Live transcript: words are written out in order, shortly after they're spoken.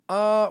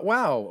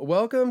Wow.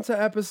 Welcome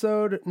to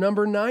episode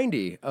number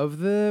 90 of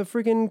the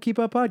freaking Keep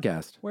Up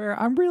podcast. Where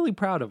I'm really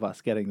proud of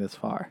us getting this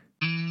far.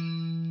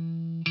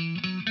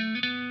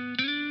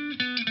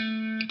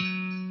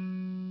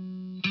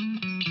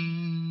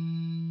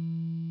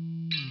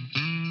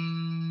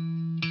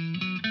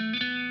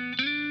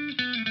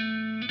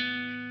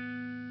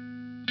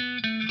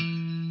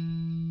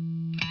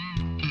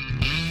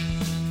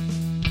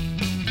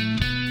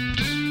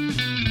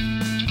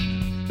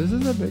 This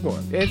is a big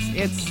one.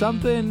 It's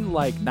something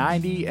like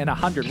 90 and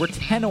 100. We're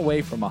 10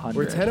 away from 100.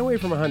 We're 10 away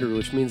from 100,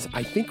 which means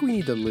I think we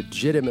need to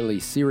legitimately,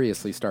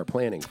 seriously start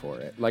planning for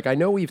it. Like, I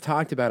know we've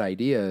talked about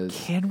ideas.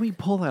 Can we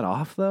pull that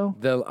off, though?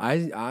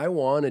 I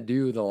want to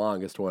do the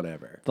longest one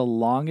ever. The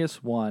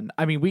longest one.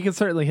 I mean, we can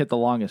certainly hit the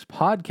longest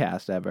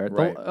podcast ever.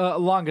 Right. The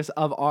longest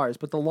of ours,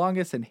 but the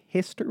longest in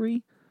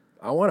history?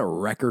 I want a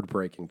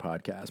record-breaking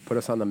podcast. Put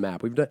us on the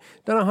map. We've done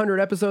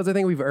 100 episodes. I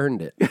think we've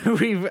earned it.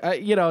 We've,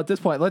 at this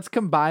point, let's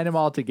combine them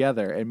all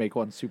together and make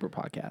one super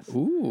podcast.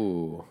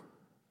 Ooh.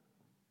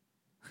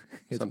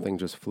 Something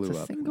just flew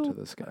up into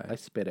the sky. I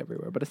spit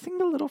everywhere, but a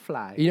single little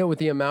fly. You know, with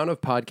the amount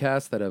of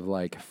podcasts that have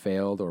like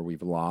failed or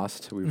we've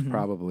lost, we're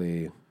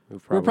probably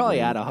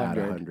at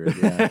 100.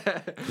 Yeah,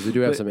 because we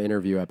do have some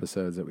interview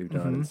episodes that we've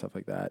done and stuff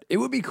like that. It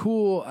would be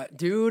cool,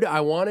 dude.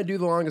 I want to do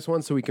the longest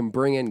one so we can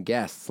bring in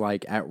guests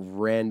like at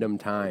random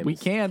times. We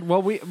can.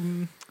 Well, we're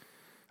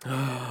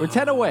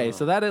 10 away,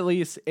 so that at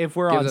least if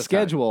we're on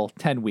schedule,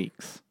 10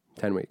 weeks.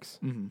 10 weeks.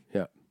 Mm-hmm.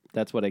 Yeah,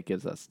 that's what it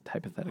gives us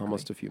hypothetically.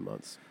 Almost a few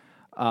months.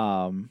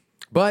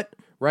 But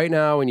right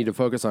now we need to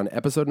focus on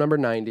episode number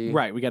 90.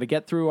 Right, we got to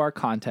get through our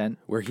content.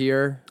 We're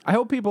here. I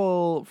hope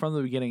people from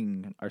the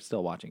beginning are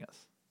still watching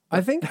us. I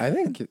think I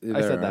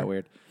said that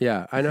weird.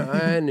 Yeah, I know.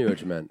 I knew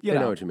what you meant. I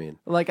know what you mean.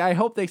 Like, I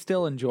hope they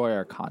still enjoy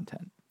our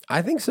content.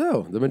 I think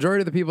so. The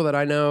majority of the people that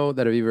I know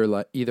that have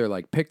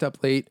either picked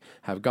up late,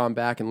 have gone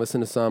back and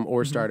listened to some,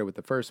 or started with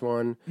the first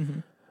one,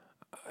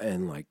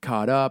 and like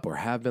caught up or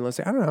have been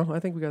listening. I don't know. I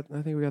think we got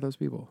those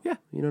people. Yeah.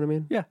 You know what I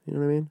mean? Yeah. You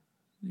know what I mean?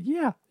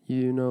 Yeah.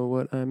 You know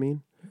what I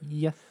mean?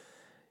 Yes.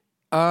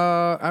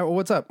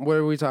 What's up? What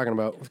are we talking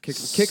about?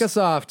 Kick us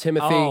off,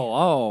 Timothy.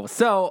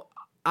 So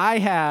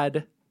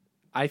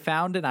I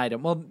found an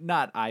item. Well,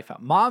 not I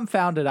found. Mom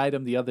found an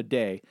item the other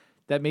day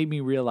that made me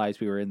realize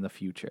we were in the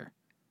future.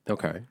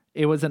 Okay.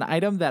 It was an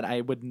item that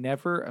I would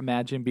never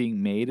imagine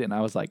being made, and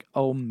I was like,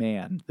 "Oh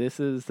man,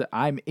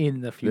 I'm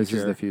in the future." This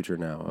is the future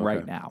now. Okay.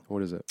 Right now.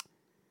 What is it?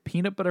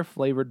 Peanut butter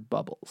flavored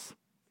bubbles.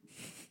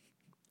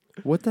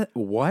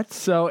 What?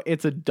 So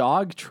it's a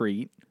dog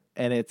treat,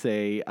 and it's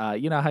a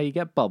you know how you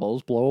get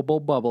bubbles,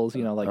 blowable bubbles.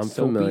 Like I'm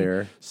soapy.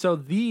 familiar. So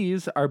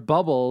these are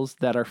bubbles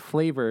that are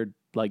flavored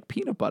like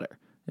peanut butter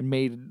and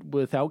made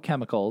without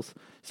chemicals.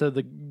 So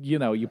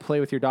you play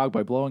with your dog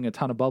by blowing a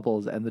ton of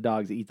bubbles, and the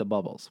dogs eat the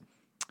bubbles.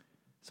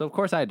 So of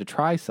course I had to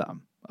try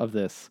some of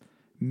this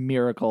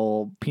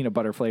miracle peanut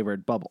butter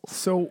flavored bubbles.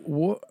 So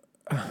what?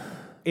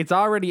 It's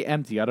already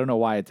empty. I don't know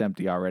why it's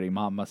empty already.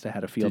 Mom must have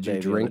had a field day.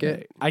 Did you drink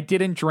it? I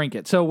didn't drink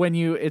it. So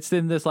it's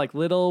in this like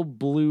little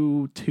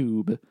blue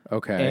tube.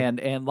 Okay.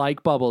 And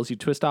like bubbles, you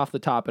twist off the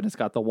top and it's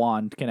got the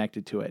wand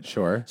connected to it.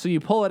 Sure. So you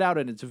pull it out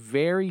and it's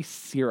very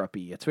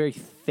syrupy. It's very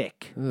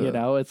thick.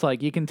 Ugh. It's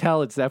like you can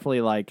tell it's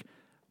definitely like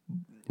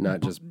not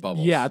just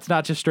bubbles. Yeah, it's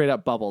not just straight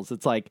up bubbles.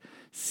 It's like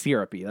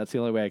syrupy. That's the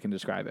only way I can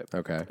describe it.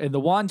 Okay. And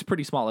the wand's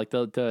pretty small. Like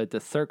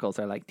the circles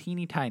are like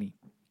teeny tiny.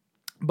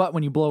 But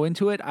when you blow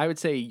into it, I would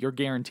say you're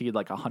guaranteed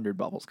like 100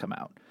 bubbles come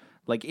out.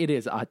 Like it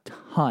is a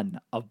ton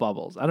of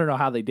bubbles. I don't know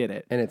how they did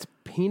it. And it's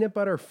peanut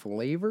butter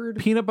flavored?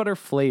 Peanut butter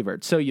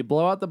flavored. So you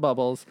blow out the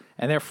bubbles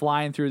and they're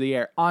flying through the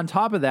air. On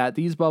top of that,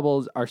 these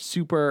bubbles are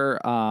super,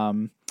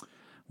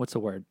 what's the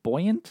word?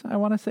 Buoyant, I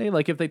want to say.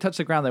 Like if they touch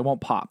the ground, they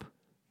won't pop.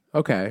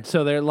 Okay.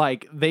 So they're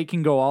like, they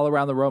can go all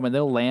around the room and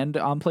they'll land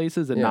on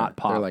places and not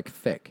pop. They're like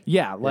thick.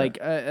 Yeah,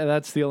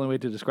 that's the only way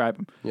to describe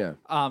them.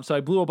 Yeah. So I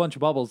blew a bunch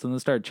of bubbles and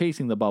then started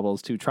chasing the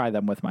bubbles to try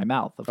them with my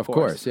mouth, of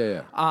course.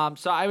 Yeah.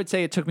 So I would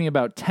say it took me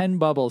about 10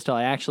 bubbles till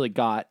I actually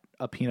got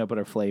a peanut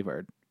butter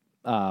flavored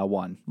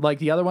one. Like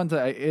the other ones,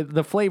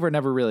 the flavor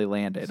never really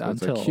landed So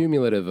until... it's a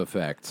cumulative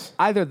effect.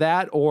 Either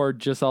that or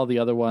just all the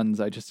other ones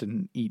I just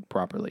didn't eat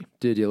properly.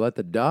 Did you let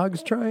the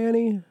dogs try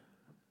any?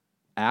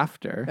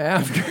 After.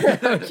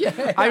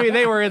 Okay. I mean,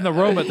 they were in the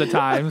room at the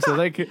time, so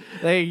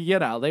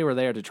they were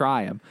there to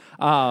try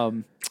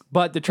them.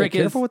 But the trick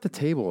is... Careful with the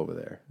table over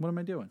there. What am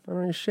I doing? I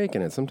don't know, you're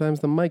shaking it. Sometimes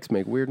the mics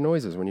make weird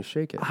noises when you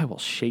shake it. I will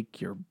shake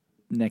your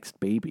next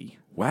baby.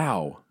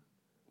 Wow.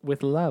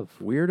 With love.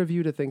 Weird of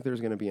you to think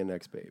there's going to be a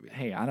next baby.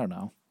 Hey, I don't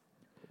know.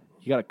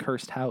 You got a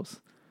cursed house.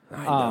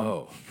 I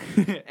know.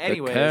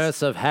 Anyways. The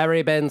curse of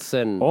Harry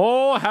Benson.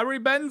 Oh, Harry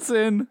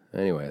Benson.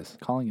 Anyways.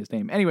 Calling his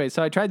name. Anyway,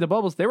 so I tried the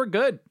bubbles. They were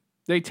good.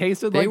 They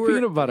tasted like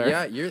peanut butter.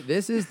 Yeah,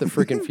 this is the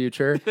freaking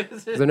future.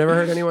 Because I've never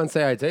heard anyone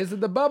say, I tasted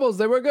the bubbles.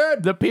 They were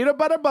good. The peanut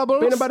butter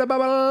bubbles. Peanut butter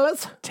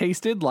bubbles.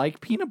 Tasted like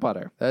peanut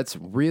butter. That's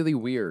really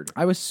weird.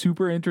 I was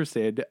super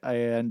interested.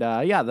 And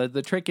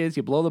the trick is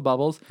you blow the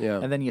bubbles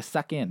and then you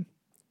suck in.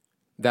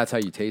 That's how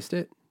you taste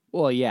it?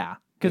 Well, yeah.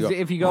 Because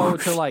if you go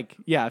to like,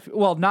 not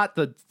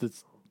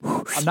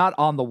I'm not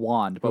on the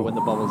wand, but when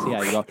the bubbles, you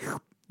go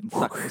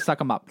and suck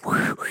them up.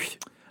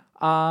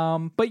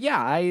 But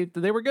yeah,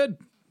 they were good.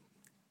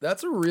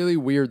 That's a really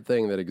weird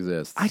thing that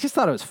exists. I just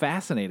thought it was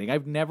fascinating.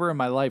 I've never in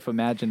my life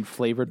imagined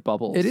flavored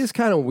bubbles. It is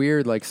kind of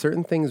weird. Like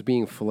certain things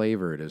being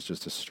flavored is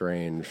just a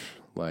strange,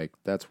 like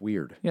that's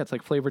weird. Yeah, it's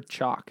like flavored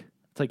chalk.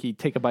 It's like you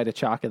take a bite of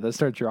chalk and then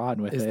start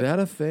drawing with it. Is that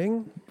a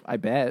thing? I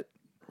bet.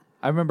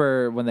 I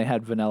remember when they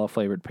had vanilla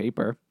flavored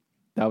paper.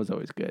 That was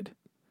always good.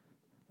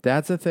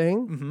 That's a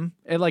thing? Mm-hmm.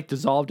 It like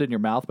dissolved in your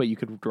mouth, but you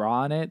could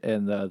draw on it.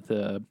 And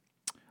the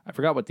I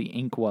forgot what the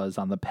ink was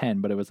on the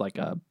pen, but it was like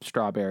a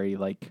strawberry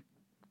like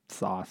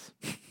sauce.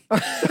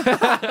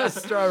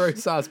 Strawberry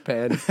sauce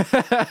pen.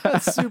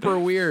 That's super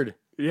weird.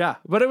 Yeah,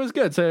 but it was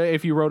good. So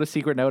if you wrote a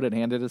secret note and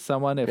handed it to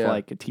someone, if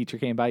like a teacher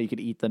came by, you could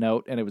eat the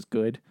note and it was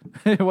good.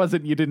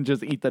 You didn't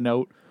just eat the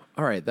note.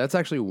 All right, that's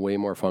actually way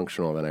more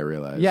functional than I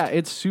realized. Yeah,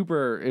 it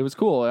was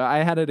cool.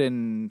 I had it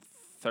in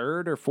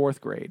 3rd or 4th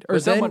grade. Or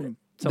someone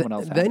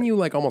else had then it. you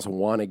like almost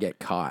want to get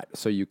caught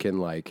so you can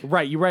like...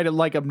 Right, you write it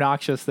like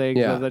obnoxious things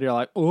and then you're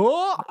like,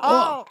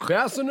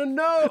 passing a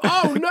note.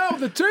 Oh no,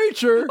 the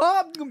teacher.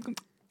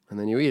 And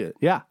then you eat it.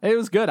 Yeah, it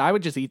was good. I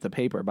would just eat the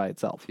paper by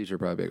itself. Teacher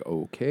probably like,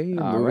 okay,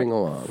 moving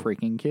along.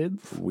 Freaking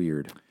kids.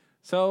 Weird.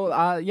 So,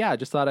 I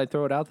just thought I'd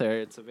throw it out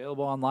there. It's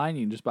available online.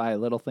 You can just buy a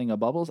little thing of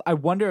bubbles. I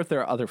wonder if there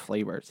are other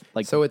flavors.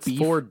 Like so it's beef.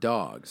 4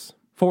 dogs.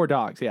 4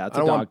 dogs, yeah. It's I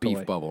don't a dog want beef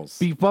toy. bubbles.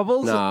 Beef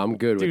bubbles? No, I'm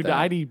good with Dude, that.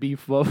 I'd eat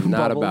beef bubbles.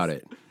 Not about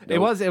it. It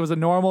was a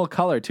normal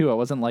color, too. It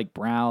wasn't like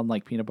brown,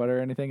 like peanut butter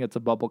or anything. It's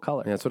a bubble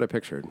color. Yeah, that's what I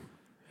pictured.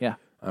 Yeah.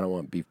 I don't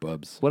want beef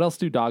bubs. What else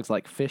do dogs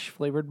like?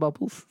 Fish-flavored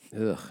bubbles?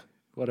 Ugh.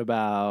 What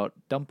about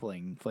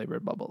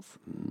dumpling-flavored bubbles?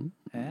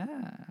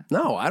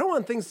 No, I don't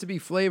want things to be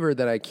flavored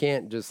that I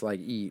can't just like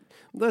eat.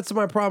 That's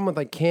my problem with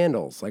like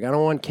candles. Like I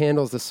don't want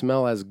candles to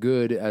smell as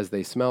good as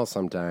they smell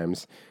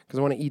sometimes because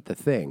I want to eat the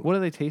thing. What do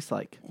they taste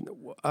like?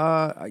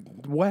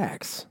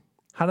 Wax.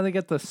 How do they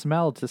get the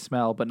smell to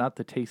smell but not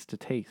the taste to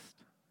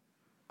taste?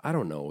 I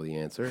don't know the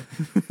answer.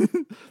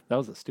 That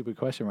was a stupid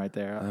question right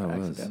there.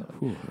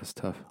 That's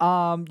tough.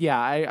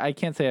 I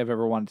can't say I've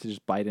ever wanted to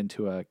just bite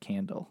into a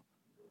candle.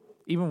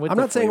 Even with I'm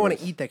not saying I want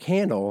to eat the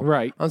candle.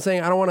 Right. I'm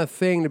saying I don't want a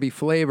thing to be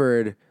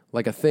flavored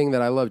like a thing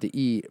that I love to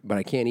eat, but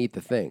I can't eat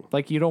the thing.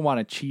 Like you don't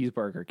want a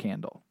cheeseburger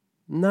candle.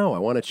 No, I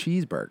want a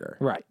cheeseburger.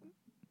 Right.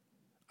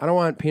 I don't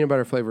want peanut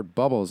butter flavored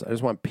bubbles. I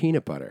just want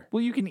peanut butter.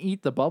 Well, you can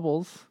eat the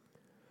bubbles.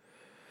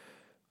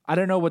 I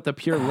don't know what the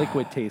pure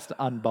liquid tastes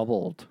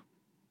unbubbled.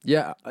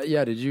 Yeah.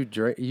 Did you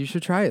drink? You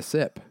should try a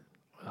sip.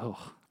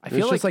 Oh,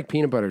 It's just like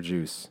peanut butter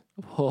juice.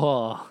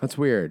 Oh, That's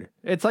weird.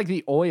 it's like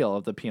the oil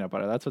of the peanut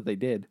butter. That's what they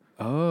did.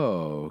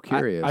 Oh,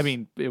 curious. I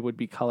mean, it would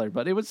be colored,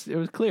 but it was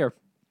clear.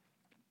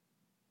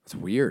 it's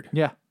weird.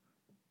 Yeah.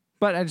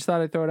 But I just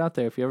thought I'd throw it out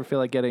there. If you ever feel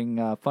like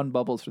getting fun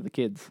bubbles for the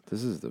kids,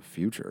 This is the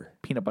future.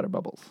 peanut butter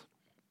bubbles.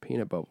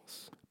 Peanut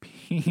bubbles.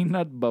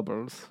 Peanut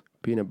bubbles.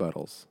 Peanut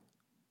buttles.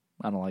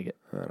 I don't like it.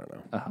 I don't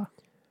know. Uh-huh.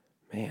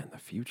 Man, the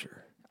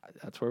future.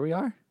 That's where we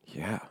are.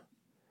 Yeah.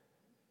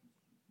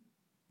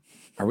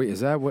 Are we?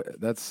 Is that what?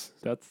 That's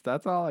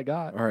That's all I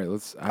got. all right.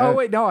 Let's. Oh,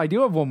 wait. No, I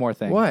do have one more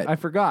thing. What? I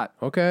forgot.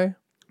 Okay.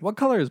 What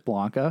color is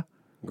Blanca?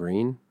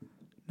 Green.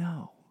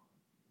 No.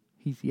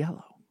 He's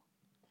yellow.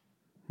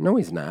 No,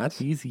 he's not.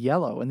 He's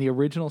yellow. In the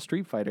original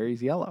Street Fighter,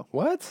 he's yellow.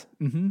 What?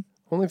 Mm-hmm.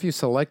 Only if you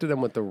selected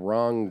him with the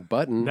wrong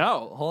button.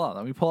 No, hold on.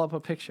 Let me pull up a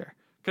picture.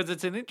 Because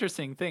it's an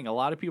interesting thing. A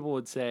lot of people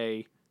would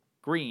say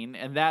green,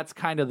 and that's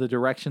kind of the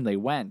direction they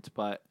went.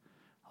 But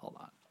hold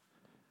on.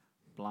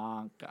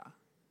 Blanca.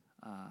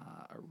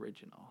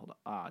 Original. Hold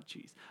on.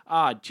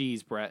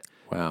 Jeez, Brett.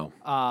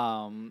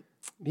 Wow.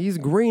 He's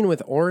green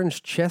with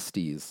orange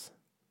chesties.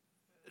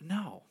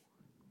 No.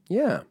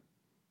 Yeah.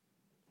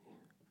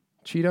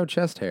 Cheeto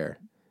chest hair.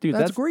 Dude,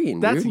 that's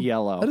green. That's dude.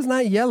 yellow. That is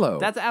not yellow.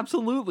 That's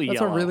absolutely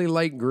That's yellow. a really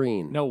light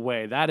green. No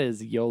way. That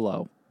is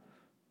YOLO.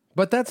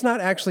 But that's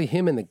not actually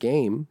him in the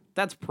game.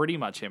 That's pretty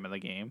much him in the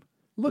game.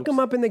 Look him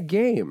up in the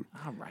game.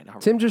 All right.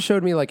 Tim just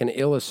showed me like an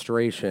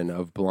illustration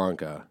of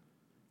Blanca.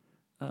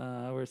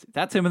 Where's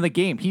that's him in the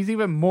game. He's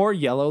even more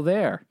yellow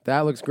there.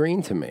 That looks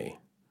green to me.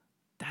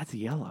 That's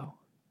yellow.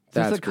 Is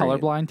That's this a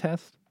colorblind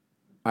test?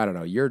 I don't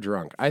know. You're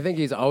drunk. I think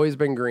he's always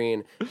been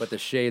green, but the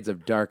shades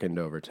have darkened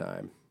over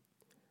time.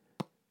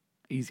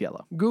 He's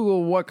yellow.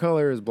 Google, what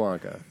color is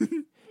Blanca?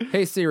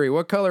 Hey Siri,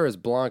 what color is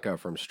Blanca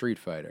from Street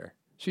Fighter?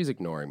 She's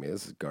ignoring me.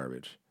 This is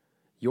garbage.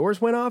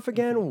 Yours went off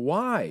again?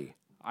 Why?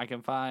 I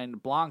can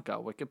find Blanca,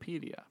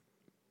 Wikipedia.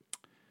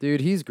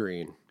 Dude, he's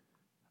green.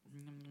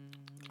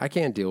 I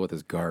can't deal with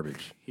this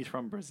garbage. He's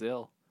from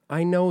Brazil.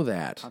 I know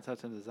that.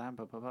 Concept and design,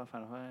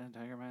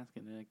 tiger mask,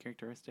 and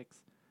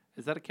characteristics.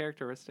 Is that a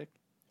characteristic?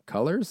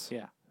 Colors?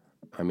 Yeah.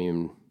 I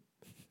mean,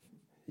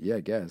 yeah, I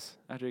guess.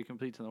 After you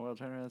complete in the world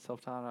tournament,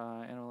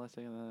 self-taught,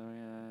 animalistic.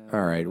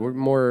 All right, we're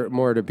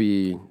more to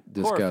be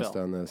discussed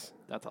Chlorophyll. on this.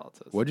 That's all it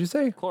says. What'd you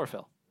say?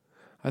 Chlorophyll.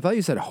 I thought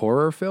you said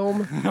horror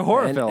film.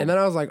 Horror film. And then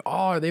I was like, oh,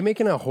 are they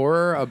making a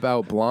horror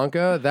about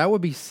Blanca? That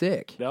would be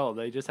sick. No,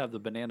 they just have the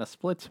banana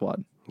splits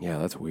one. Yeah,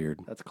 that's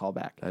weird. That's a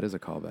callback. That is a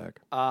callback.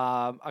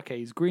 Okay,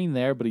 he's green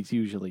there, but he's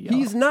usually yellow.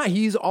 He's not.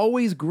 He's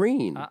always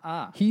green.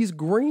 He's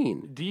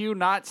green. Do you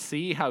not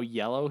see how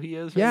yellow he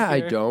is? Yeah, right I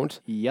here? don't.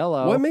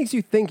 Yellow. What makes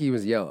you think he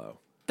was yellow?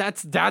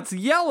 That's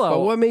yellow. But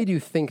what made you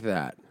think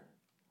that?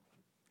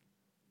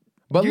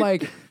 But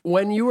like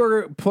when you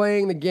were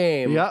playing the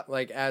game,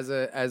 like as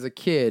a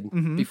kid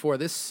before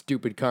this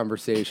stupid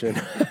conversation,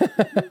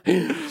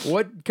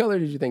 what color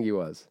did you think he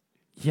was?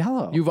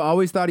 Yellow. You've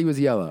always thought he was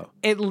yellow.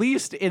 At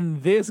least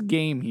in this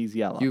game, he's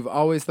yellow. You've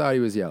always thought he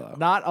was yellow.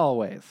 Not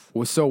always.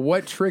 Well, so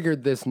what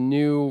triggered this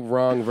new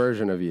wrong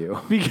version of you?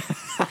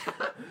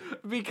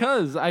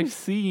 Because I've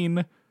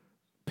seen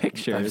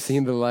pictures. I've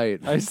seen the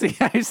light. I've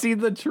seen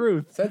the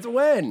truth. Since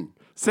when?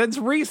 Since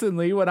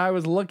recently when I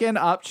was looking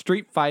up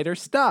Street Fighter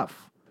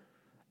stuff.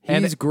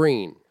 He's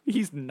green.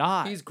 He's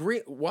not. He's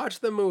green.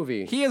 Watch the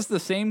movie. He is the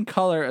same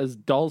color as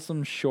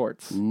Dulcim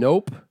shorts.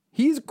 Nope.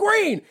 He's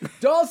green.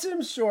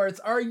 Dulcim shorts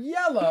are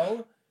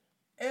yellow,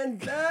 and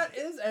that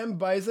is M.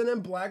 Bison in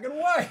black and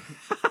white.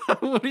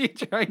 What are you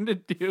trying to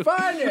do?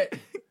 Find it.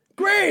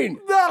 Green.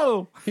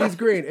 No. He's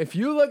green. If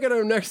you look at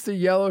him next to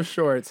yellow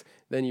shorts,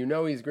 then you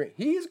know he's green.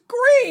 He's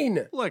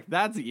green. Look,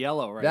 that's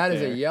yellow right there. there.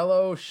 That is a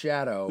yellow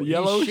shadow.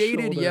 Yellow He's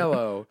shaded shoulder.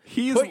 yellow.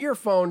 Put your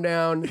phone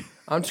down.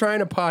 I'm trying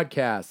to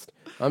podcast.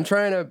 I'm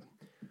trying to...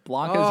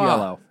 Blanca's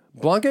yellow.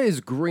 Blanca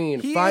is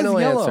green. He Final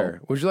is yellow.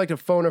 answer. Would you like to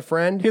phone a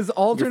friend? His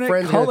alternate Your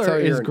friend's gonna color tell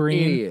you is you're an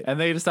green, idiot. and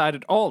they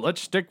decided, let's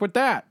stick with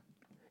that.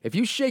 If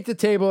you shake the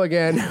table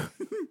again,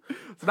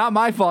 It's not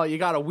my fault you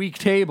got a weak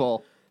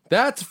table.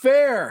 that's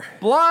fair.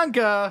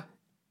 Blanca,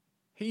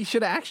 he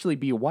should actually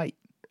be white.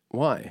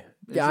 Why?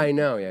 Yeah, I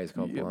know. Yeah, he's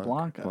called Blanca.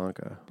 Blanca.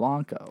 Blanca.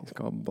 Blanco. He's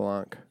called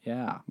Blanc.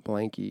 Yeah.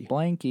 Blanky.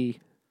 Blanky.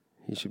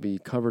 He should be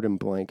covered in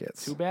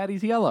blankets. Too bad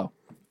he's yellow.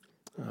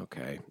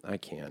 Okay, I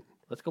can't.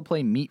 Let's go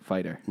play Meat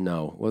Fighter.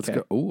 No, let's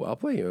Okay. go. Ooh, I'll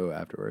play you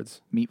afterwards.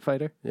 Meat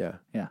Fighter? Yeah,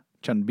 Yeah.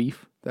 Chun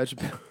Beef. that should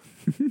be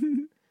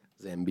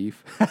Zambeef.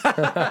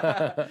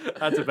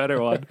 That's a better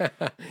one.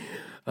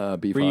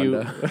 Beef For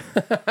you. Honda.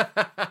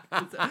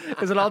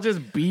 Is it all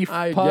just beef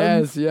I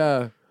puns? guess,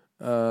 yeah.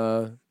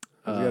 There's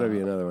gotta be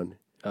another one.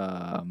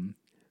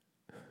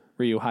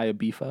 Ryu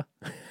Hayabusa?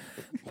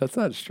 That's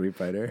not Street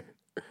Fighter.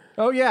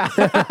 Oh, yeah.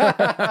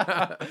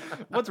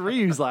 What's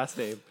Ryu's last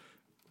name?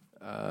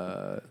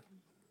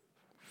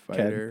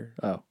 Fighter.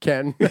 Oh.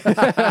 Ken.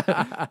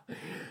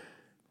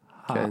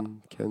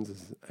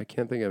 Ken's. I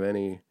can't think of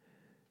any.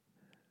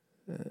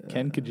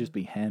 Ken could just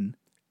be hen.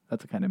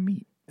 That's a kind of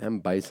meat. M.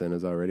 Bison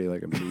is already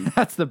like a meat.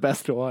 That's the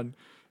best one.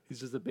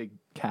 He's just a big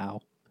cow.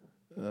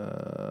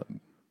 I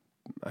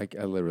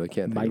literally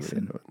can't think Bison.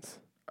 of any ones.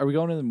 Are we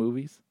going to the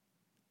movies?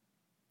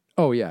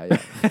 Oh, yeah.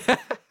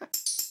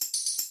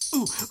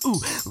 Ooh,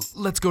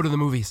 let's go to the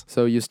movies.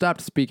 So you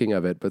stopped speaking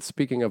of it, but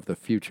speaking of the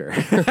future.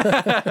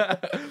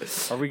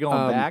 Are we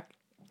going back?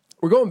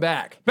 We're going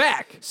back.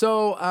 Back!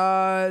 So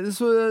this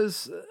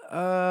was,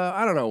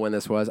 I don't know when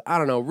this was. I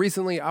don't know.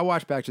 Recently, I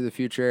watched Back to the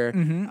Future.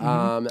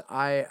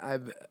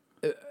 I've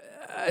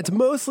it's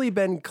mostly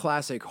been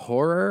classic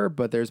horror,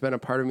 but there's been a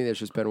part of me that's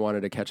just been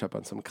wanting to catch up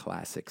on some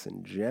classics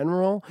in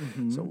general.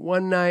 So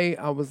one night,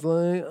 I was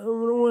like, I'm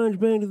going to watch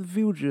Back to the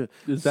Future.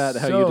 Is that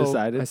how you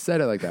decided? I said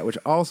it like that, which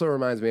also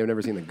reminds me I've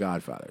never seen The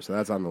Godfather, so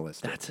that's on the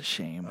list. That's a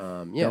shame.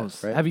 Yeah,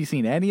 right? Have you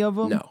seen any of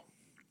them? No.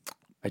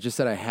 I just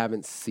said I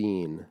haven't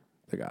seen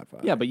The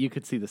Godfather. Yeah, but you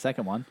could see the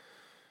second one.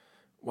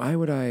 Why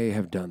would I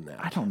have done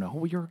that? I don't know.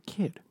 Well, you're a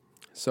kid.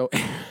 So,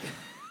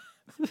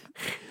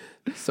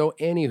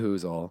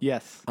 anywhoozle.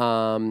 Yes.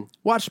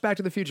 Watched Back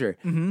to the Future.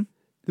 Mm-hmm.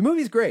 The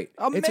movie's great.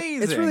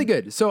 Amazing. It's really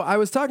good. So I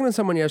was talking to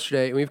someone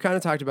yesterday, and we've kind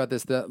of talked about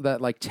this, that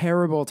like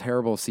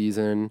terrible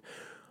season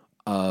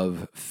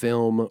of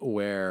film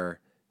where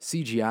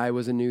CGI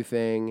was a new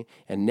thing,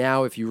 and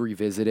now if you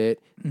revisit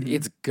it,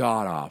 it's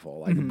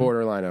god-awful, like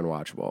borderline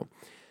unwatchable.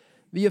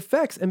 The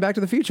effects in Back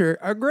to the Future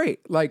are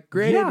great. Like,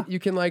 granted, you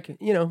can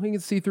you can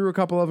see through a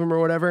couple of them or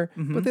whatever,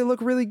 but they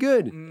look really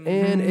good.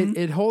 And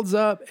it holds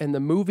up, and the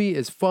movie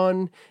is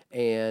fun,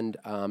 and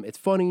it's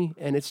funny,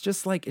 and it's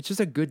just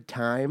a good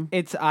time.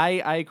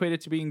 I equate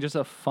it to being just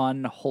a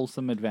fun,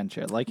 wholesome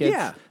adventure. Like,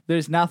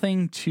 there's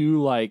nothing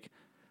too,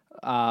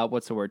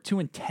 what's the word? Too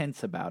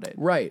intense about it.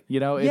 Right.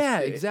 You know?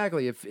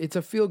 Exactly. It's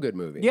a feel-good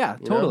movie. Yeah,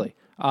 you know? totally.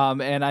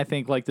 And I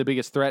think the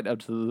biggest threat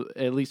at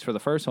least for the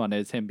first one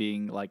is him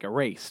being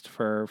erased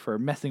for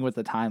messing with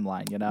the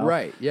timeline, you know?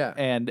 Right, yeah.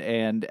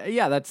 And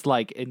yeah, that's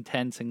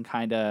intense and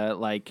kind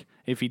of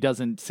if he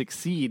doesn't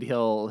succeed,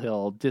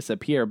 he'll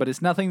disappear. But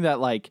it's nothing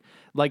that like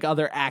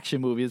other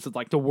action movies,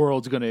 it's the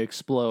world's going to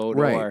explode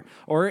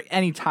or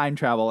any time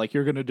travel,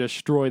 you're going to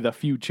destroy the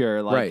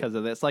future because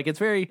of this. It's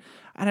very,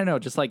 I don't know,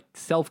 just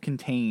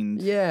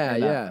self-contained.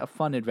 Yeah. A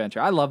fun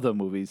adventure. I love the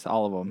movies,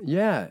 all of them.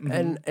 Yeah,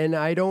 and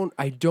I don't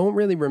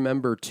really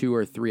remember 2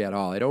 or 3 at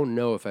all. I don't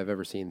know if I've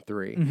ever seen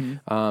 3.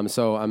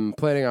 So I'm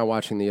planning on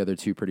watching the other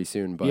 2 pretty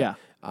soon. But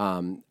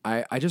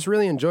I just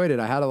really enjoyed it.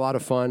 I had a lot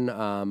of fun.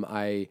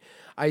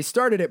 I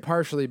started it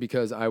partially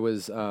because I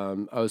was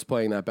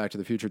playing that Back to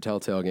the Future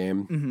Telltale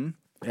game.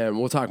 And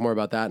we'll talk more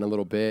about that in a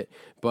little bit.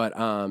 But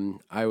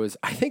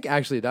I think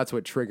actually that's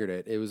what triggered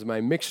it. It was my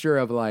mixture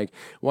of like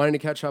wanting to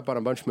catch up on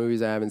a bunch of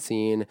movies I haven't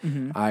seen.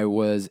 I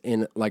was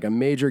in like a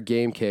major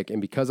game kick.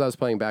 And because I was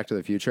playing Back to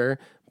the Future,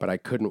 but I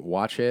couldn't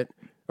watch it,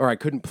 or I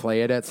couldn't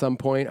play it at some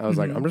point, I was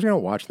like, I'm just going to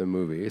watch the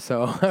movie.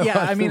 So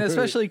I mean,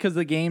 especially because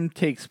the game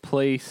takes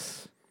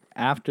place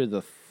after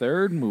the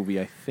third movie,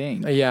 I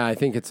think. Yeah, I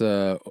think it's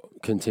a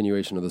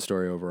continuation of the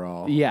story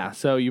overall. Yeah,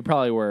 so you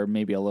probably were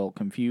maybe a little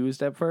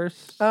confused at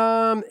first.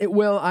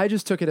 Well, I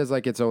just took it as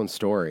like its own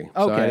story.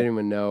 So I Okay. didn't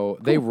even know.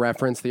 They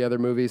reference the other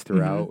movies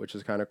throughout, which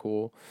is kind of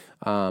cool.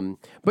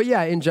 But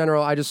yeah, in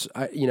general, I just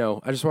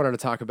wanted to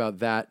talk about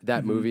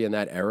that movie and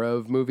that era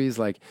of movies.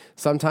 Like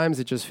sometimes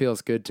it just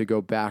feels good to go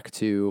back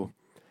to,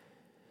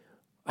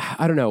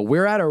 I don't know,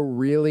 we're at a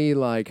really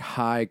like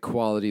high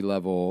quality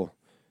level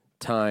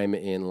time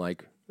in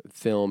like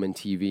film and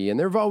TV, and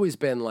there have always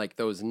been like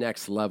those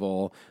next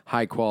level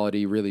high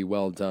quality, really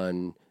well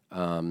done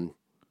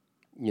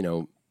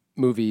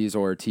movies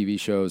or TV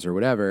shows or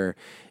whatever.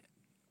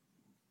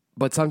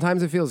 But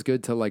sometimes it feels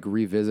good to like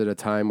revisit a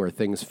time where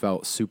things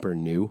felt super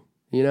new,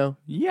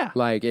 Yeah.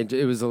 like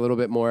it was a little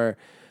bit more,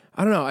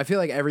 I don't know. I feel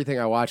like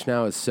everything I watch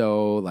now is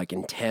so like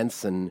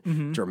intense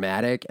and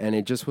dramatic, and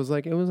it just was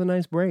like it was a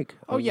nice break.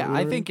 Oh yeah,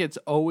 I think it's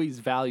always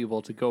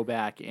valuable to go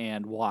back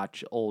and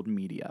watch old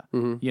media.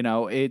 You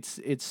know,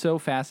 it's so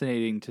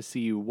fascinating to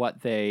see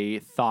what they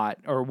thought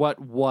or what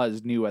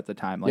was new at the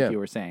time, like you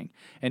were saying,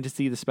 and to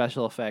see the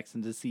special effects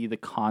and to see the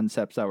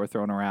concepts that were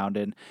thrown around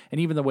and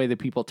even the way that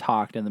people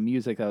talked and the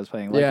music that was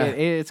playing. Like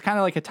it's kind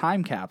of like a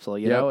time capsule,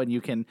 you know, and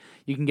you can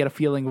get a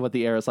feeling of what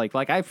the era is like.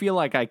 Like I feel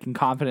like I can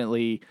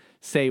confidently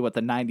say what the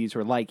 90s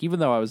were like,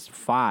 even though I was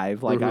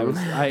 5. Like I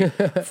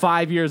was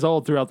 5 years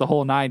old throughout the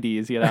whole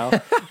 90s, you know?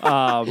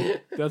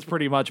 That's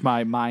pretty much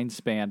my mind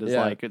span is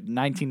like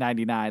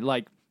 1999.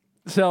 Like,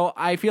 so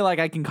I feel like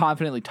I can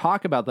confidently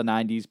talk about the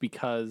 90s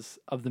because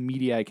of the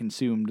media I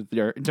consumed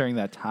during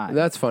that time.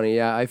 That's funny.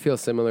 Yeah, I feel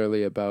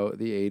similarly about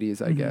the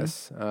 80s, I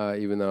guess,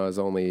 even though I was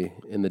only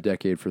in the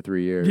decade for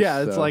 3 years.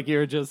 Yeah, it's like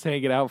you're just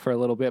hanging out for a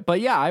little bit.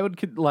 But yeah, I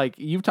would, like,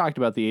 you've talked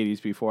about the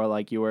 80s before,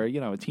 like you were,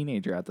 a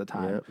teenager at the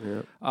time.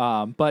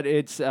 But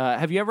it's,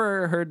 have you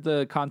ever heard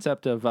the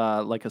concept of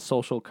like a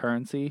social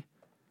currency?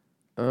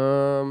 I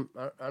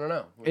don't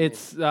know.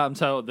 It's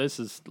so this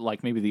is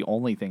like maybe the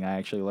only thing I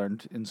actually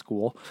learned in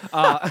school.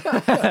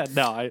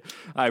 No,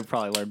 I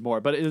probably learned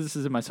more, but this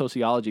is in my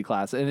sociology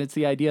class, and it's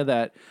the idea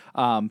that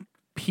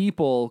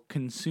people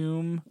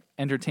consume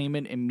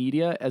entertainment and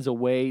media as a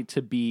way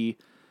to be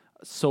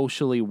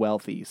socially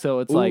wealthy. So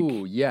it's like,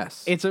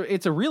 yes, it's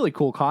a really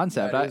cool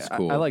concept. That is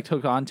cool. I like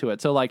took on to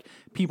it. So like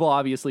people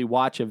obviously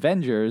watch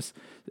Avengers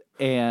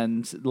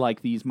and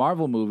like these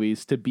Marvel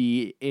movies to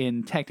be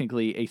in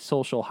technically a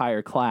social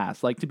higher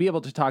class, like to be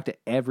able to talk to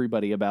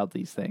everybody about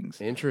these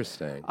things.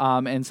 Interesting.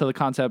 And so the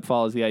concept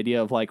follows the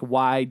idea of like,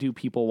 why do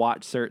people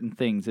watch certain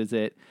things? Is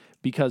it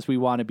because we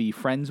want to be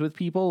friends with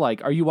people?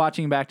 Like, are you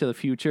watching Back to the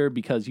Future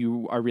because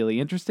you are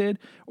really interested,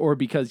 or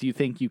because you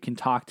think you can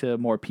talk to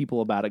more people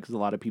about it because a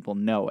lot of people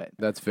know it?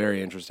 That's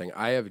very interesting.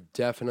 I've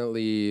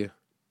definitely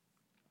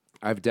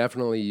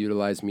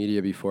utilized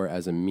media before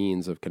as a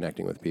means of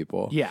connecting with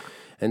people. Yeah.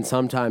 And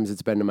sometimes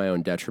it's been to my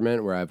own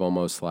detriment where I've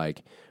almost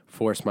like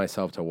forced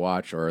myself to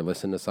watch or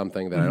listen to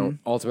something that I don't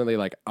ultimately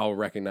like, I'll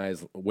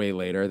recognize way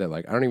later that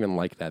like, I don't even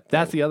like that thing.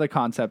 That's the other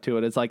concept to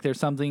it. It's like there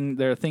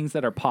are things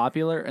that are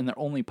popular and they're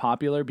only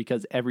popular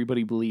because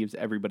everybody believes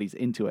everybody's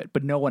into it,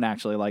 but no one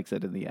actually likes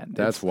it in the end.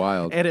 That's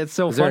wild. And it's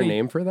so Is funny. there a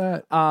name for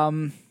that?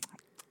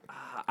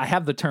 I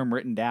have the term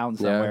written down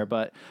somewhere,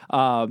 but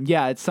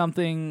it's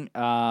something.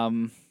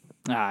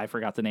 I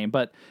forgot the name,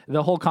 but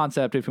the whole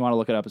concept, if you want to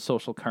look it up, is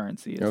social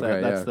currency.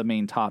 That's the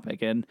main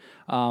topic. And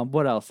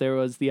what else? There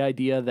was the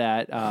idea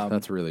that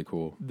that's really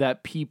cool.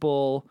 That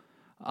people,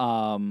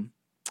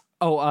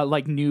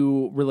 like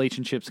new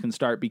relationships can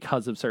start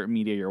because of certain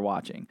media you're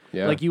watching.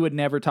 Yeah. Like you would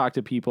never talk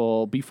to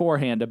people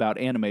beforehand about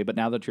anime, but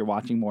now that you're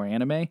watching more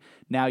anime,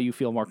 now you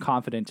feel more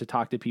confident to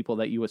talk to people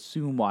that you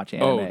assume watch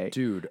anime. Oh,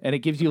 dude. And it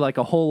gives you like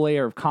a whole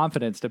layer of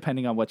confidence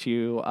depending on what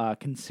you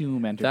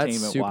consume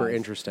entertainment-wise. That's super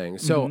interesting.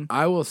 So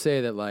I will say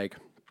that like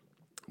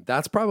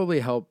that's probably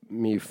helped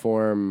me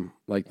form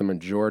like the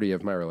majority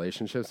of my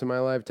relationships in my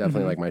life,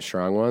 definitely like my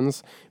strong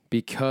ones,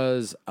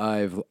 because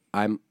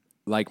I'm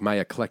like my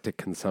eclectic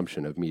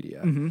consumption of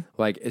media.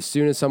 Like as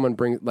soon as someone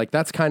brings, like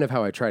that's kind of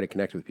how I try to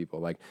connect with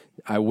people. Like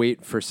I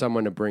wait for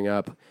someone to bring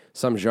up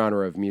some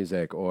genre of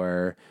music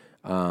or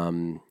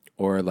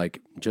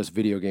like just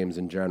video games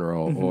in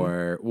general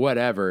or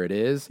whatever it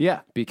is.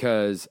 Yeah.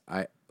 Because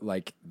I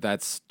like,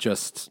 that's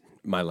just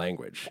my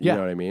language. You Yeah.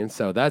 know what I mean?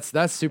 So that's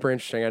super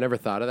interesting. I never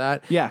thought of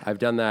that. Yeah. I've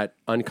done that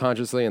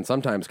unconsciously and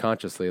sometimes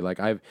consciously. Like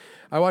I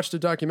watched a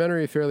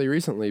documentary fairly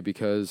recently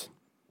because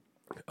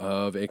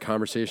of a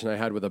conversation I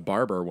had with a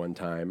barber one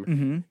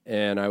time.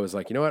 And I was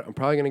like, you know what? I'm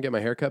probably going to get my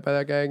hair cut by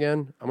that guy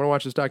again. I'm going to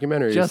watch this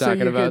documentary Just he's so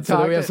talking you about could so that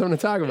talk we have to- something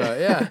to talk about.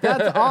 Yeah.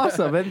 That's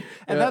awesome. And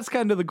that's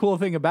kind of the cool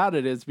thing about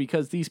it is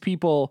because these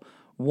people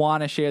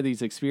want to share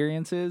these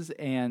experiences,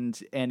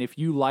 and if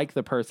you like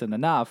the person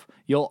enough,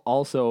 you'll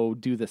also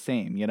do the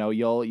same. You know,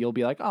 you'll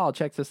be like, oh, I'll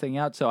check this thing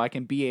out so I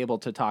can be able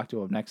to talk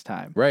to him next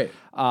time. Right.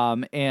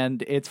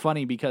 And it's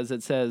funny because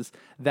it says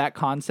that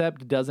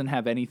concept doesn't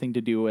have anything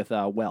to do with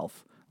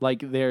wealth.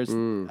 Like there's,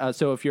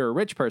 so if you're a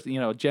rich person, you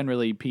know,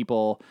 generally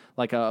people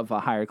like of a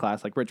higher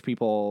class, like rich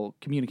people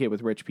communicate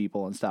with rich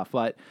people and stuff.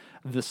 But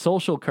the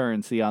social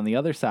currency on the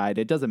other side,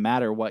 it doesn't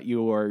matter what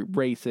your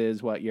race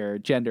is, what your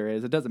gender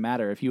is. It doesn't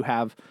matter if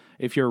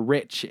you're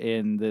rich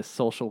in this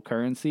social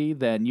currency,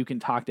 then you can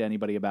talk to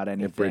anybody about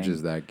anything. It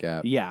bridges that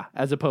gap. Yeah.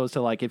 As opposed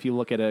to like, if you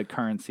look at a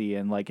currency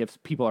and like,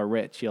 if people are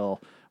rich,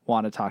 you'll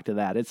want to talk to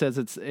that. It says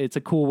it's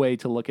a cool way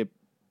to look at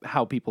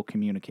how people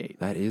communicate.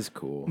 That is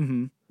cool.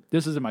 Mm-hmm.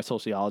 This is in my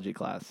sociology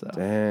class. So.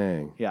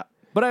 Dang. Yeah.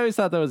 But I always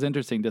thought that was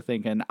interesting to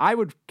think, and I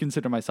would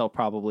consider myself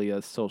probably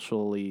a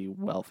socially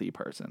wealthy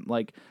person.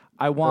 Like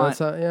I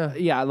want,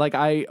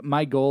 like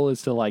my goal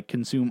is to like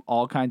consume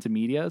all kinds of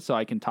media so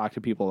I can talk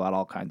to people about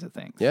all kinds of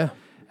things. Yeah.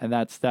 And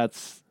that's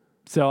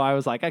so I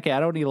was like, okay, I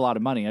don't need a lot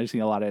of money. I just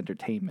need a lot of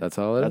entertainment. That's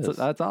all it is.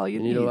 That's all you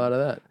need. You need a lot of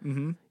that.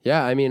 Mm-hmm.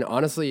 Yeah. I mean,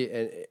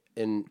 honestly,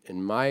 in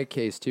my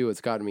case too,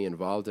 it's gotten me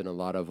involved in a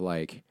lot of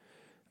like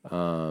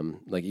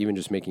even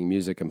just making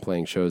music and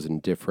playing shows in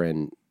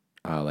different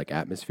like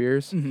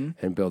atmospheres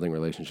and building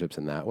relationships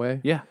in that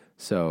way. Yeah.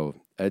 So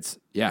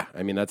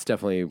I mean, that's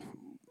definitely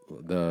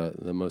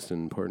the most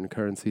important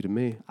currency to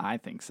me. I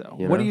think so.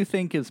 You what know? do you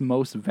think is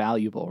most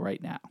valuable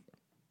right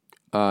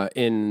now?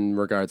 In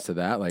regards to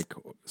that, like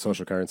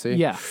social currency?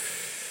 Yeah.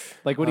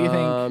 Like, what do you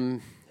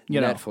think?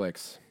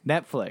 Netflix.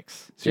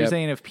 Netflix. So you're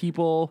saying if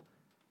people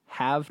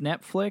have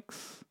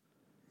Netflix,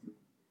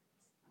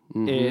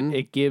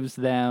 it gives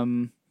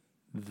them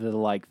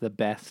the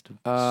best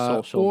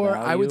social or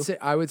value?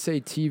 I would say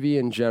TV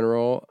in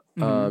general,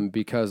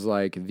 because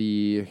like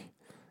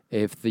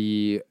if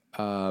the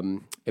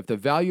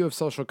value of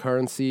social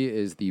currency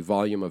is the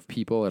volume of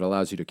people it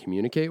allows you to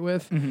communicate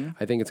with,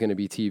 I think it's going to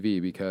be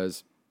TV,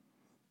 because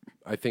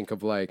I think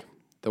of like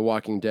The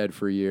Walking Dead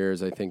for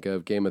years. I think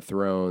of Game of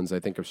Thrones. I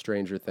think of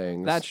Stranger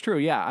Things. That's true.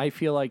 Yeah, I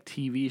feel like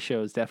TV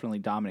shows definitely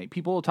dominate.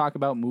 People will talk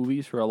about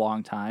movies for a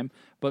long time,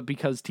 but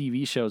because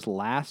TV shows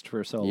last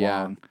for so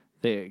long,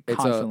 they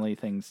constantly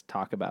things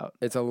talk about.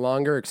 It's a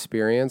longer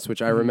experience,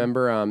 which I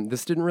remember.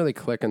 This didn't really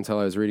click until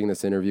I was reading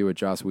this interview with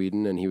Joss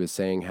Whedon, and he was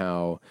saying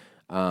how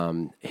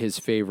his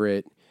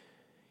favorite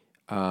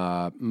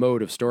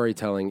mode of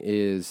storytelling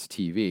is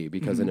TV,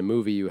 because in a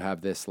movie you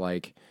have this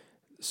like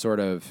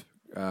sort of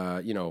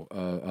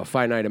a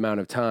finite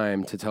amount of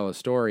time to tell a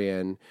story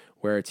in,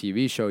 where a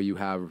TV show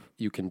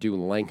you can do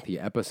lengthy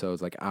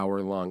episodes, like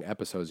hour-long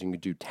episodes. You can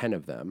do 10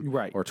 of them,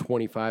 right, or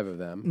 25 of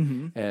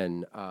them,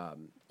 and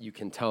you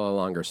can tell a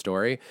longer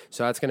story.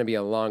 So that's going to be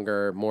a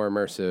longer, more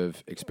immersive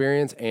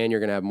experience, and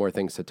you're going to have more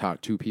things to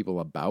talk to people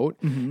about,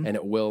 and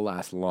it will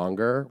last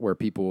longer, where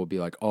people will be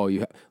like, oh,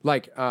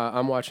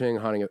 I'm watching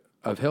Haunting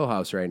of Hill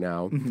House right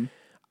now.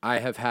 I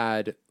have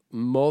had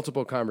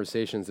multiple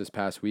conversations this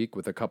past week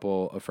with a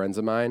couple of friends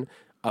of mine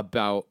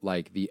about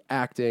like the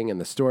acting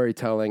and the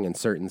storytelling and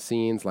certain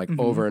scenes, like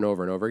over and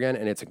over and over again.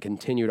 And it's a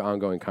continued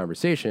ongoing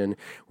conversation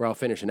where I'll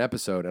finish an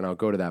episode and I'll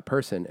go to that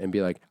person and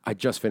be like, I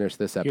just finished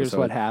this episode. Here's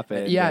what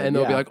happened. Yeah. And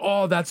they'll be like,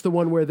 oh, that's the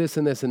one where this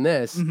and this and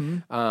this.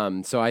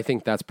 So I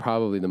think that's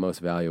probably the most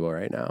valuable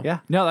right now. Yeah.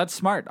 No, that's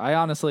smart. I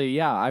honestly,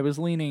 I was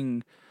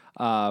leaning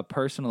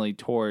personally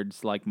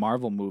towards like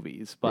Marvel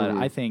movies, but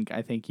I think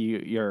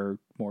you're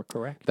more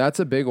correct. That's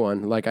a big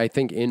one. Like I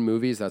think in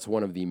movies, that's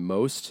one of the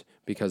most,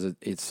 because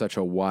it's such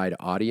a wide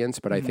audience,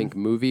 but I think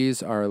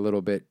movies are a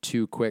little bit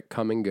too quick,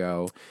 come and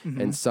go.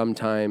 And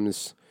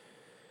sometimes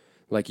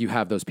like you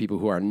have those people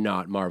who are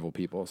not Marvel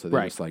people, so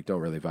they just like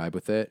don't really vibe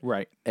with it.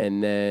 Right.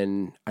 And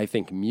then I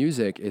think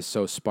music is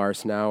so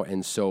sparse now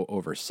and so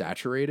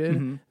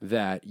oversaturated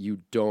that you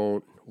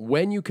don't,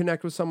 when you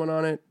connect with someone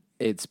on it,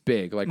 it's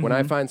big. Like when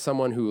I find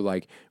someone who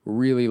like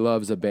really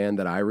loves a band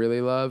that I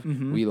really love,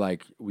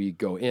 we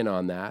go in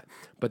on that.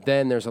 But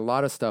then there's a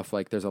lot of stuff,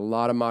 like there's a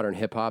lot of modern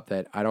hip hop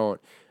that I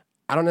don't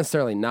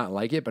necessarily not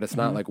like it, but it's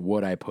not like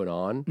what I put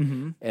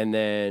on. And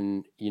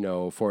then,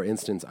 for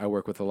instance, I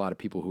work with a lot of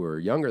people who are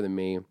younger than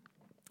me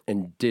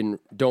and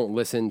don't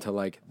listen to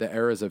like the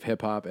eras of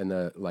hip hop and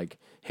the like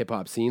hip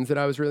hop scenes that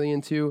I was really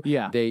into.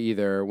 Yeah. They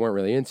either weren't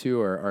really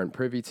into or aren't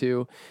privy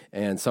to.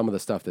 And some of the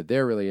stuff that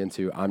they're really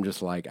into, I'm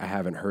just like, I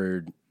haven't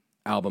heard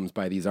albums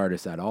by these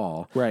artists at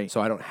all. Right. So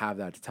I don't have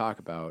that to talk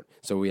about.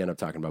 So we end up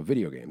talking about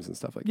video games and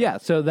stuff like that. Yeah.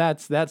 So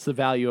that's the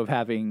value of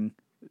having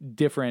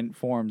different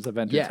forms of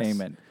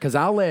entertainment. Because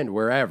I'll land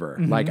wherever.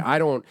 Like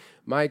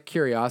my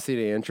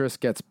curiosity and interest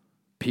gets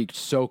peaked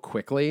so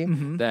quickly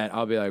that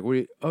I'll be like,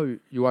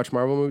 you watch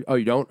Marvel movies? Oh,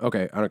 you don't?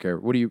 Okay, I don't care.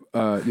 What do you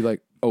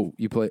like? Oh,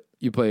 you play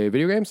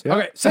video games? Yeah.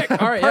 Okay, sick.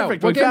 All right,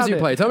 perfect. What games do you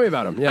play? Tell me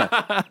about them.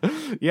 Yeah.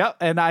 Yep.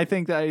 And I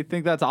think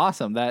that's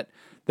awesome. I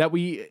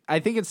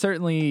think it's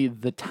certainly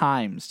the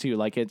times too.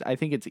 Like I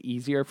think it's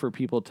easier for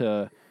people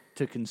to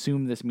to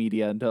consume this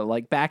media. And to,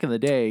 like, back in the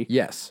day,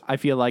 Yes. I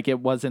feel like it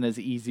wasn't as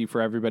easy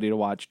for everybody to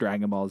watch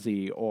Dragon Ball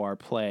Z or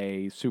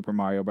play Super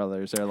Mario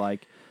Brothers or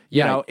like, you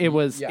Yeah, know,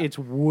 yeah. it's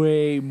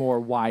way more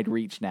wide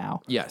reach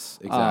now. Yes,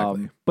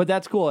 exactly. But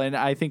that's cool. And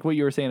I think what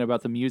you were saying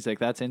about the music,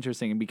 that's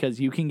interesting because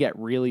you can get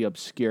really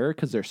obscure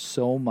because there's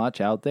so much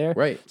out there.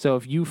 Right. So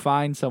if you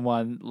find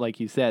someone, like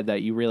you said,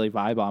 that you really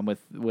vibe on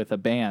with a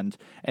band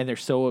and they're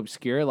so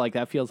obscure, like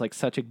that feels like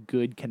such a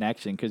good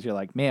connection because you're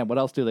like, man, what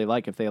else do they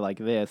like if they like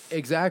this?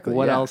 Exactly.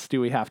 What yeah. else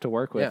do we have to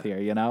work with Yeah. here,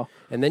 you know?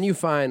 And then you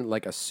find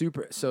like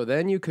so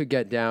then you could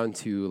get down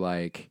to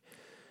like,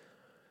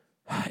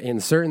 in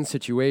certain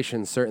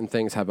situations, certain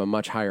things have a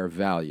much higher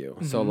value.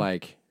 So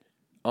like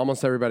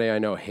almost everybody I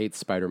know hates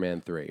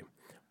Spider-Man 3.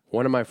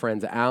 One of my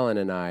friends, Alan,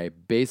 and I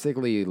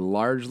basically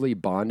largely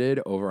bonded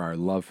over our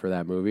love for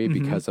that movie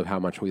because of how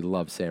much we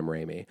love Sam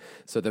Raimi.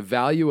 So the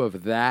value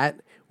of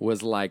that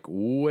was like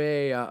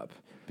way up.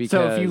 Because,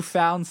 So if you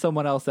found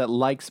someone else that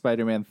likes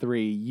Spider-Man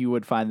 3, you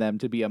would find them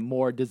to be a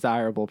more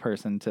desirable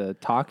person to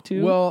talk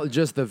to? well,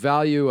 just the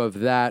value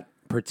of that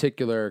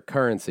particular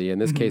currency, in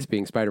this case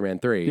being Spider-Man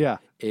 3, Yeah.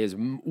 is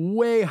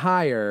way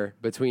higher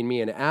between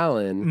me and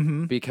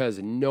Alan because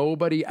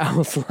nobody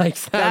else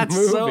likes that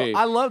that's movie.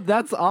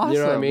 that's awesome. You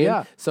know what I mean?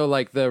 Yeah. So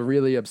like the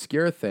really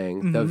obscure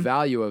thing, the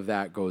value of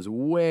that goes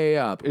way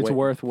up. It's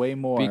worth way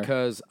more.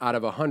 because out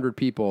of 100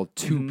 people,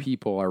 2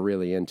 people are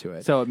really into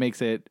it. So it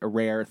makes it a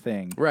rare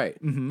thing. Right.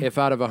 If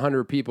out of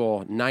 100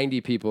 people, 90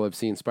 people have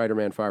seen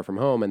Spider-Man Far From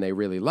Home and they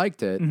really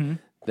liked it,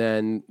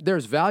 then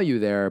there's value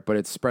there, but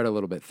it's spread a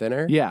little bit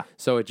thinner. Yeah.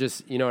 So it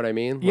just, you know what I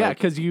mean? Yeah, Like,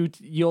 because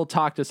you'll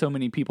talk to so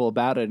many people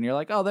about it, and you're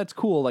like, oh, that's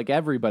cool. Like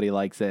everybody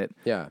likes it.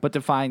 Yeah. But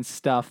to find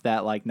stuff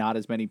that like not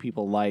as many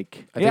people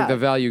like, I think the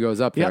value goes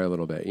up there Yep. a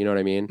little bit. You know what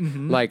I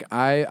mean? Like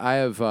I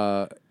have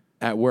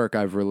at work,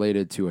 I've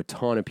related to a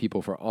ton of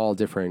people for all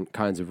different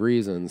kinds of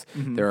reasons.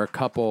 There are a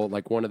couple,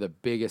 like one of the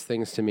biggest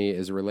things to me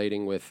is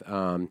relating with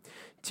 2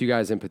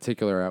 guys in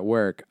particular at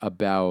work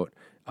about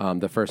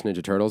the first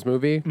Ninja Turtles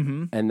movie.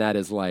 And that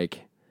is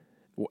like,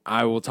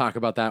 I will talk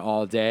about that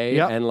all day.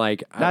 Yep. And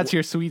like, that's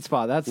your sweet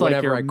spot. That's like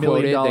whenever your I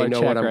quote it, $1 they million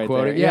know what I'm check right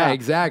quoting. there. Yeah,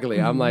 exactly.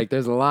 I'm like,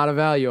 there's a lot of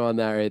value on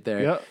that right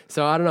there. Yep.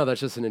 So I don't know.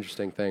 That's just an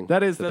interesting thing.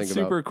 That's to think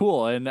super about.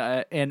 cool.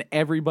 And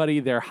everybody,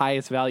 their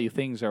highest value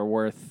things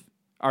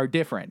are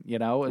different, you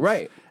know?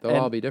 Right. They'll and-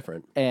 all be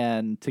different.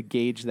 And to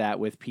gauge that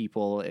with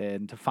people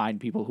and to find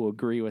people who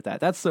agree with that.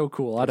 That's so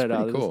cool. I don't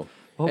know. pretty cool.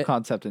 The whole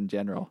concept in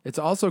general. It's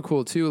also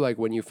cool too, like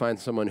when you find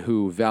someone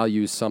who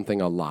values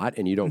something a lot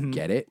and you don't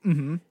get it.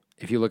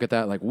 If you look at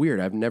that, like weird,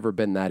 I've never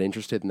been that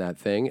interested in that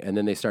thing, and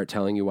then they start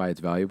telling you why it's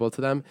valuable to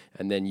them,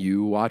 and then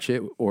you watch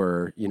it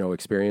or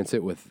experience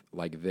it with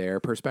like their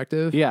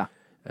perspective. Yeah.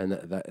 And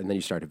and then you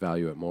start to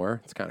value it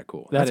more. It's kind of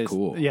cool. That That's is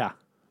cool. Yeah.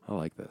 I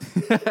like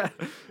this.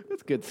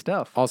 That's good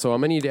stuff. Also,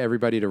 I'm gonna need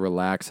everybody to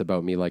relax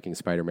about me liking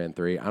Spider-Man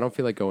 3. I don't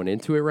feel like going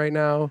into it right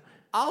now.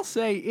 I'll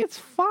say it's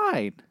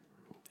fine.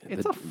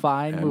 It's a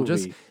fine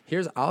movie.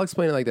 I'll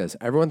explain it like this.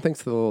 Everyone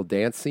thinks the little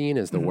dance scene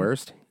is the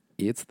worst.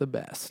 It's the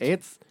best.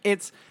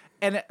 It's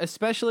and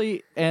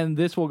especially, and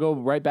this will go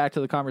right back to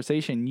the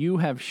conversation. You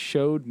have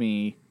showed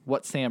me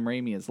what Sam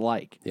Raimi is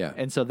like. Yeah.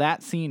 And so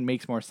that scene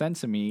makes more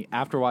sense to me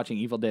after watching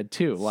Evil Dead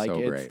 2. Like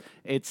So great.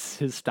 it's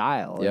his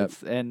style. Yep.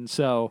 And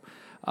so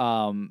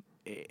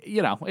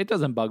it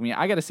doesn't bug me.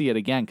 I got to see it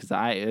again because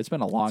it's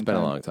been a long time. It's been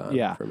a long time.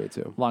 Yeah. For me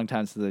too. Long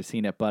time since I've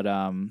seen it. But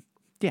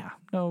yeah,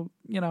 no,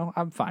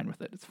 I'm fine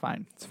with it. It's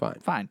fine. It's fine.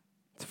 Fine.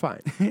 It's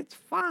fine. It's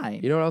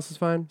fine. You know what else is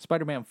fine?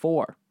 Spider-Man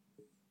 4.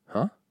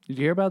 Huh? Did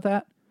you hear about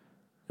that?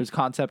 There's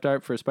concept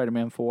art for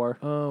Spider-Man 4.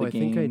 Oh, I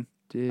think I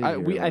did.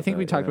 I think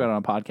we talked about it on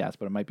a podcast,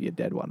 but it might be a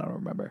dead one. I don't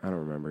remember. I don't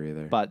remember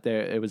either. But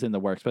it was in the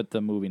works, but the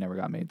movie never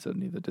got made, so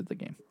neither did the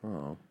game.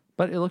 Oh,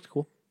 But it looked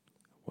cool.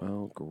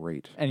 well,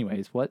 great.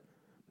 Anyways, what?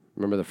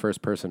 Remember the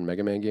first-person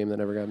Mega Man game that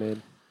never got made?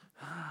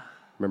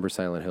 Remember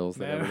Silent Hills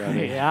that never got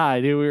made? Yeah, I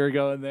knew we were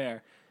going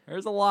there.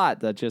 There's a lot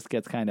that just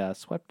gets kind of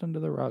swept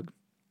under the rug.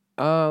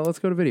 Let's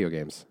go to video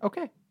games.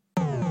 Okay.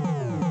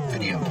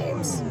 Video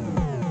games.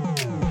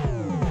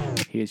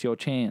 Here's your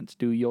chance.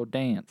 Do your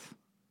dance.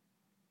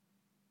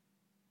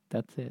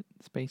 That's it.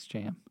 Space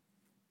Jam.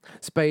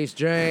 Space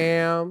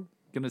Jam.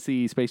 Gonna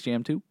see Space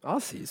Jam 2? I'll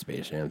see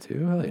Space Jam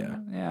too. Hell yeah.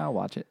 Yeah, I'll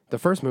watch it. The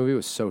first movie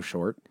was so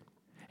short.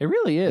 It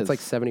really is. It's like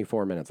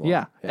 74 minutes long.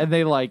 Yeah. And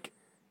they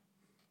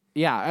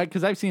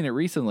because I've seen it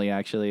recently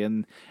actually,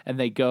 and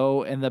they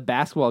go and the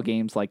basketball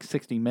game's like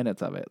 60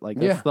 minutes of it. Like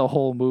that's the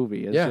whole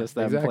movie. It's just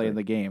them playing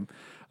the game.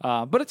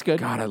 But it's good.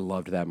 God, I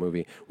loved that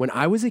movie. When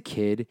I was a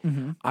kid,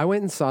 I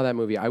went and saw that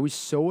movie. I was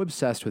so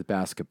obsessed with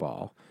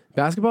basketball.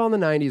 Basketball in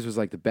the 90s was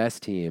like the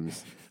best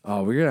teams.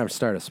 Oh, we're going to have to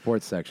start a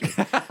sports section.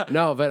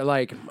 No, but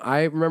like,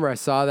 I remember I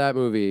saw that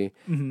movie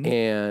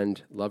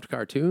and loved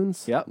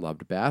cartoons. Yep.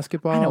 Loved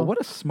basketball. I know, what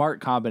a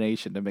smart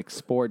combination to mix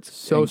sports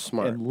So and,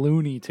 smart. and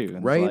Looney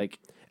Tunes. Right? Like,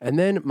 And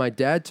then my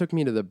dad took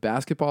me to the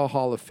Basketball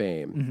Hall of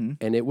Fame,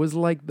 and it was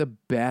like the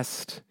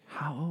best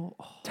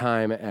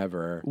time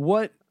ever.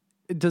 what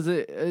does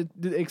it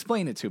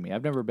explain it to me?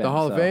 I've never been The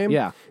Hall of so- Fame?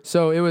 Yeah.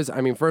 So it was,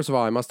 I mean, first of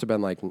all, I must have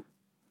been like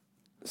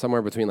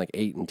somewhere between like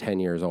 8 and 10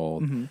 years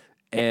old.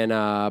 And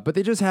but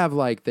they just have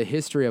like the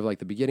history of like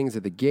the beginnings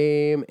of the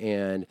game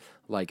and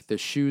like the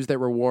shoes that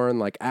were worn,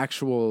 like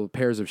actual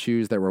pairs of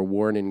shoes that were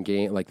worn in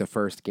game, like the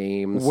first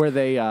games. Were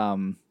they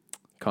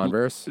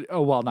Converse?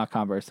 Oh, well, not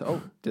Converse. Oh,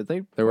 did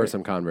they? There were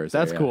some Converse.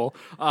 That's there, yeah.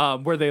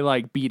 cool. Were they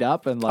like beat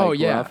up and like Oh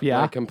yeah, rough?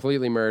 Yeah. like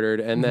completely murdered.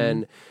 And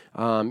then,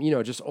 you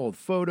know, just old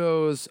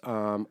photos,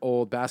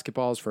 old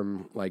basketballs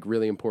from like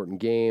really important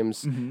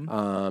games.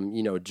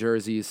 You know,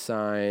 jerseys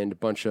signed,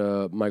 bunch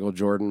of Michael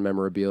Jordan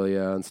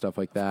memorabilia and stuff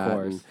like that. Of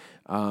course.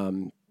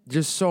 And,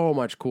 just so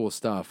much cool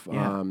stuff.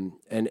 Yeah.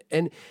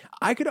 And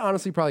I could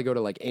honestly probably go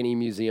to like any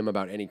museum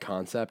about any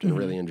concept and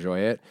really enjoy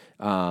it.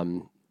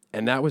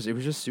 And it was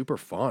just super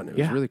fun. It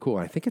was really cool.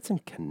 I think it's in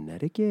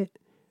Connecticut.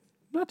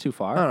 Not too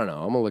far. I don't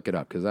know. I'm gonna look it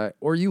up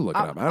or you look it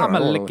up. I don't I'm know.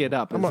 gonna look it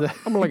up. I'm gonna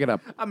look it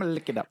up. I'm gonna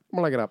look it up. I'm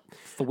gonna look it up.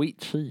 Sweet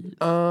cheese.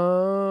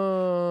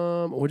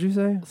 What'd you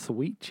say?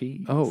 Sweet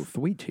cheese. Oh,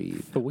 sweet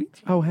cheese. Sweet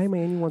cheese. Oh, hey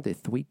man, you want the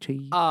sweet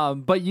cheese?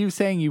 But you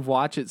saying you've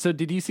watched it. So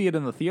did you see it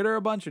in the theater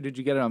a bunch, or did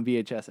you get it on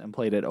VHS and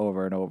played it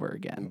over and over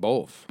again?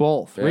 Both.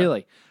 Both. Yeah.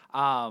 Really.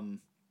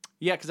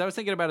 Yeah, because I was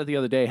thinking about it the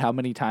other day, how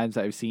many times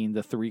I've seen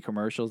the 3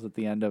 commercials at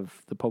the end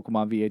of the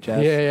Pokemon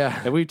VHS.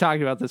 Yeah. And we've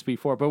talked about this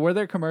before, but were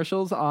there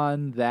commercials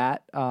on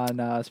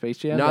Space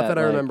Jam? Not that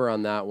I remember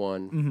on that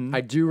one.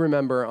 I do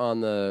remember on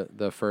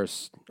the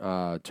first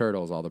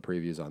Turtles, all the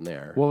previews on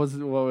there. What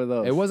were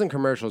those? It wasn't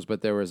commercials,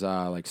 but there was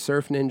like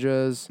Surf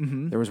Ninjas.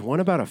 There was one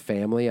about a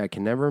family. I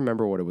can never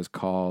remember what it was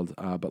called,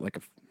 but like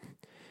a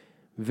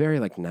very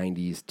like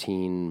 90s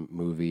teen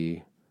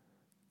movie.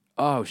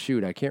 Oh,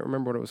 shoot. I can't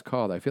remember what it was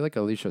called. I feel like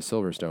Alicia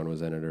Silverstone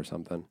was in it or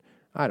something.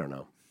 I don't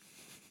know.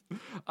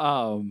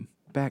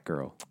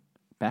 Batgirl.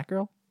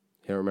 Batgirl?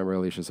 You don't remember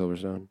Alicia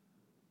Silverstone?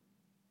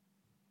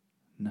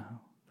 No.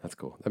 That's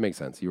cool. That makes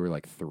sense. You were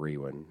like 3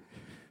 when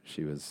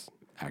she was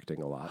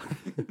acting a lot.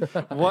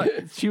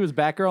 What? She was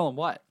Batgirl and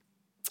what?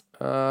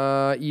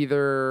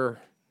 Either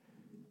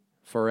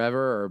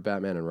Forever or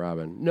Batman and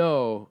Robin.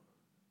 No.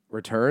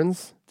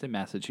 Returns? It's in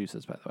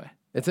Massachusetts, by the way.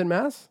 It's in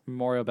Mass?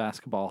 Memorial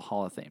Basketball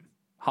Hall of Fame.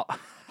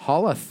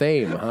 Hall of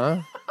Fame,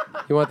 huh?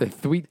 You want the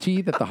sweet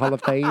cheese at the Hall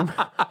of Fame?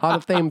 Hall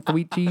of Fame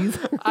sweet cheese?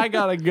 I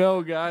gotta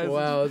go, guys.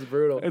 Wow, that's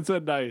brutal. It's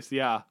a nice,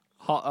 yeah.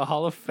 A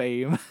Hall of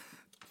Fame.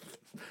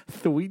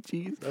 Sweet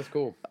cheese. That's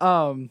cool.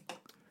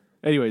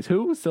 Anyways,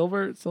 who?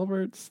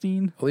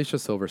 Silverstein? Alicia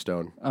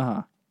Silverstone.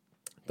 Uh-huh.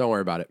 Don't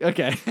worry about it.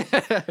 Okay.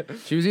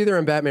 She was either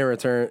in Batman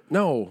Return.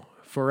 No,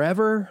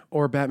 Forever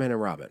or Batman and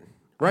Robin.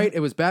 Right? It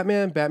was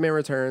Batman, Batman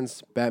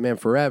Returns, Batman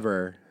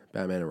Forever,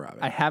 Batman and Robin.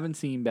 I haven't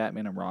seen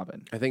Batman and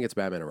Robin. I think it's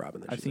Batman and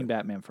Robin. I've seen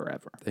Batman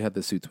Forever. They had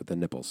the suits with the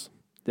nipples.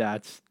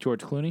 That's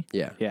George Clooney?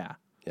 Yeah. Yeah.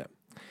 Yeah.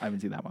 I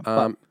haven't seen that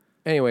one.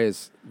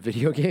 Anyways,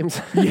 video games.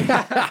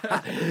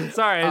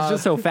 Sorry, I was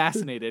just so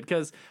fascinated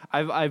because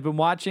I've been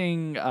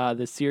watching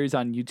this series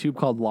on YouTube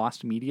called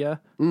Lost Media.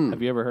 Have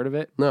you ever heard of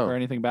it? No. Or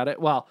anything about it?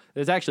 Well,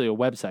 there's actually a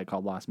website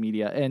called Lost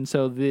Media. And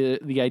so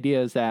the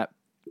idea is that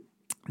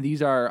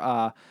these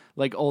are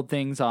like old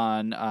things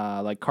on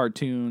like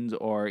cartoons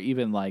or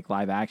even like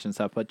live action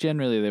stuff, but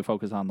generally they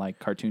focus on like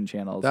cartoon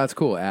channels. That's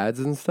cool.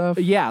 Ads and stuff?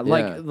 Yeah,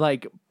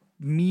 like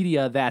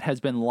media that has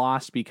been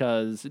lost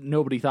because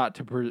nobody thought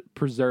to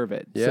preserve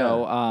it. Yeah.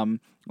 So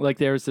like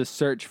there's this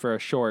search for a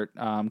short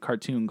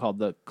cartoon called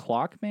The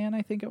Clockman,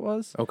 I think it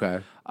was. Okay.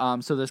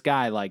 So this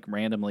guy like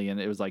randomly,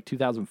 and it was like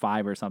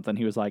 2005 or something,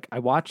 he was like, I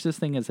watched this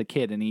thing as a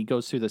kid, and he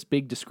goes through this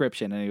big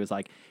description, and he was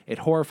like, it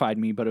horrified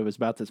me, but it was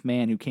about this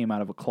man who came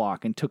out of a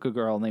clock and took a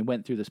girl, and they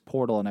went through this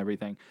portal and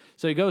everything.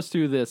 So he goes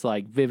through this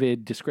like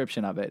vivid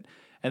description of it.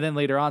 And then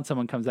later on,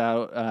 someone comes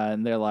out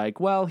and they're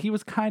like, well, he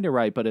was kind of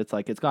right, but it's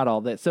like, it's got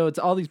all this. So it's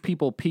all these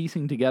people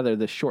piecing together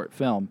this short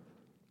film.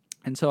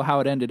 And so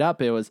how it ended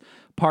up, it was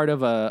part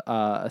of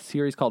a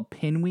series called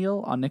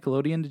Pinwheel on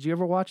Nickelodeon. Did you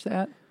ever watch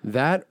that?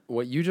 That,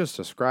 what you just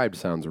described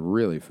sounds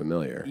really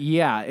familiar.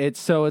 Yeah,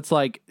 it's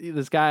like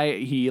this guy,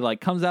 he like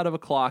comes out of a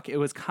clock. It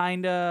was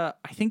kind of,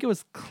 I think it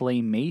was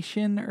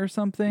claymation or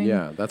something.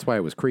 Yeah, that's why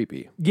it was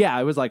creepy. Yeah,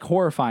 it was like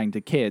horrifying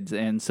to kids.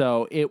 And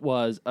so it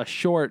was a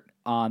short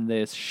on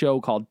this show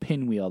called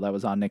Pinwheel that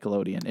was on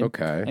Nickelodeon.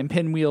 Okay. And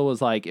Pinwheel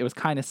was like, it was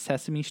kind of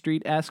Sesame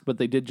Street-esque, but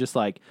they did just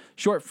like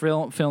short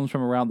films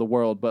from around the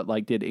world, but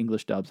like did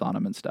English dubs on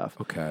them and stuff.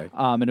 Okay.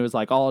 And it was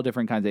like all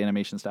different kinds of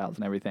animation styles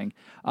and everything.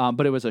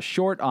 But it was a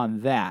short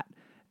on that.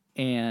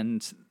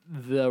 And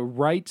the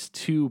rights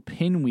to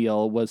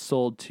Pinwheel was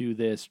sold to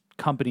this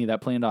company that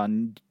planned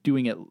on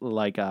doing it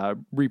like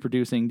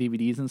reproducing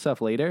DVDs and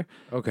stuff later.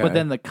 Okay. But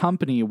then the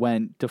company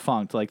went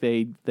defunct, like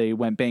they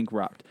went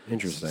bankrupt.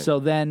 Interesting. So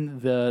then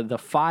the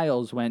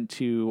files went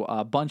to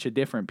a bunch of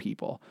different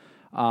people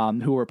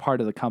who were part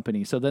of the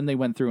company. So then they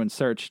went through and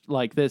searched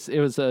like this. It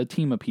was a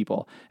team of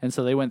people. And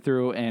so they went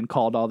through and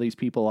called all these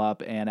people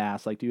up and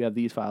asked, like, do you have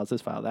these files,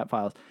 this file, that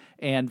files?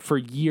 And for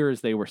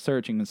years they were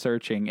searching and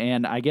searching.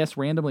 And I guess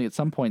randomly at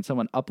some point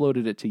someone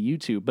uploaded it to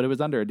YouTube, but it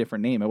was under a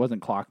different name. It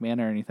wasn't Clockman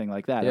or anything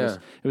like that. Yeah.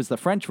 It was the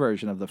French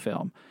version of the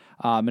film.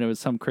 And it was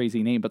some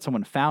crazy name, but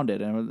someone found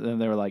it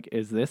and they were like,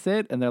 is this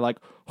it? And they're like,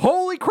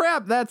 holy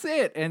crap, that's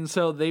it. And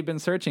so they've been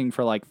searching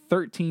for like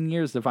 13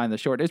 years to find the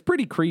short. It's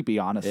pretty creepy,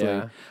 honestly.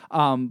 Yeah.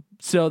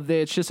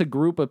 It's just a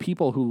group of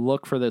people who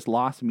look for this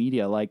lost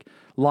media, like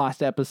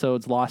lost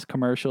episodes, lost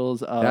commercials.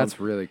 That's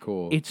really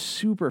cool. It's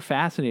super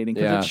fascinating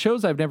because it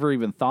shows I've never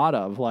even thought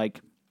of.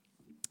 Like,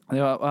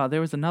 there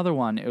was another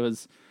one. It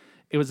was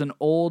an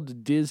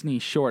old Disney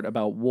short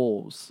about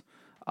wolves.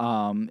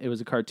 It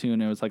was a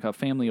cartoon. It was like a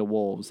family of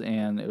wolves,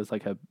 and it was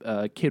like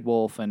a kid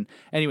wolf. And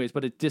anyways,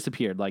 but it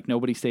disappeared. Like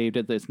nobody saved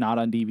it. It's not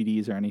on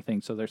DVDs or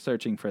anything. So they're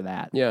searching for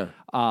that. Yeah.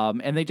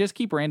 And they just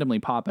keep randomly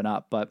popping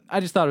up. But I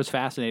just thought it was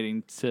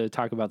fascinating to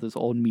talk about this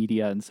old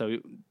media. And so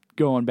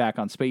going back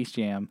on Space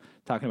Jam,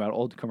 talking about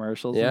old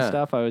commercials and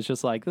stuff, I was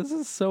just like, this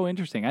is so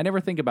interesting. I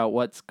never think about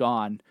what's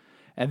gone.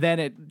 And then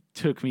it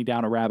took me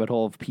down a rabbit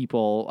hole of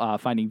people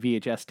finding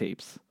VHS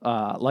tapes,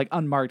 like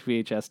unmarked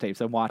VHS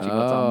tapes, and watching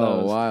what's on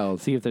those. Wild.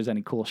 See if there's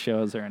any cool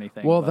shows or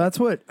anything. Well, that's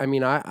what, I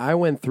mean, I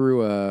went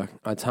through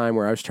a time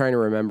where I was trying to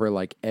remember,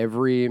 like,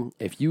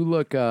 if you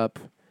look up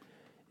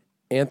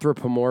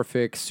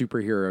anthropomorphic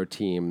superhero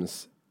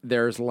teams,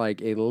 there's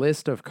like a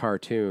list of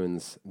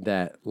cartoons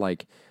that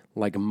like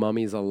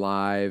Mummies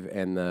Alive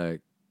and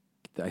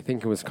I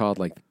think it was called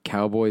like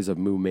Cowboys of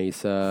Moo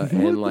Mesa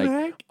and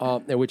like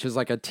which is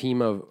like a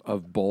team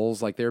of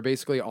bulls. Like they're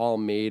basically all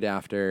made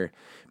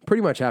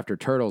pretty much after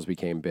Turtles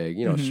became big,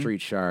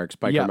 Street Sharks,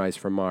 Biker Mice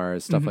from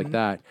Mars, stuff like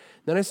that.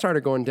 Then I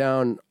started going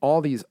down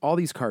all these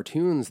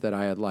cartoons that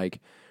I had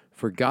like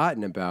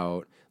forgotten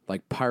about,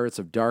 like Pirates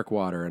of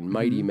Darkwater and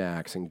Mighty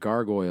Max and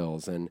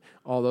Gargoyles and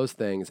all those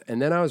things. And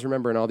then I was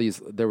remembering all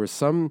these, there was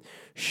some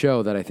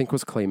show that I think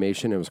was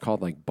claymation. It was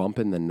called like Bump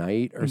in the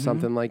Night or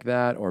something like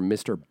that, or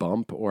Mr.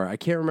 Bump, or I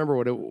can't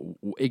remember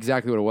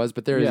exactly what it was,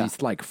 but there are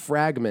these like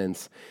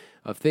fragments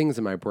of things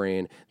in my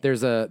brain.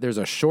 There's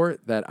a short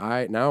that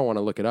I want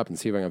to look it up and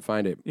see if I can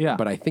find it. Yeah.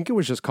 But I think it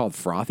was just called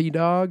Frothy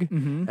Dog,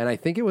 and I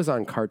think it was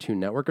on Cartoon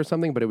Network or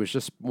something. But it was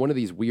just one of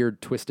these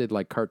weird, twisted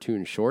like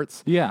cartoon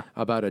shorts. Yeah.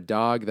 About a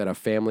dog that a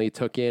family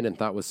took in and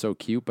thought was so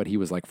cute, but he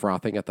was like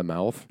frothing at the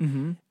mouth.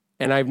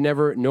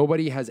 And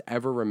nobody has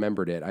ever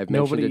remembered it. I've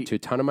mentioned it to a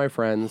ton of my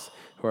friends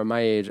who are my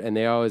age, and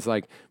they always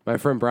like, my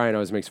friend Brian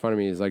always makes fun of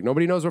me. He's like,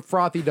 nobody knows what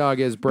Frothy Dog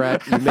is,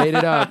 Brett. You made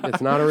it up.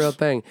 It's not a real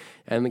thing.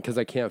 And because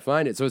I can't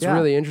find it. So it's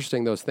really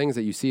interesting, those things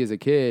that you see as a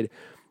kid,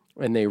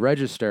 and they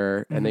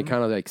register, and they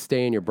kind of like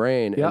stay in your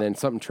brain, and then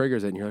something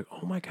triggers it, and you're like,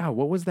 oh my God,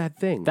 what was that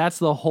thing? That's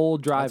the whole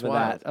drive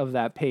That's of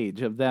that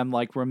page, of them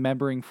like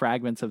remembering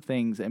fragments of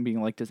things and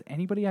being like, does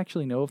anybody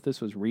actually know if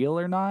this was real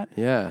or not?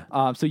 Yeah.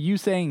 So you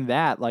saying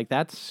that, like,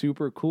 that's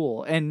super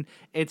cool. And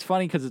it's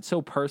funny because it's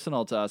so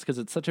personal to us because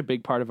it's such a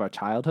big part of our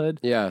childhood.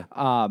 Yeah.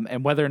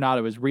 And whether or not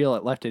it was real,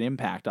 it left an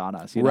impact on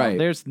us. You know? Right.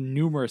 There's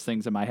numerous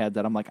things in my head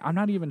that I'm like, I'm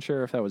not even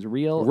sure if that was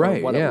real or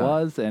what it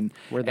was. And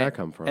where'd that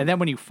come from? And then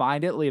when you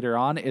find it later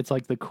on, it's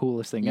like the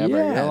coolest thing ever.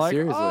 Yeah, You're like,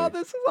 seriously. oh,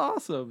 this is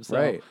awesome. So,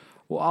 Right.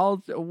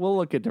 well, we'll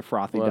look into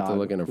Frothy Dog. We'll have to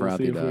look into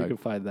Frothy see Dog. if we can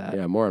find that.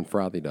 Yeah, more on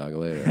Frothy Dog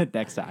later.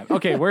 Next time.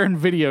 Okay, we're in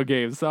video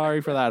games.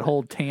 Sorry for that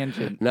whole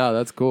tangent. No,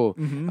 that's cool.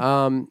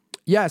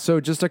 So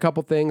just a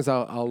couple things.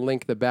 I'll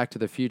link the Back to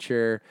the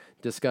Future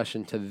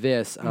discussion to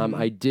this.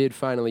 I did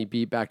finally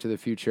beat Back to the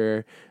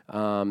Future,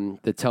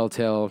 the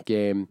Telltale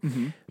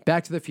game.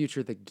 Back to the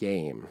Future, the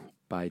game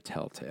by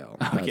Telltale.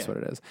 That's what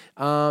it is.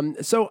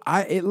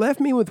 It left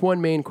me with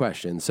one main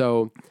question.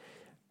 So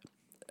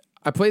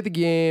I played the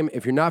game.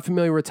 If you're not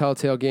familiar with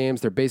Telltale games,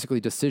 they're basically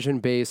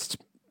decision-based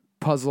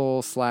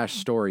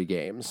puzzle/story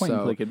games.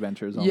 Point-and-click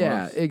adventures almost.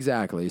 Yeah,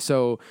 exactly.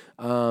 So,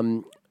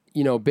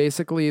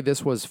 basically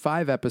this was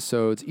 5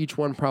 episodes. Each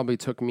one probably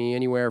took me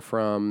anywhere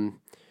from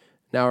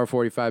an hour,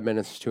 45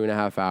 minutes to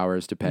 2.5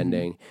 hours,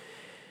 depending.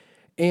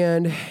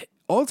 And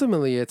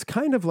ultimately, it's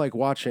kind of like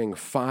watching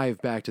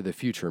 5 Back to the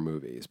Future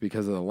movies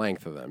because of the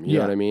length of them. You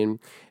know what I mean?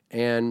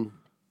 And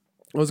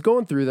I was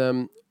going through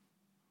them.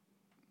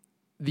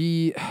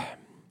 The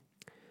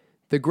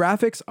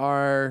graphics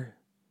are,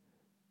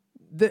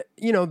 they're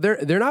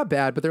not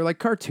bad, but they're like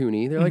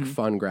cartoony. They're like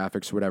fun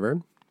graphics or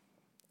whatever.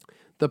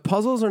 The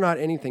puzzles are not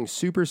anything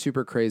super,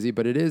 super crazy,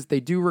 but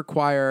they do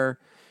require,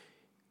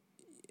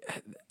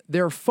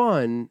 they're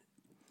fun,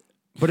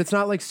 but it's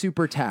not like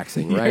super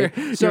taxing, right?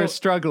 You're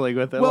struggling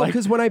with it. Well,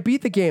 because when I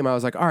beat the game, I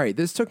was like, all right,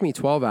 this took me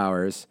 12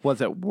 hours. Was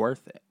it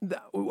worth it?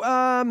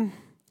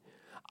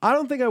 I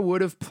don't think I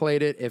would have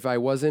played it if I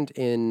wasn't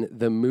in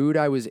the mood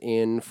I was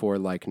in for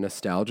like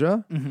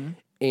nostalgia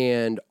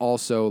and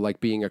also like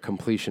being a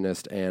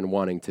completionist and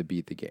wanting to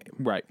beat the game.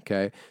 Right.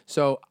 Okay.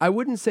 So I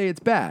wouldn't say it's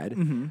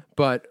bad,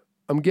 but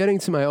I'm getting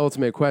to my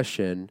ultimate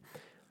question.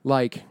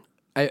 Like,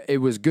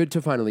 it was good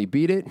to finally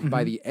beat it.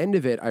 By the end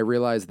of it, I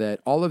realized that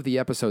all of the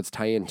episodes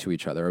tie into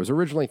each other. I was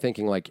originally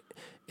thinking like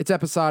it's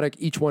episodic,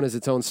 each one is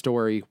its own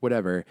story,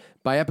 whatever.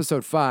 By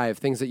episode 5,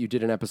 things that you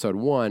did in episode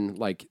 1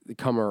 like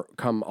come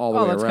all the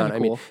way that's around.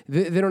 kinda cool. I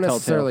mean, they don't Telltale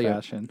necessarily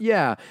fashion.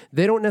 Yeah,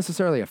 they don't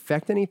necessarily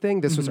affect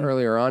anything. This was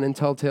earlier on in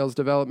Telltale's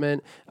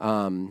development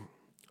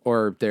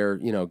or their,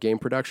 game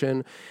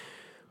production.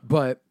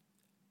 But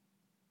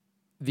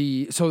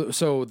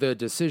so the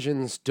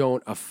decisions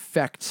don't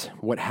affect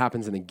what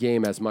happens in the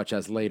game as much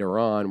as later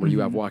on, where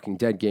you have Walking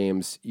Dead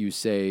games, you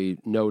say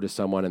no to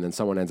someone and then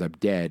someone ends up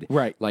dead.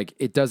 Right. Like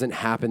it doesn't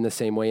happen the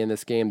same way in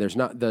this game.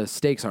 The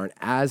stakes aren't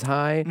as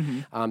high.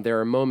 There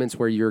are moments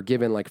where you're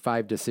given like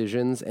 5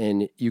 decisions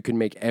and you can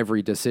make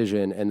every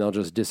decision and they'll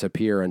just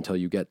disappear until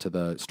you get to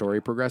the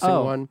story progressing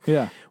one.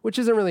 Yeah. Which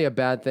isn't really a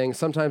bad thing.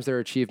 Sometimes there are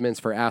achievements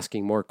for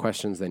asking more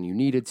questions than you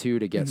needed to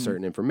get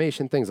certain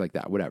information, things like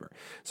that, whatever.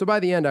 So by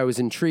the end, I was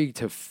intrigued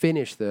to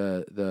finish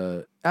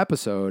the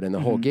episode and the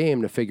whole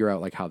game to figure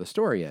out like how the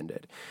story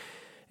ended.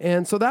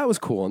 And so that was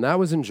cool and that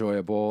was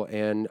enjoyable.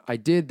 And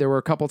there were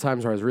a couple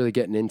times where I was really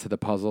getting into the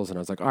puzzles and I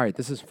was like, all right,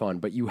 this is fun.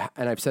 But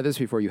and I've said this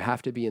before, you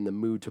have to be in the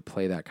mood to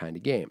play that kind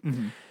of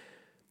game.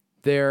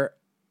 There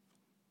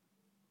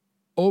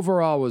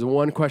overall was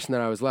one question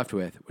that I was left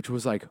with, which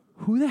was like,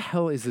 who the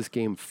hell is this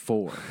game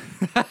for?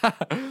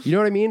 You know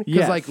what I mean?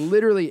 Because like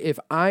literally, if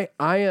I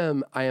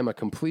am a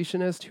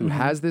completionist who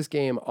has this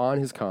game on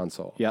his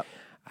console. Yep.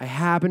 I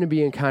happen to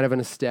be in kind of a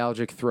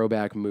nostalgic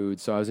throwback mood,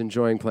 so I was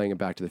enjoying playing a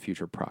Back to the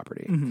Future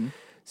property.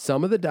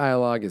 Some of the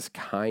dialogue is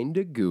kind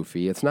of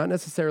goofy. It's not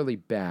necessarily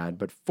bad,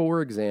 but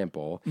for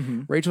example,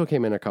 Rachel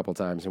came in a couple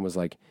times and was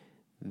like,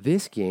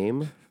 this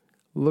game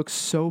looks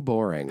so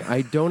boring.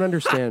 I don't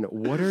understand.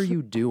 What are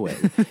you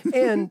doing?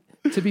 And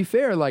to be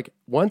fair, like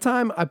one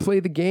time I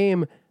played the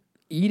game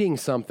eating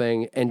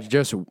something and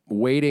just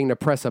waiting to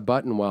press a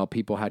button while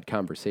people had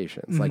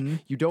conversations. Like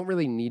you don't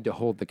really need to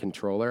hold the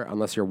controller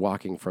unless you're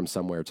walking from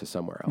somewhere to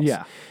somewhere else.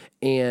 Yeah.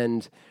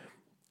 And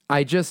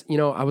I just,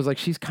 I was like,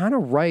 she's kind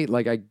of right.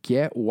 Like I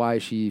get why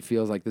she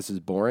feels like this is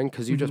boring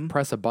because you just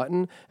press a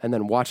button and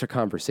then watch a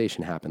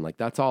conversation happen. Like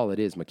that's all it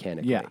is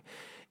mechanically. Yeah.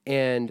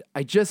 And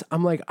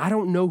I'm like, I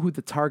don't know who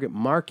the target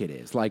market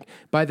is. Like,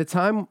 by the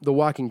time The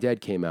Walking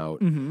Dead came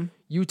out,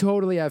 you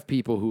totally have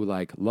people who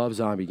like love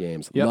zombie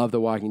games, love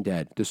The Walking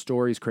Dead. The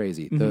story's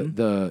crazy.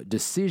 The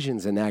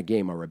decisions in that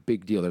game are a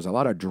big deal. There's a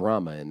lot of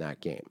drama in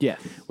that game. Yeah.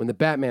 When the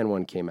Batman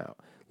one came out,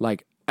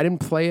 like, I didn't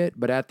play it,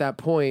 but at that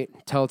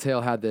point, Telltale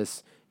had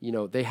this,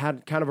 they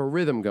had kind of a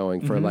rhythm going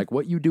for like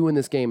what you do in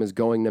this game is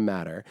going to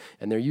matter.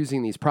 And they're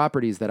using these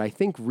properties that I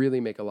think really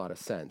make a lot of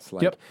sense.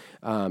 Like,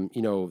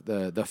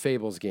 the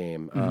Fables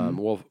game, The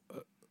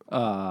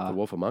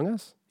Wolf Among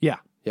Us? Yeah.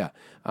 Yeah.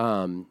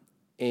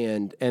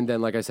 And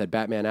then, like I said,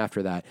 Batman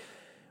after that.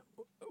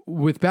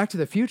 With Back to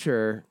the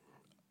Future,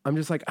 I'm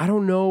just like, I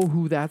don't know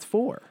who that's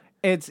for.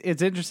 It's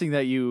interesting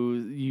that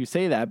you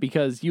say that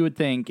because you would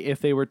think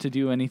if they were to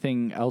do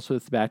anything else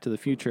with Back to the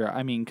Future,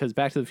 I mean, because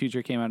Back to the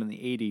Future came out in the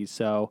 80s,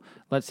 so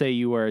let's say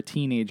you were a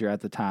teenager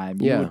at the time,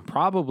 you would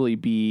probably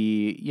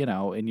be,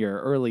 in your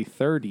early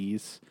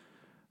 30s.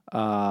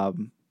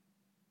 When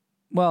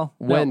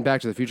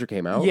Back to the Future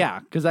came out? Yeah,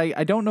 because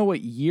I don't know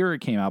what year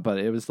it came out, but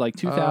it was like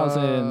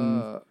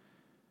 2000...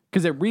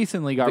 Because it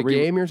recently got... The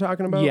game you're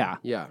talking about? Yeah.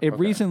 Yeah. It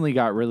recently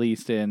got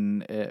released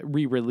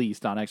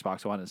re-released on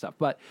Xbox One and stuff.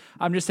 But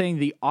I'm just saying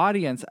the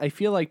audience, I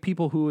feel like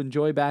people who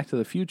enjoy Back to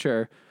the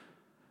Future,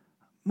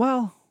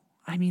 well,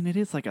 I mean, it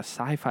is like a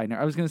sci-fi...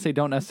 I was going to say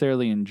don't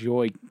necessarily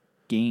enjoy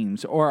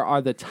games or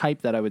are the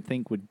type that I would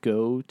think would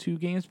go to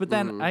games. But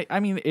then, I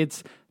mean,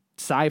 it's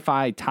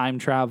sci-fi, time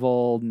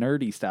travel,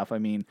 nerdy stuff. I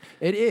mean...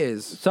 It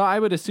is. So I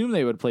would assume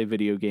they would play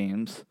video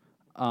games.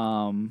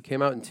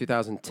 Came out in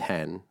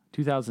 2010.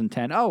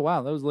 2010. Oh,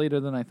 wow. That was later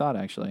than I thought,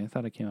 actually. I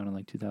thought it came out in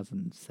like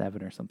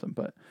 2007 or something.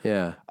 But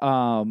yeah.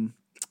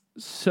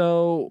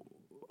 So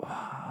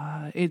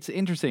it's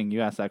interesting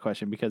you asked that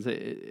question because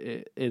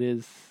it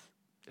is,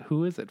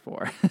 who is it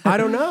for? I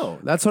don't know.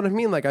 That's what I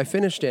mean. Like, I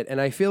finished it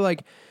and I feel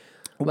like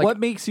what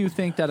makes you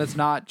think that it's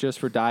not just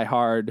for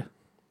diehard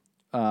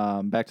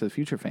Back to the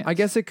Future fans? I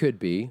guess it could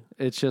be.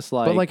 It's just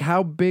like... But like,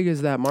 how big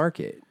is that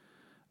market?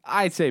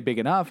 I'd say big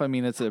enough. I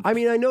mean,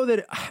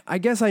 I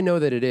guess I know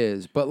that it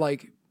is, but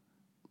like...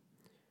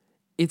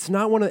 It's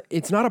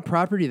not a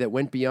property that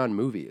went beyond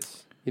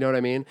movies. You know what I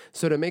mean?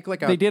 So to make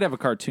like They did have a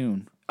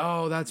cartoon.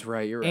 Oh, that's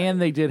right. You're right.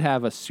 And they did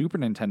have a Super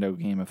Nintendo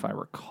game, if I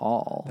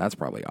recall. That's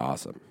probably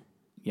awesome.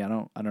 Yeah,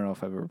 I don't know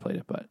if I've ever played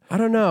it, but I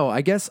don't know.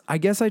 I guess I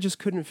just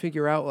couldn't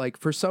figure out, like,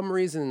 for some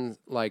reason,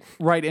 like...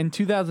 Right, in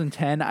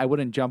 2010, I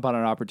wouldn't jump on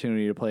an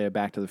opportunity to play a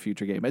Back to the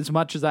Future game. As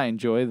much as I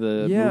enjoy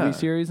the movie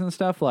series and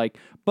stuff, like...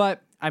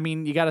 But, I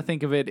mean, you got to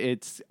think of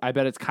it, I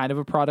bet it's kind of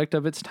a product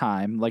of its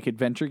time. Like,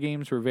 adventure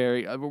games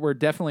were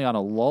definitely on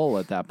a lull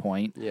at that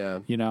point. Yeah.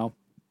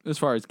 As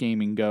far as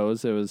gaming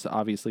goes, it was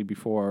obviously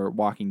before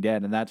Walking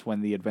Dead, and that's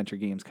when the adventure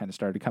games kind of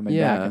started coming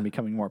back and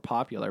becoming more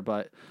popular.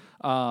 But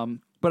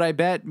I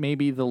bet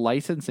maybe the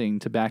licensing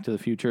to Back to the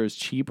Future is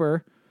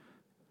cheaper.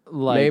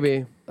 Like,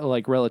 maybe.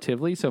 like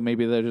relatively. So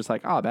maybe they're just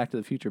like, oh, Back to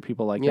the Future,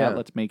 people like Yeah. that.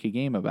 Let's make a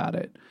game about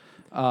it.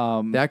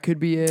 That could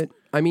be it.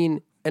 I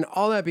mean, and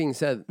all that being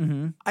said,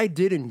 I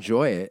did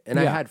enjoy it and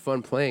I Yeah. had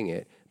fun playing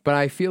it, but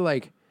I feel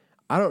like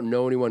I don't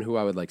know anyone who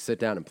I would like sit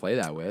down and play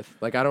that with.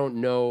 Like, I don't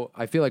know.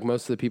 I feel like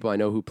most of the people I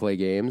know who play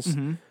games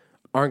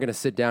aren't going to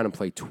sit down and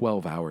play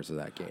 12 hours of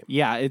that game.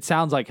 Yeah, it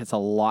sounds like it's a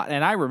lot.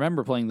 And I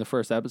remember playing the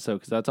first episode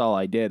because that's all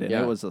I did. And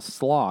Yeah. it was a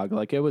slog.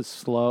 Like, it was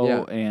slow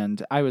Yeah.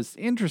 and I was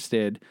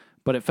interested,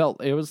 but it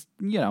was,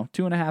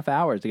 2.5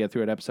 hours to get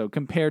through an episode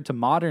compared to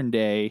modern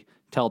day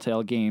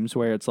Telltale games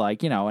where it's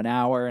like, an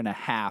hour and a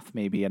half,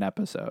 maybe an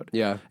episode.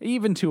 Yeah.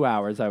 Even 2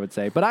 hours, I would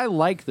say. But I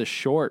like the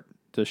short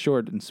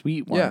and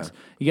sweet ones.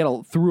 Yeah. You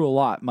get through a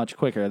lot much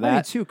quicker.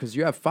 That too, because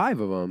you have 5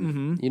 of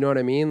them. You know what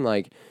I mean?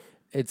 Like,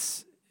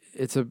 it's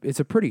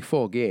a pretty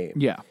full game.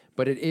 Yeah.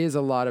 But it is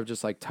a lot of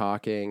just like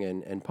talking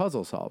and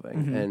puzzle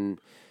solving. And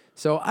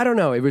so I don't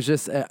know. It was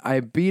just, I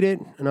beat it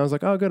and I was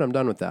like, oh, good, I'm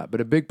done with that.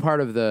 But a big part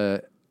of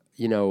the,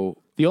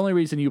 The only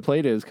reason you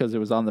played it is because it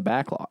was on the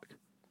backlog.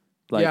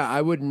 Like, yeah,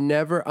 I would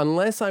never,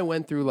 unless I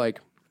went through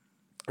like,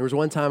 there was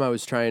one time I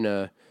was trying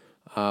to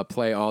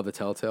play all the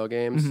Telltale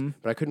games,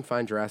 but I couldn't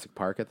find Jurassic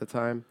Park at the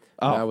time.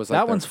 Oh, that was like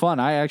that one's fun.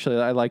 I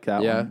like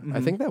that yeah, one.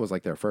 I think that was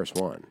like their first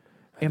one.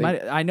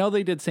 I know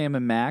they did Sam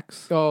and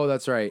Max. Oh,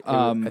 that's right.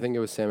 I think it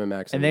was Sam and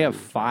Max. And they have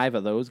 5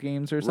 of those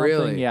games or something.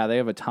 Really? Yeah, they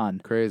have a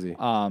ton. Crazy.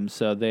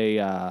 So they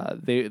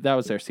that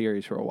was their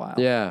series for a while.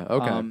 Yeah,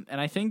 okay.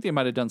 And I think they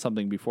might have done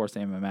something before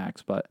Sam and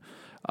Max, but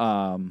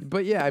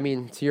But yeah, I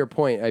mean, to your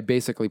point, I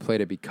basically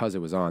played it because it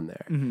was on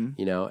there,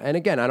 And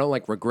again, I don't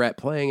like regret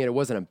playing it. It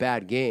wasn't a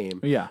bad game.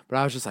 Yeah. But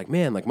I was just like,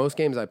 man, like most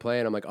games I play,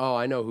 and I'm like, oh,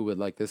 I know who would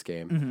like this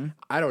game.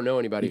 I don't know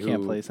anybody you who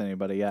can't place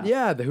anybody. Yeah.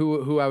 Yeah,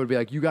 who I would be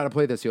like, you got to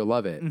play this, you'll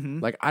love it.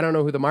 Like, I don't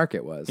know who the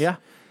market was. Yeah.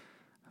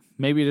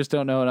 Maybe you just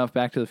don't know enough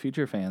Back to the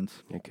Future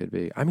fans. It could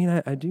be. I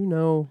mean, I do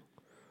know.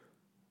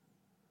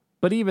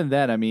 But even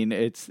then, I mean,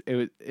 it's I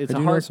do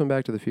know some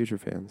Back to the Future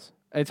fans.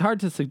 It's hard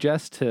to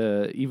suggest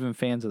to even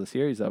fans of the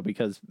series, though,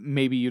 because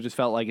maybe you just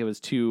felt like it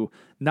was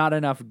not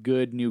enough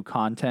good new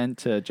content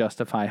to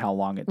justify how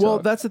long it took. Well,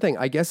 that's the thing.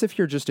 I guess if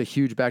you're just a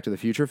huge Back to the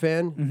Future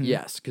fan,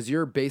 yes, because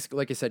you're basically,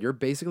 like I said, you're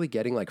basically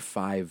getting like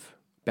 5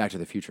 Back to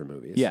the Future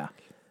movies. Yeah.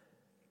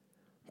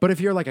 But if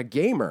you're like a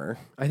gamer,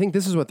 I think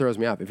this is what throws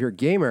me off. If you're a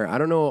gamer, I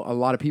don't know a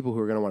lot of people who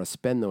are going to want to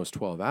spend those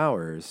 12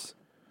 hours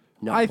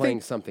not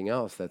playing something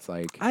else that's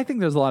like... I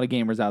think there's a lot of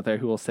gamers out there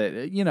who will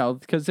say,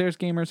 because there's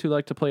gamers who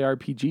like to play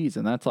RPGs,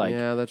 and that's like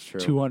yeah, that's true.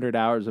 200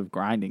 hours of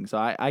grinding. So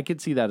I could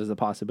see that as a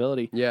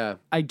possibility. Yeah.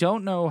 I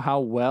don't know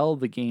how well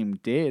the game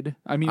did.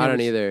 I mean, I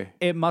don't either.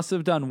 It must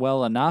have done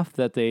well enough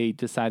that they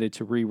decided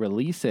to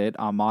re-release it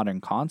on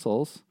modern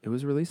consoles. It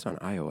was released on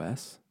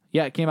iOS.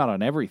 Yeah, it came out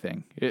on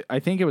everything. I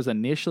think it was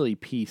initially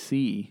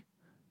PC,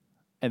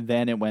 and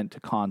then it went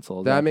to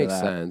consoles. That makes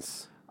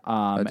sense.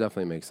 That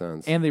definitely makes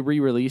sense. And they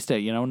re-released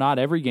it. Not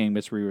every game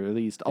gets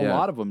re-released. A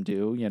lot of them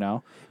do,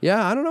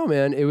 Yeah, I don't know,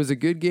 man. It was a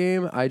good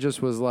game. I just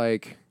was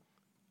like,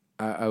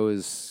 I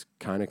was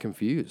kind of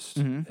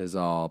confused is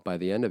all by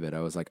the end of it. I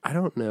was like, I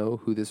don't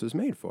know who this was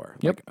made for.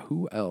 Yep. Like,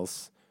 who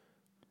else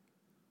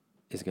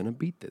is going to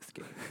beat this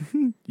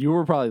game? You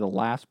were probably the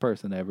last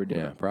person to ever do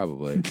Yeah, it.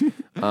 probably.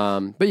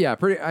 But yeah,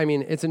 I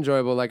mean, it's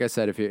enjoyable. Like I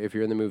said, if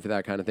you're in the mood for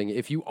that kind of thing,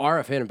 if you are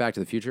a fan of Back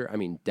to the Future, I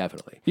mean,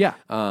 definitely. Yeah.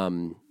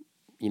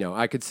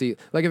 I could see,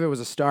 like, if it was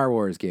a Star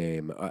Wars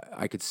game,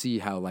 I could see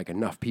how, like,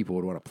 enough people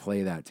would want to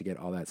play that to get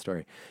all that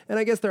story. And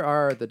I guess there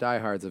are the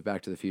diehards of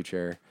Back to the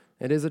Future.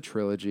 It is a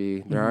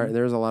trilogy.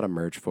 There's a lot of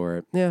merch for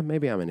it. Yeah,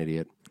 maybe I'm an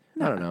idiot.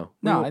 I don't know.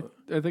 No,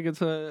 I think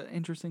it's an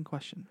interesting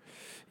question.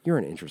 You're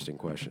an interesting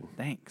question.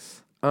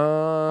 Thanks.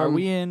 Are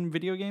we in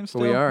video games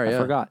still? We are, yeah. I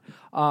forgot.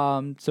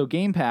 So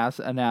Game Pass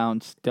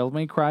announced Devil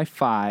May Cry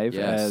 5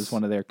 Yes. as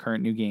one of their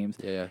current new games.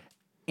 Yeah.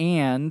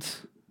 And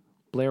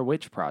Blair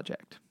Witch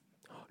Project.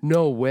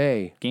 No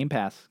way. Game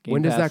Pass.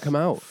 When does that come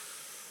out?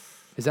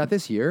 Is that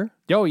this year?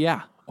 Oh,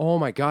 yeah. Oh,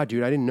 my God,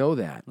 dude. I didn't know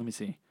that. Let me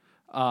see.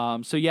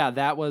 So, yeah,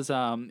 that was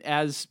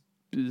as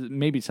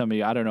maybe some of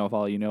you, I don't know if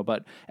all of you know,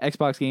 but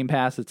Xbox Game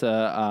Pass, it's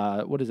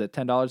what is it,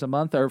 $10 a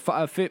month? Or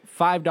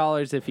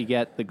 $5 if you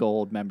get the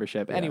gold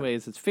membership. Yeah.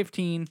 Anyways, it's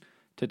 $15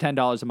 to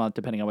 $10 a month,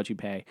 depending on what you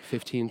pay.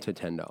 $15 to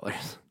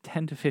 $10.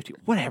 10 to 50,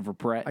 whatever,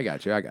 Brett. I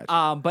got you.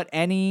 But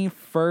any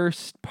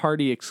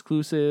first-party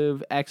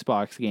exclusive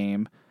Xbox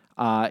game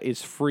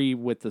is free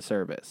with the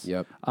service.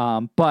 Yep.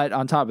 But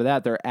on top of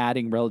that, they're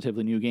adding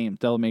relatively new games.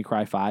 Devil May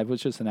Cry 5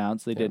 was just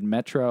announced. They did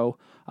Metro.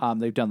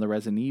 They've done the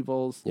Resident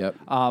Evils. Yep.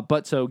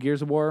 But so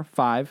Gears of War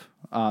 5,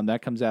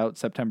 that comes out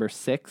September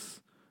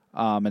 6th.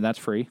 And that's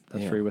free.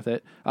 That's free with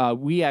it.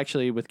 We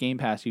actually, with Game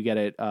Pass, you get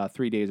it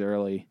 3 days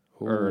early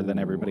than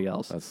everybody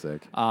else. That's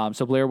sick.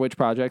 So Blair Witch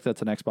Project,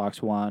 that's an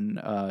Xbox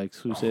One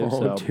exclusive.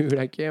 Oh, so dude,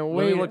 I can't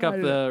wait. let me look up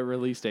the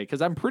release date,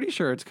 because I'm pretty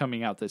sure it's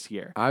coming out this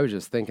year. I was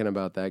just thinking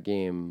about that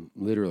game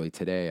literally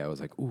today. I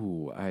was like,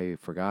 ooh, I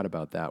forgot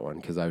about that one,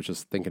 because I was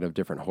just thinking of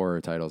different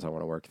horror titles I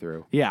want to work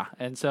through. Yeah,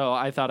 and so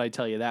I thought I'd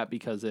tell you that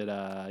because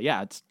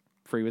it's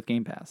free with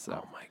Game Pass. So.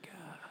 Oh, my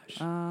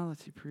gosh.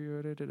 Let's see,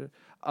 pre-order.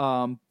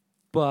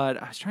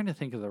 But I was trying to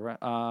think of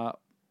the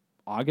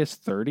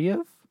August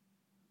 30th.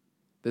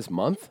 This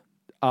month?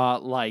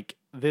 Like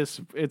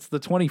this, it's the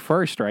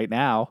 21st right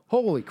now.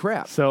 Holy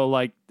crap. So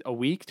like a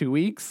week, 2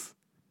 weeks,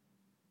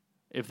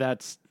 if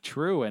that's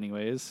true.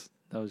 Anyways,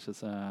 that was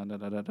just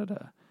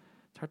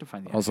It's hard to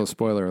find the Also,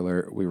 spoiler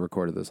alert, we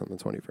recorded this on the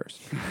 21st.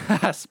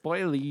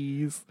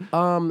 spoilies.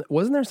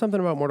 Wasn't there something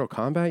about Mortal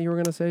Kombat you were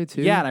going to say,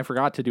 too? Yeah, and I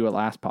forgot to do it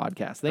last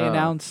podcast. They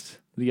announced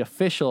the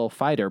official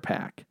fighter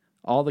pack.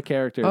 All the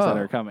characters that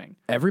are coming.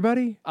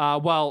 Everybody?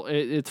 Well,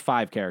 it's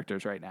 5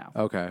 characters right now.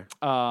 Okay.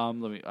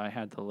 I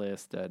had the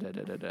list.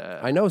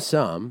 I know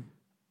some.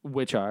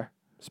 Which are?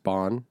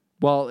 Spawn.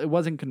 Well, it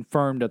wasn't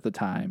confirmed at the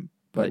time.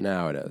 But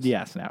now it is.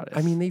 Yes, now it is.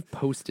 I mean, they've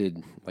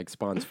posted, like,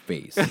 Spawn's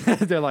face.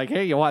 They're like,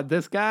 hey, you want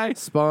this guy?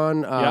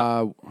 Spawn,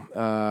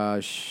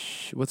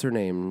 what's her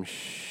name?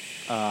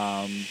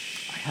 I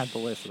had the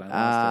list and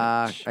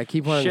I lost it. I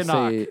keep wanting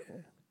Shinnok.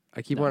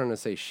 wanting to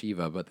say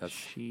Shiva, but that's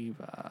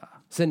Shiva.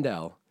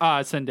 Sindel.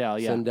 Sindel,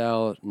 yeah.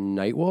 Sindel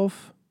Nightwolf?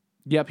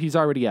 Yep, he's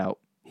already out.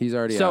 He's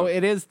already out. So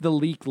it is the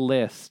leaked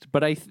list,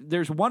 but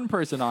there's one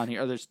person on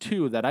here, or there's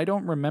 2 that I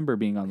don't remember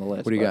being on the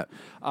list. What do you got?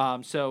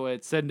 So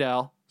it's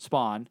Sindel,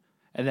 Spawn,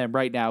 and then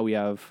right now we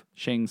have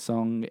Shang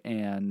Tsung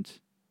and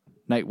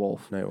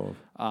Nightwolf.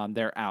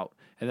 They're out.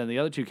 And then the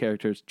other 2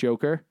 characters,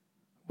 Joker,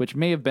 which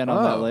may have been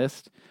on that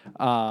list,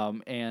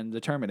 and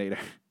the Terminator.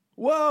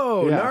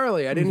 Whoa, Yeah.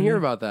 gnarly. I didn't hear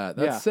about that.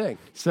 That's sick.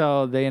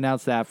 So they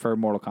announced that for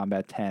Mortal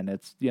Kombat 10.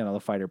 It's, the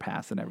fighter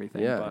pass and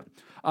everything. Yeah. But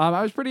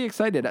I was pretty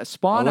excited.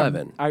 Spawn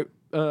 11.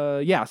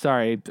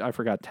 Sorry, I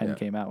forgot 10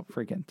 came out.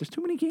 Freaking, there's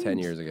too many games. 10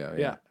 years ago,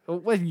 yeah.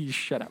 Well, you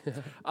shut up.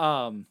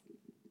 I'm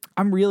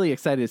really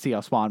excited to see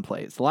how Spawn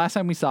plays. The last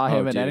time we saw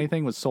him in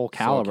anything was Soul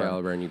Calibur. Soul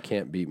Calibur, and you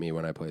can't beat me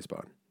when I play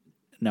Spawn.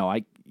 No,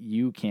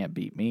 you can't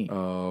beat me.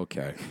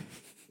 Okay.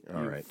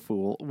 All right.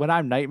 Fool. When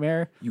I'm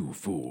Nightmare. You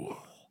fool.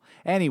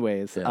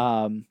 Anyways,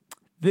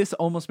 this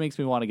almost makes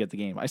me want to get the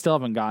game. I still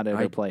haven't gotten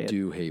it or play it. I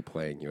do hate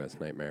playing US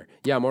Nightmare.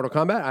 Yeah, Mortal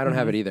Kombat, I don't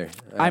have it either.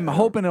 I'm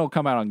hoping it'll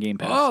come out on Game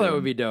Pass. Oh, soon. that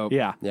would be dope.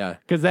 Yeah. Yeah.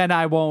 Because then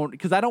I won't,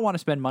 because I don't want to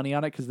spend money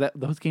on it because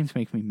those games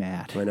make me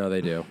mad. I know they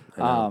do.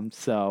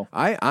 So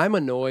I'm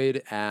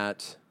annoyed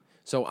at,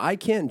 so I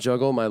can't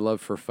juggle my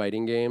love for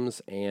fighting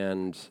games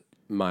and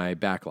my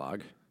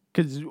backlog.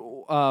 Because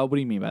what do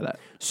you mean by that?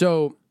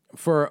 So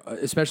for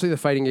especially the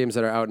fighting games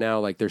that are out now,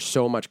 like there's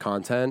so much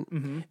content,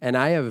 and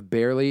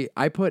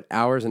I put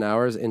hours and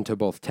hours into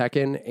both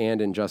Tekken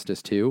and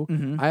Injustice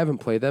 2. I haven't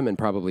played them in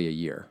probably a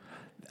year.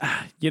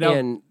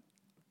 And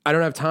I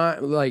don't have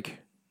time. Like,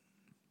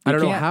 I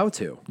don't know how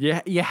to.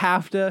 You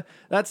have to.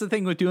 That's the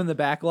thing with doing the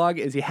backlog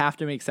is you have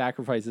to make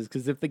sacrifices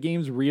because if the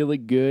game's really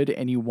good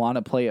and you want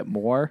to play it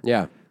more,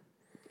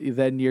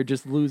 then you're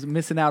just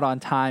missing out on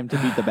time to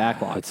beat the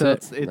backlog. So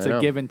it's a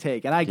give and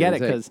take. And I get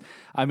it because,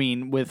 I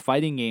mean, with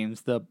fighting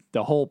games, the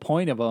whole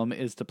point of them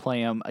is to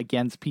play them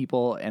against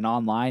people and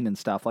online and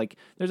stuff. Like,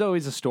 there's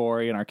always a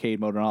story and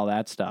arcade mode and all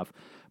that stuff.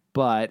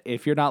 But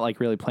if you're not, like,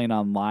 really playing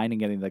online and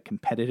getting the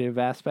competitive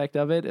aspect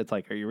of it, it's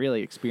like, are you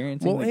really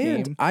experiencing the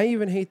game? I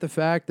even hate the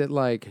fact that,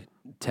 like,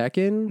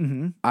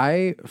 Tekken,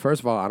 first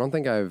of all, I don't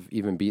think I've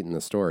even beaten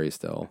the story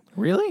still.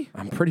 Really?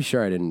 I'm pretty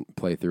sure I didn't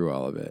play through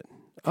all of it.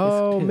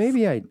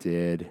 Maybe I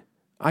did.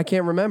 I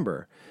can't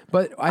remember.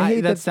 But I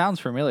hate that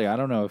sounds familiar. I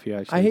don't know if you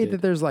actually I hate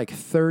that there's like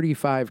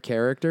 35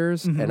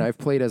 characters and I've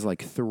played as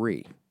like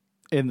 3.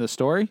 In the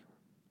story?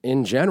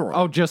 In general.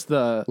 Oh, just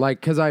the... Like,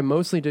 because I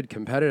mostly did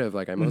competitive.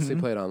 Like, I mostly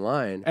played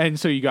online. And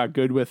so you got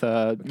good with...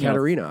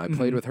 Katarina. I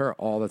played with her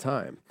all the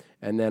time.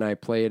 And then I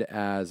played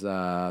as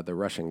the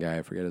Russian guy.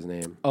 I forget his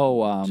name. I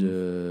thought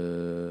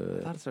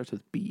it starts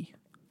with B.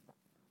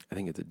 I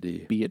think it's a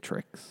D.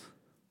 Beatrix.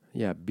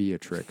 Yeah,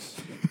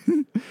 Beatrix.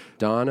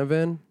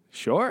 Donovan?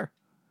 Sure.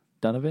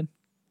 Donovan?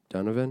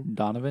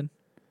 Donatello?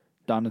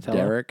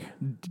 Derek?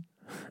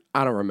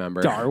 I don't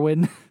remember.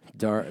 Darwin?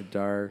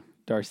 Darcinian?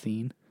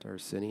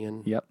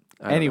 Yep.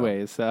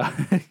 Anyways,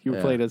 you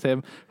played as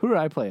him. Who did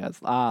I play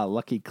as?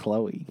 Lucky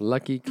Chloe.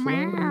 Lucky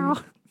Chloe.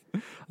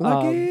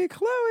 Lucky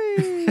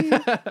Chloe.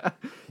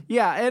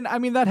 Yeah, and I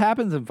mean, that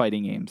happens in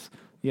fighting games,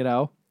 you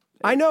know?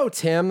 I know,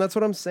 Tim. That's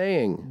what I'm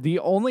saying. The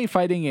only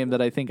fighting game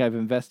that I think I've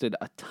invested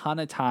a ton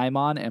of time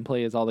on and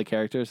play as all the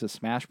characters is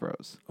Smash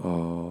Bros.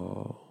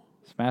 Oh.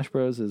 Smash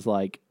Bros is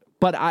like,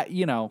 but I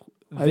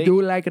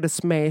do like it a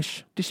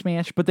smash.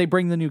 But they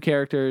bring the new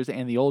characters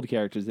and the old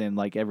characters in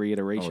like every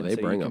iteration. They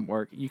bring them.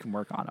 You can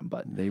work on them,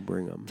 but they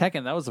bring them.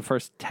 Tekken, that was the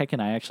first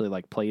Tekken I actually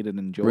like played and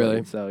enjoyed.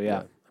 Really? So yeah.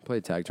 I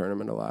played Tag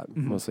Tournament a lot,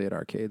 mostly at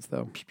arcades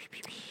though.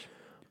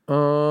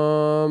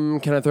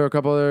 Can I throw a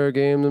couple other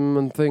games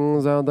and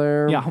things out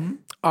there? Yeah.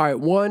 All right.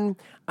 One,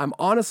 I'm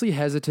honestly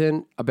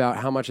hesitant about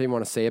how much I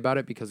want to say about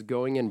it because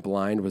going in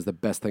blind was the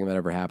best thing that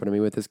ever happened to me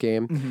with this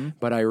game.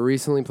 But I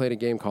recently played a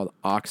game called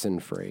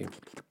Oxenfree.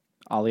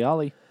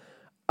 Ollie.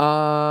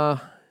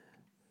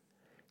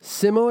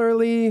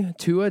 Similarly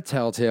to a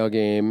Telltale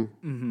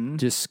game,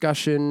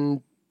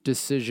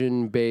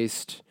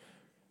 decision-based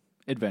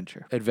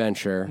adventure.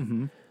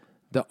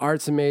 The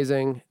art's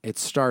amazing. It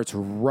starts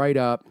right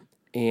up,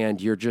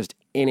 and you're just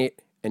in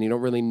it and you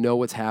don't really know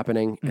what's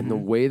happening. And the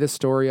way the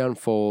story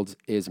unfolds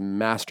is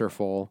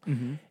masterful.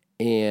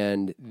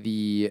 And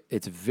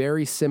it's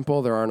very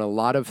simple. There aren't a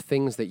lot of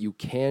things that you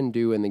can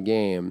do in the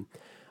game.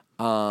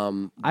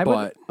 I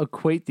would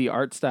equate the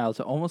art style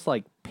to almost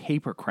like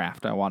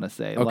papercraft, I want to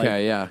say.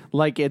 Okay, yeah.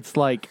 Like it's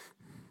like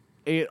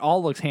it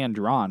all looks hand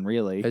drawn,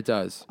 really. It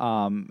does.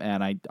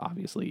 And I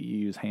obviously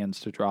use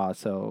hands to draw,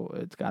 so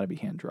it's got to be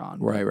hand drawn.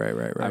 Right.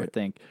 I would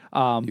think.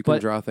 You can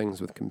draw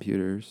things with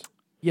computers.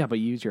 Yeah, but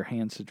you use your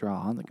hands to draw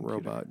on the computer.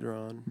 Robot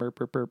drawn. Burp,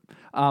 burp, burp.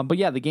 But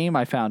yeah, the game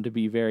I found to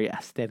be very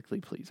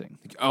aesthetically pleasing.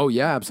 Oh,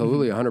 yeah,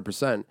 absolutely,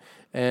 100%.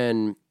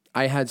 And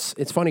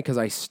it's funny because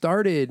I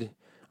started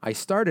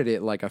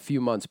it like a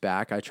few months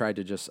back. I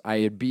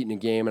had beaten a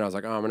game and I was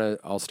like,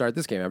 I'll start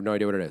this game. I have no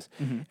idea what it is.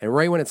 And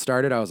right when it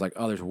started, I was like,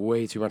 oh, there's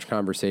way too much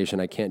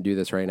conversation. I can't do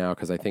this right now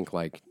because I think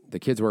like the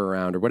kids were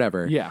around or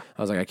whatever. Yeah.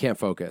 I was like, I can't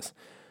focus.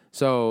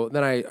 So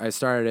then I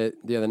started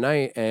it the other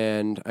night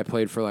and I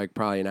played for like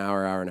probably an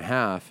hour and a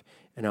half.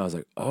 And I was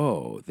like,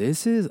 oh,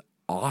 this is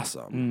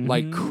awesome.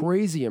 Like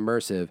crazy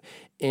immersive.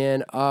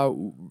 And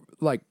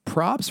like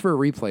props for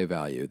replay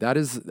value. That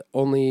is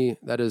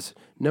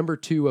number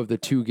 2 of the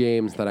 2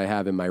 games that I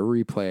have in my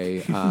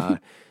replay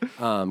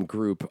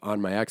group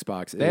on my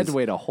Xbox. They had to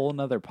wait a whole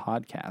nother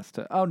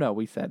podcast. Oh no,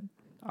 we said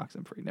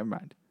Oxenfree. Never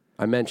mind.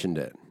 I mentioned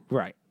it.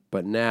 Right.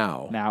 But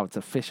now it's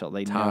official.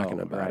 They talking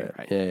know. about it.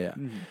 Right. Yeah.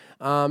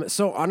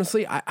 So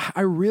honestly,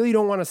 I really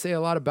don't want to say a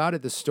lot about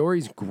it. The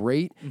story's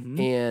great,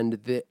 and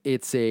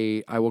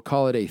I will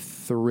call it a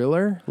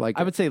thriller. Like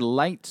I would say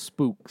light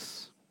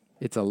spooks.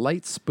 It's a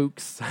light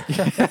spooks.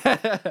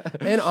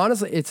 And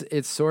honestly,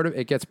 it's sort of,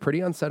 it gets pretty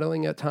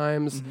unsettling at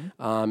times.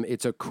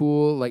 It's a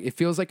cool, like, it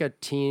feels like a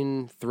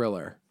teen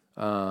thriller.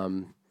 I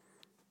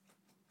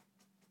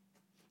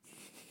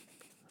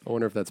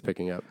wonder if that's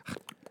picking up.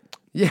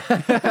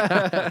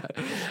 Yeah.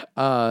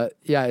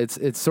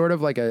 It's sort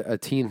of like a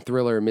teen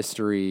thriller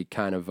mystery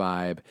kind of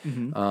vibe.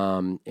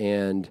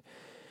 And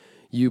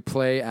you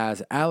play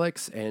as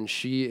Alex, and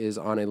she is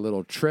on a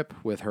little trip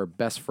with her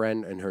best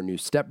friend and her new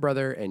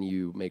stepbrother, and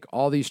you make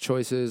all these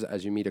choices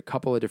as you meet a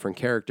couple of different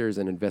characters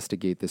and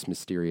investigate this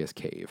mysterious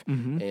cave.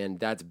 And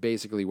that's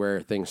basically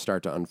where things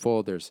start to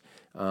unfold. There's,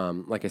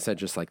 like I said,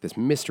 just like this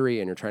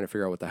mystery, and you're trying to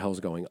figure out what the hell's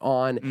going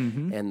on.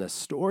 And the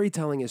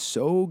storytelling is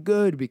so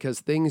good because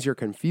things you're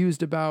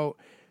confused about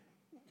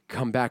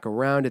come back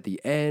around at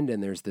the end,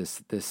 and there's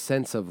this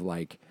sense of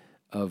like,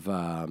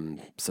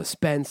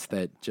 suspense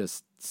that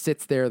just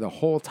sits there the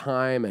whole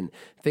time, and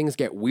things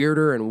get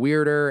weirder and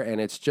weirder, and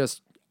it's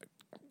just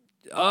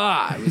it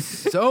was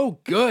so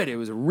good. It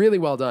was really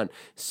well done.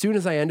 As soon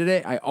as I ended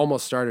it, I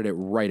almost started it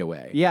right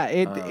away. Yeah,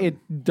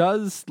 it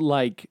does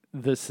like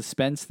the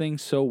suspense thing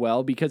so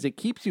well because it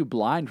keeps you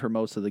blind for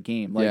most of the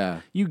game.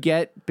 Like you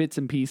get bits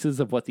and pieces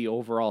of what the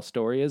overall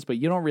story is, but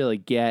you don't really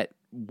get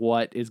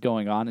what is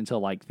going on until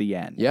like the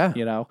end. Yeah.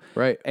 You know?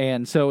 Right.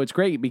 And so it's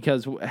great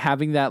because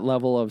having that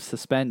level of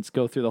suspense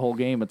go through the whole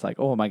game, it's like,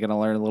 oh, am I going to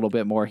learn a little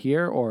bit more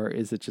here? Or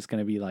is it just going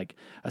to be like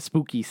a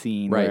spooky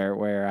scene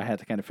where I had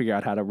to kind of figure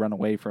out how to run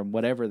away from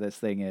whatever this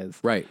thing is?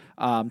 Right.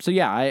 So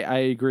yeah, I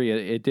agree.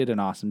 It did an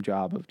awesome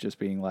job of just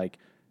being like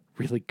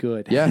really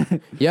good. Yeah.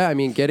 Yeah. I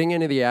mean, getting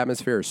into the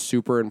atmosphere is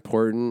super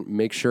important.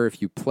 Make sure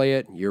if you play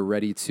it, you're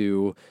ready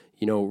to,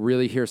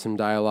 really hear some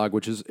dialogue,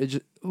 which is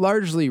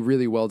largely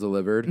really well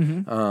delivered.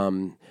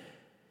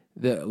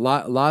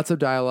 Lots of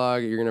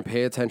dialogue. You're going to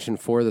pay attention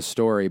for the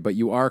story, but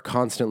you are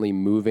constantly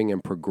moving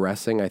and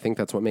progressing. I think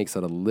that's what makes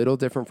it a little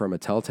different from a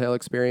Telltale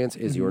experience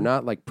is you're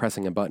not like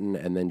pressing a button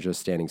and then just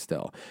standing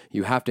still.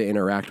 You have to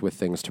interact with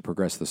things to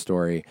progress the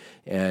story,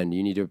 and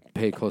you need to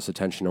pay close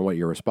attention to what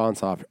your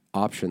response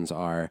options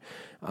are.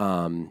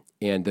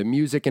 And the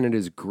music in it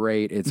is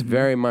great. It's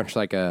very much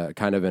like a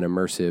kind of an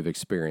immersive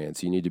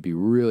experience. You need to be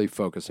really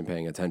focused and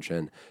paying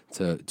attention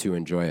to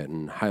enjoy it,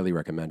 and highly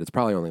recommend. It's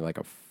probably only like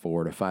a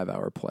 4 to 5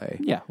 hour play.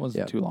 Yeah,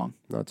 wasn't too long.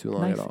 Not too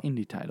long nice at all.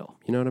 Indie title.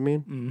 You know what I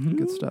mean?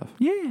 Good stuff.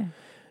 Yeah.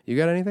 You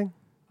got anything?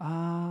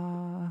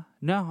 No,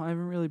 I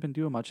haven't really been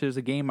doing much. There's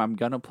a game I'm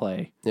gonna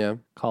play. Yeah.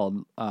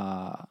 Called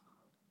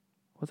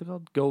what's it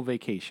called? Go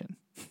Vacation.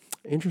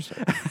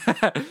 Interesting.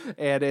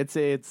 And it's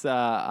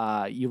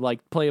you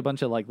like play a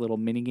bunch of like little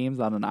mini games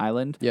on an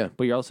island. Yeah.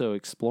 But you're also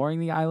exploring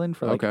the island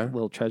for like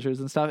little treasures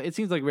and stuff. It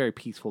seems like a very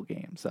peaceful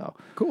game. So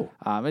cool.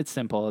 It's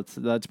simple.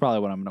 That's probably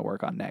what I'm going to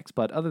work on next.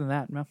 But other than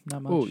that, no,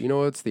 not much. Oh, you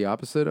know what's the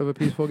opposite of a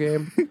peaceful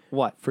game?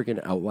 What?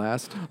 Freaking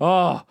Outlast.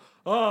 Oh,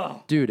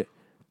 dude,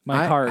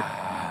 my heart.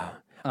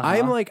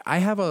 I'm like, I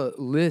have a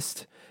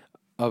list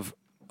of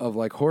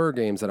like horror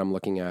games that I'm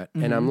looking at,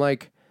 and I'm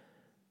like,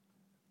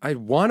 I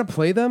want to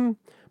play them.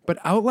 But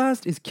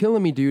Outlast is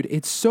killing me, dude.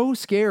 It's so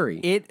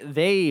scary.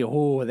 They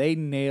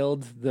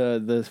nailed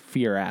the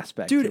fear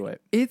aspect to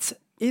it.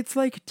 It's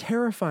like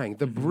terrifying.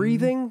 The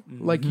breathing,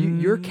 like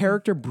your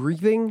character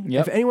breathing.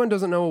 Yep. If anyone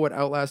doesn't know what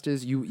Outlast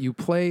is, you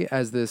play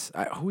as this.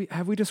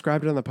 Have we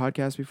described it on the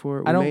podcast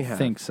before? I don't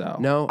think so.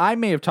 No, I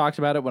may have talked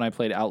about it when I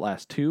played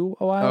Outlast 2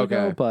 a while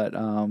ago, but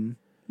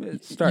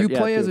you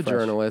play as a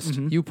journalist.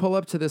 You pull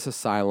up to this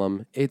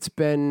asylum. It's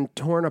been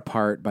torn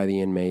apart by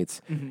the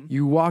inmates.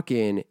 You walk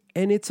in,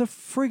 and it's a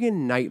friggin'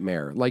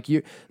 nightmare.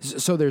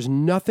 So there's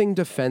nothing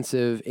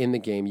defensive in the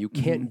game. You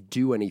can't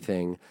do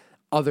anything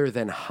other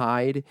than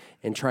hide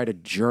and try to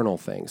journal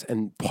things.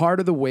 And part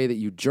of the way that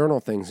you journal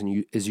things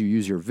is you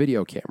use your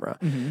video camera.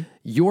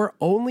 Your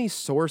only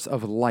source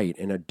of light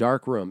in a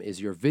dark room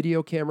is your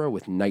video camera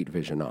with night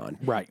vision on.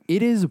 Right.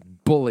 It is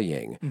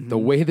bullying the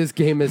way this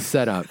game is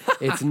set up.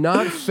 It's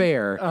not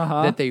fair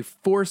that they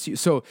force you.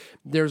 So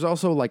there's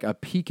also like a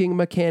peeking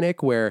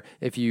mechanic where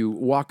if you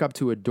walk up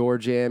to a door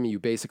jam, you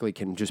basically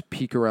can just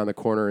peek around the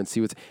corner and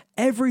see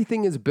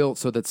everything is built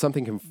so that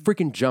something can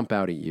freaking jump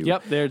out at you.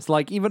 Yep. There's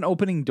like even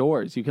opening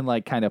doors. You can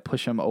like kind of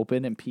push them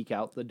open and peek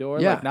out the door.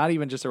 Yeah. Like not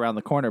even just around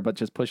the corner, but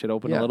just push it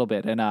open a little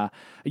bit. And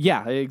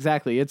yeah,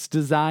 exactly. It's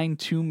designed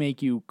to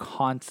make you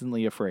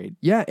constantly afraid.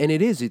 Yeah, and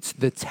it is.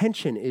 The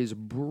tension is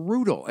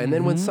brutal. And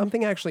then when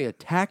something actually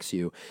attacks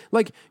you,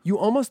 like you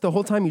almost the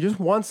whole time you just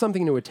want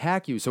something to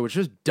attack you, so it's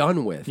just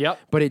done with. Yep.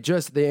 But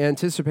the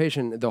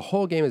anticipation, the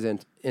whole game is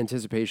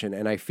anticipation,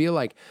 and I feel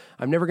like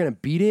I'm never gonna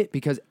beat it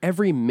because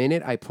every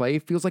minute I play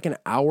feels like an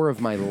hour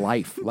of my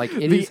life. Like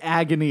it The is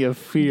agony of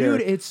fear.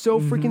 dude, it's so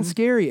freaking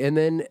scary. And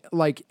then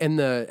and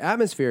the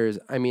atmosphere is,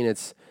 I mean,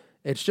 it's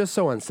just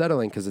so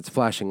unsettling because it's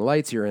flashing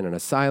lights. You're in an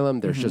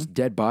asylum. There's just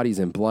dead bodies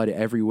and blood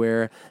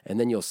everywhere. And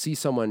then you'll see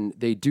someone,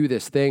 they do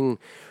this thing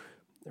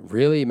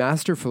really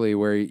masterfully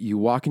where you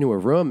walk into a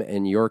room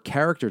and your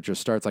character just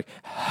starts like,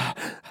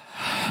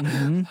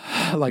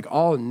 like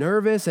all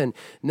nervous. And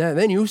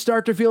then you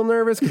start to feel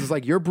nervous because it's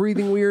like you're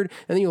breathing weird.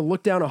 And then you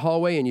look down a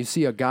hallway and you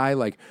see a guy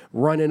like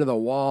run into the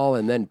wall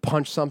and then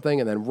punch something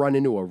and then run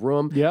into a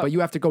room. Yep. But you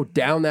have to go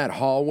down that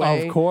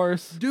hallway. Of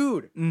course.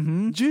 Dude,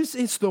 just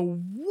it's the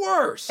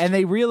worst. And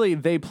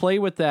they play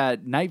with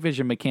that night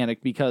vision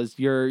mechanic because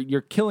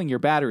you're killing your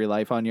battery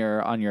life on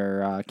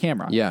your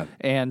camera. Yeah.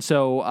 And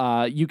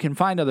so you can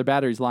find other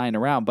batteries lying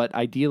around, but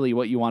ideally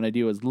what you want to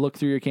do is look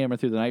through your camera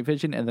through the night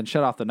vision and then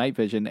shut off the night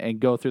vision and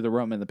go through the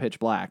room in the pitch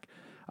black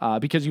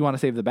because you want to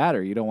save the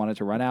battery. You don't want it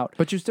to run out.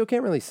 But you still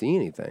can't really see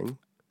anything.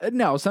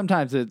 No,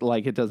 sometimes it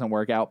doesn't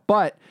work out,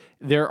 but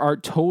there are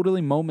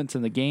totally moments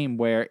in the game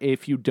where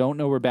if you don't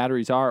know where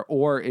batteries are,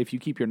 or if you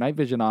keep your night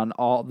vision on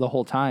the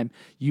whole time,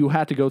 you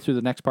have to go through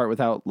the next part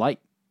without light.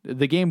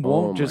 The game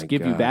won't just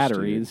give you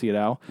batteries, dude. you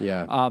know?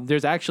 Yeah.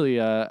 There's actually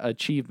a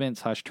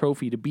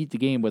achievement/trophy to beat the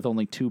game with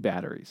only 2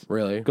 batteries.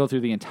 Really? Go through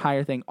the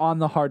entire thing on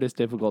the hardest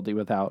difficulty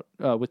with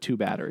 2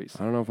 batteries.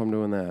 I don't know if I'm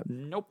doing that.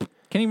 Nope.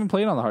 Can't even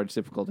play it on the hardest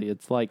difficulty.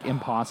 It's like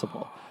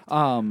impossible.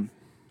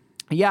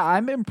 Yeah,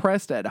 I'm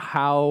impressed at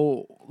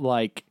how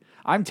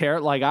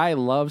I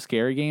love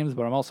scary games,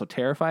 but I'm also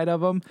terrified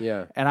of them.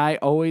 Yeah. And I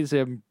always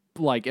am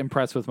like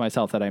impressed with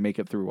myself that I make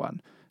it through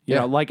one. You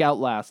know, like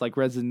Outlast, like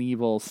Resident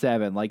Evil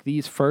 7, like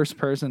these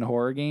first-person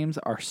horror games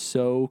are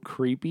so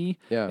creepy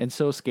and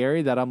so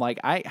scary that I'm like,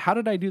 how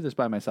did I do this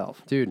by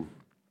myself? Dude,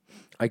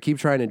 I keep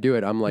trying to do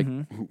it. I'm like,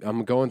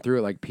 I'm going through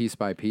it like piece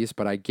by piece,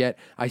 but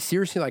I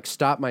seriously like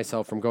stop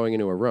myself from going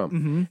into a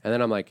room. And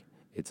then I'm like,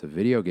 it's a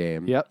video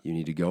game. Yep. You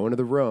need to go into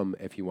the room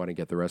if you want to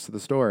get the rest of the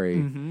story.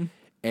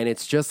 And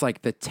it's just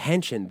like the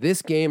tension.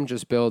 This game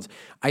just builds.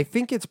 I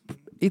think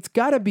it's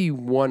got to be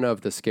one of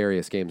the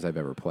scariest games I've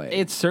ever played.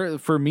 It's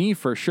for me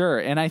for sure,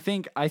 and I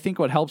think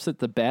what helps it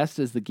the best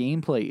is the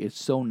gameplay is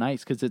so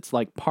nice because it's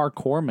like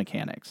parkour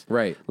mechanics.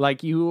 Right.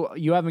 Like you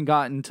haven't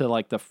gotten to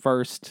like the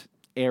first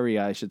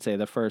area, I should say,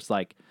 the first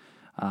like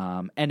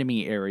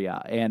enemy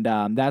area, and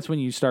that's when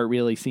you start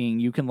really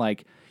seeing you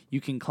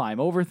can climb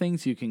over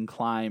things, you can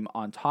climb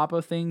on top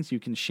of things, you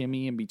can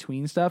shimmy in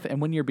between stuff. And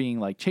when you're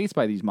being like chased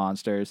by these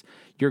monsters,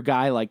 your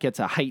guy like gets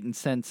a heightened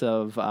sense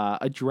of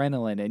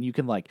adrenaline, and you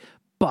can like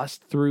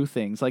bust through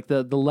things. Like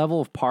the level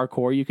of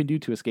parkour you can do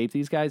to escape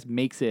these guys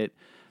makes it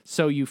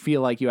so you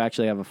feel like you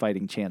actually have a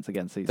fighting chance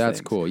against these things.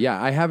 That's cool.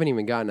 Yeah, I haven't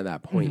even gotten to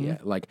that point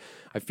yet. Like,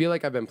 I feel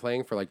like I've been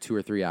playing for like 2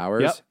 or 3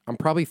 hours. Yep. I'm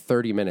probably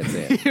 30 minutes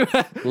in.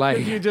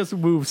 Like, you just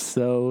move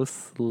so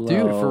slow.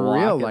 dude, for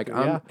real. Like,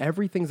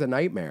 everything's a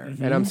nightmare.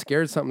 And I'm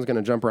scared something's going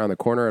to jump around the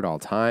corner at all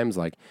times.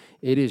 Like,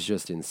 it is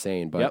just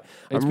insane. But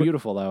it's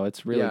beautiful, though.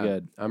 It's really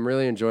good. I'm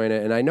really enjoying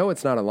it. And I know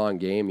it's not a long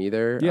game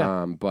either.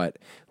 Yeah. But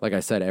like I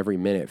said, every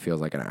minute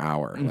feels like an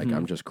hour. Like,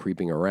 I'm just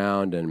creeping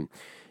around, and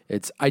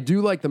I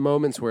do like the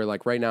moments where,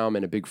 like, right now I'm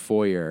in a big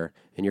foyer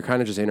and you're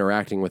kind of just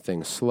interacting with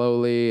things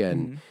slowly,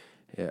 and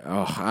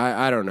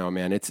I don't know,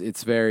 man. It's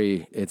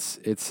the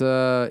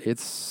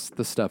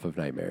stuff of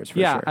nightmares for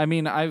sure. I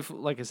mean,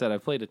 like I said,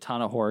 I've played a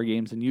ton of horror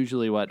games, and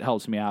usually what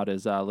helps me out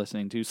is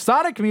listening to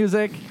Sonic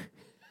music.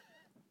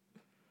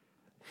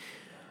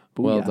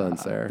 Well done,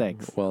 sir.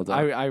 Thanks. Well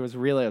done. I was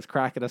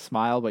cracking a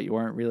smile, but you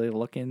weren't really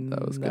looking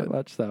that good.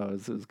 Much, so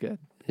it was good.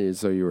 Yeah,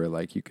 so you were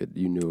like, you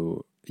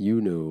knew.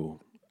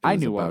 I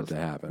knew what what was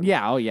about to happen.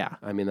 Yeah, oh yeah.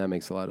 I mean, that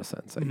makes a lot of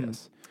sense, I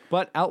guess.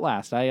 But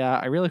Outlast,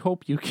 I really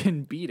hope you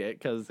can beat it,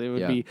 because it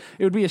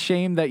would be a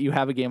shame that you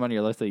have a game on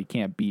your list that you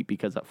can't beat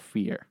because of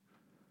fear.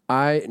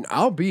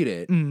 I'll beat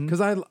it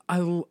because I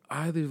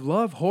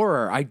love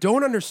horror. I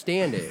don't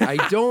understand it.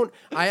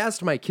 I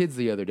asked my kids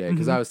the other day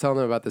because I was telling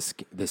them about this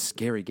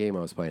scary game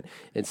I was playing,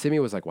 and Simi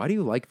was like, "Why do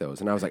you like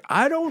those?" And I was like,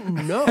 "I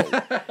don't know."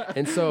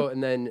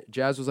 and then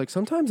Jazz was like,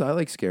 "Sometimes I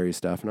like scary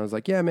stuff," and I was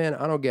like, "Yeah, man,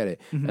 I don't get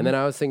it." And then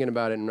I was thinking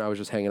about it, and I was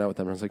just hanging out with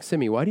them, and I was like,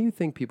 "Simi, why do you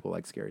think people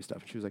like scary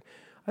stuff?" And she was like,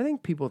 "I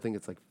think people think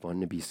it's like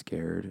fun to be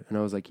scared," and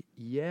I was like,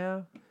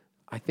 "Yeah,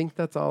 I think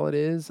that's all it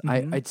is."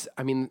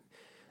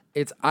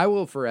 I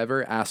will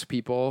forever ask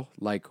people,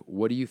 like,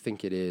 what do you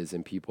think it is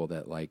in people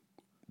that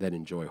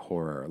enjoy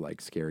horror, like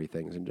scary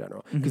things in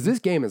general? Because this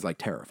game is like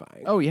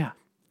terrifying. Oh, yeah.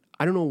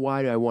 I don't know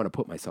why I want to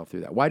put myself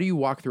through that. Why do you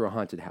walk through a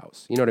haunted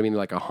house? You know what I mean?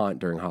 Like a haunt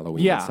during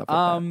Halloween and stuff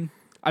like that.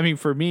 I mean,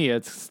 for me,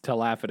 it's to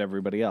laugh at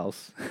everybody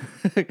else.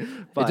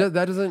 But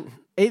That doesn't...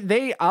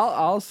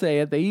 I'll say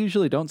it. They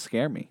usually don't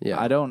scare me. Yeah.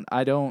 I don't.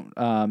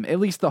 At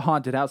least the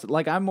haunted house.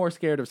 Like, I'm more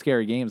scared of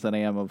scary games than I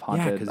am of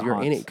haunted. Yeah, because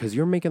you're in it. Because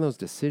you're making those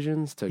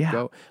decisions to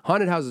go.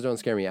 Haunted houses don't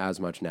scare me as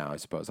much now, I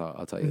suppose.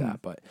 I'll tell you that.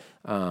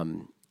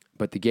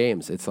 But the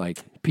games, it's like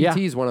PT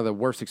is one of the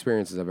worst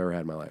experiences I've ever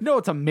had in my life. No,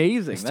 it's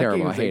amazing. It's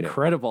terrible. Game I hate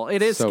incredible.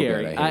 It is So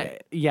scary. good. I hate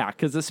it. Yeah,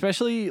 because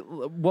especially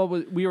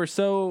we were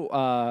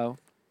so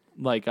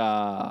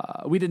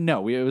we didn't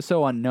know. It was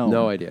so unknown.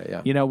 No idea.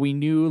 Yeah. You know, we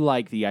knew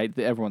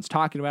everyone's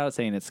talking about it,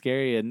 saying it's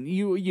scary, and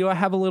you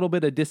have a little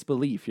bit of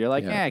disbelief. You're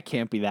like, it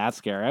can't be that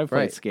scary. I've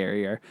played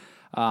scarier.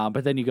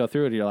 But then you go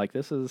through it, and you're like,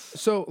 this is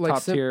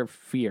top tier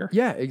fear.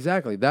 Yeah,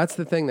 exactly. That's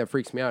the thing that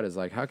freaks me out is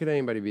like, how could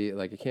anybody be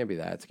like, it can't be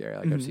that scary.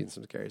 Like I've seen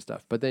some scary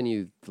stuff, but then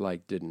you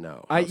didn't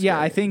know.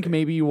 I think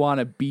maybe you want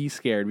to be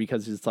scared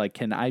because it's like,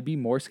 can I be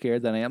more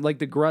scared than I am? Like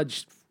The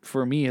Grudge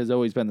for me has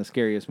always been the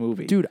scariest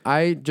movie. Dude,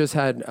 I just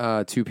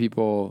had two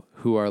people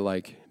who are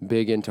like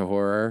big into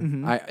horror.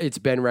 It's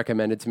been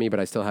recommended to me, but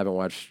I still haven't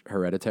watched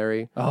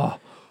Hereditary. Oh,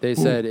 they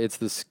said it's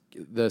the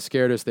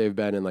scaredest they've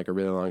been in like a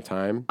really long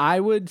time. I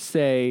would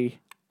say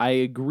I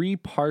agree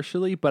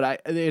partially,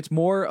 but it's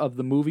more of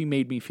the movie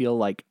made me feel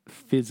like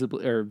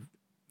physically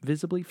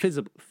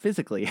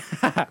physically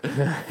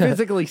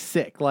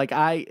sick. Like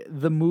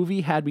the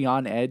movie had me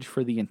on edge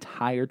for the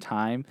entire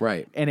time.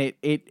 Right. And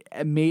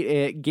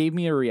it gave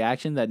me a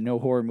reaction that no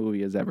horror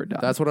movie has ever done.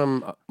 That's what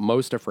I'm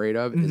most afraid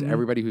of is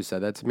everybody who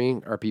said that to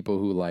me are people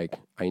who like,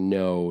 I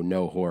know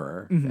no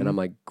horror. And I'm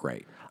like,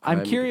 great.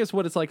 I'm curious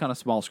what it's like on a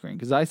small screen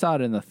because I saw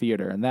it in the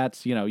theater and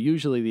that's,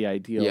 usually the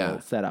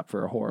ideal setup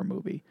for a horror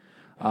movie.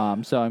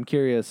 So I'm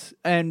curious.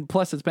 And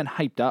plus it's been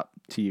hyped up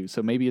to you.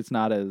 So maybe it's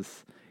not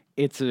as...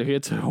 It's a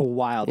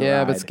wild ride.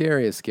 Yeah, but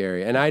scary is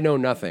scary. And I know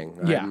nothing.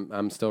 Yeah.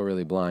 I'm still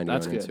really blind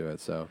That's going good. into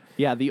it. So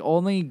yeah, the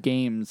only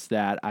games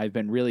that I've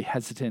been really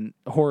hesitant,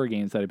 horror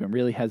games that I've been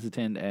really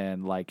hesitant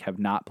and like have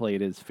not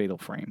played is Fatal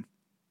Frame.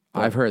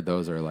 I've heard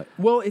those are like,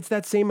 well, it's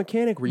that same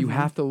mechanic where you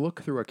have to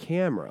look through a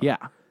camera. Yeah.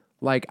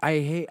 Like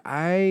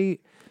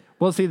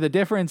Well, see, the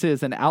difference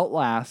is in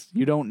Outlast,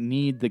 you don't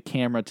need the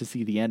camera to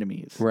see the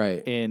enemies.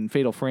 Right. In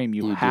Fatal Frame,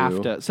 you have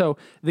do. to. So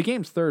the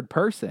game's third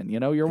person.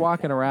 You're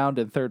walking around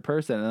in third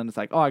person, and then it's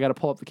like, oh, I got to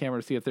pull up the camera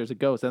to see if there's a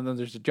ghost, and then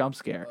there's a jump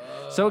scare.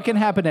 So it can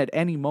happen at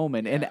any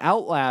moment. In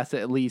Outlast,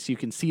 at least, you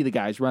can see the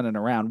guys running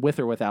around with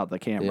or without the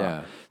camera.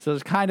 Yeah. So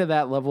there's kind of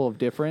that level of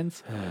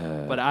difference.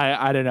 But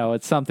I don't know.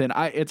 It's something.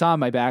 It's on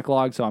my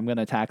backlog, so I'm going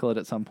to tackle it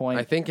at some point.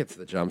 I think it's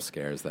the jump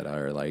scares that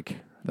are like,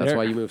 that's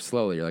why you move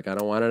slowly. You're like, I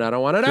don't want it. I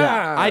don't want it.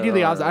 Yeah, I do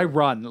the opposite. I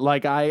run.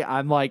 Like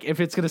I'm like, if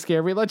it's gonna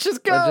scare me, let's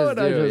just go.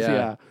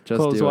 Just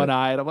close do one it.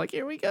 eye, and I'm like,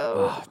 here we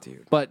go. Oh,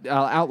 dude. But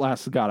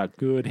Outlast has got a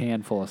good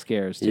handful of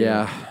scares too.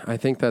 Yeah, I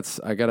think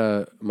I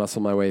gotta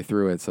muscle my way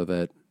through it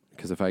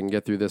because if I can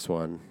get through this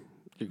one,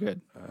 you're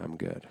good. I'm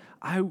good.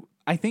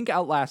 I think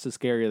Outlast is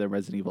scarier than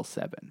Resident Evil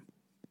 7.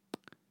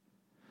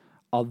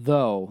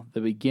 Although the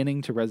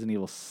beginning to Resident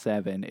Evil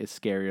 7 is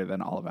scarier than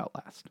all of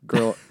Outlast.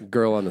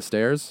 Girl on the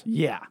stairs?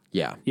 Yeah.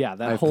 Yeah. Yeah.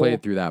 I've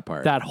played through that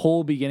part. That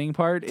whole beginning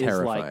part is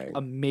like Terrifying.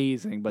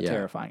 amazing, but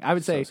terrifying. I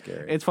would say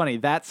scary. it's funny.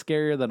 That's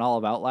scarier than all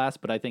of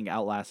Outlast, but I think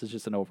Outlast is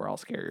just an overall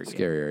scarier game.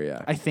 Scarier,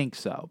 yeah. I think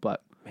so,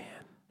 but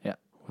yeah.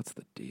 What's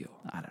the deal?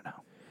 I don't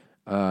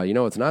know. You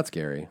know what's not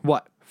scary?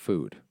 What?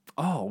 Food.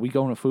 Oh, we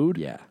going to food?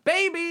 Yeah.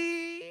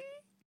 Baby!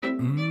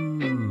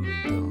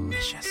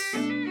 Delicious.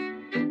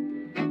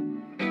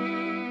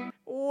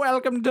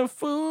 Welcome to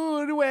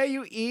food where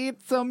you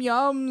eat some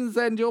yums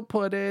and you'll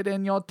put it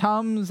in your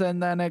tums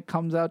and then it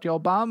comes out your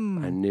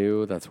bum. I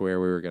knew that's where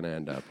we were going to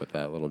end up with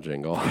that little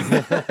jingle.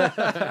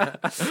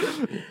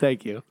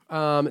 Thank you.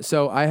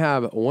 So I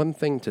have one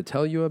thing to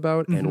tell you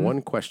about and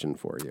one question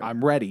for you.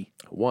 I'm ready.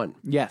 One.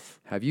 Yes.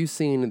 Have you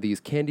seen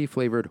these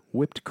candy-flavored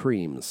whipped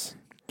creams?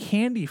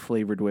 Candy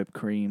flavored whipped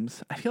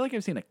creams. I feel like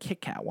I've seen a Kit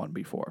Kat one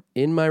before.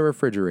 In my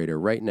refrigerator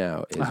right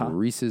now is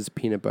Reese's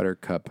Peanut Butter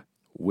Cup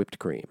whipped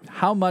cream.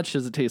 How much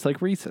does it taste like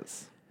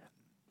Reese's?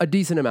 A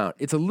decent amount.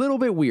 It's a little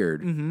bit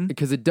weird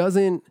because it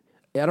doesn't...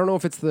 I don't know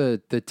if it's the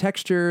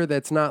texture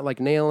that's not like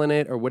nailing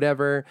it or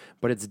whatever,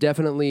 but it's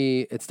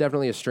definitely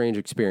a strange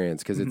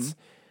experience because it's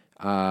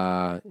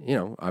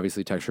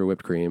obviously texture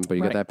whipped cream, but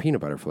you get that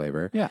peanut butter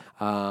flavor. Yeah.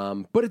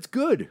 But it's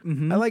good.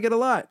 I like it a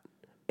lot.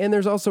 And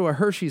there's also a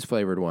Hershey's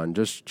flavored one,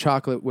 just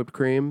chocolate whipped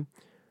cream.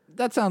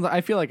 That sounds.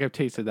 I feel like I've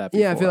tasted that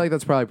before. Yeah, I feel like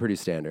that's probably pretty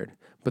standard.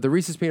 But the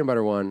Reese's peanut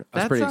butter one, I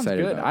was that pretty sounds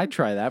excited good. about. I'd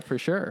try that for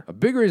sure. A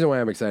big reason why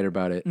I'm excited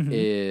about it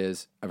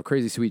is I have a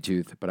crazy sweet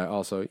tooth, but I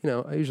also,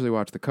 I usually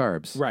watch the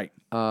carbs. Right.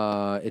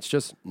 It's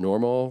just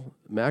normal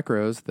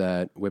macros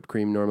that whipped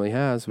cream normally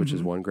has, which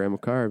is 1 gram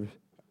of carbs,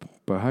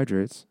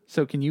 carbohydrates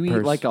So can you eat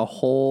like a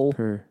whole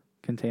per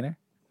container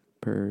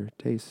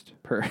taste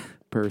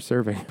per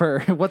serving.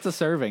 what's a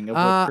serving of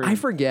whipped cream? I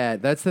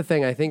forget. That's the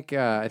thing. I think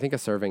a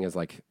serving is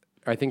like.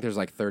 I think there's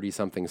like 30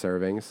 something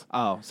servings.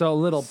 Oh, so a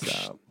little.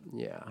 So,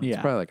 yeah. Yeah.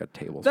 It's probably like a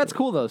tablespoon. That's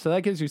cool though. So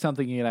that gives you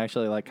something you can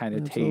actually like kind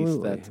of taste.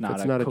 Absolutely. That's If not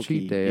it's a not cookie. a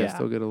cheat day. Yeah. I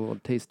still get a little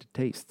taste of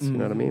tastes. You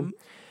know what I mean?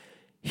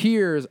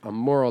 Here's a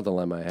moral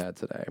dilemma I had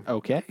today.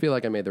 Okay. I feel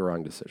like I made the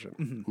wrong decision.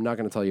 I'm not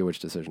going to tell you which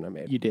decision I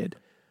made. You did.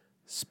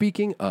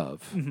 Speaking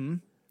of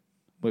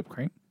Whipped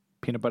cream,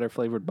 peanut butter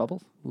flavored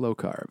bubbles. low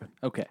carb,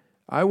 Okay.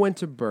 I went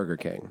to Burger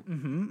King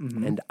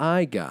and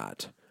I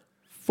got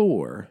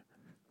 4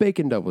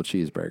 bacon double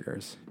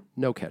cheeseburgers,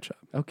 no ketchup.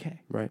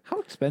 Okay. Right. How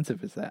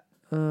expensive is that?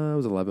 It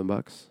was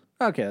 $11.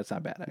 Okay, that's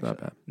not bad actually. Not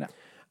bad.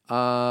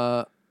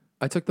 No.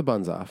 I took the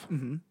buns off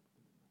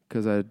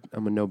because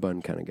I'm a no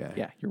bun kind of guy.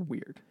 Yeah, you're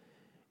weird.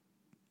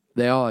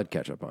 They all had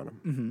ketchup on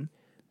them.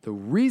 The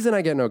reason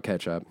I get no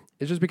ketchup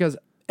is just because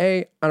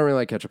A, I don't really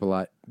like ketchup a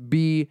lot.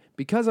 B,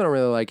 because I don't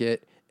really like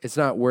it, it's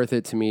not worth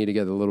it to me to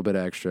get a little bit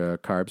of extra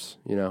carbs,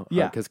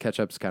 Yeah. because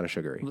ketchup's kind of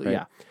sugary. Right?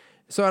 Yeah.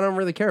 So I don't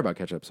really care about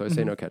ketchup, so I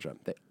say no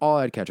ketchup. They all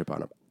had ketchup on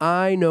them.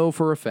 I know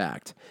for a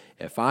fact,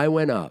 if I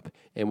went up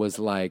and was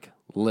like,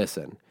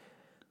 listen,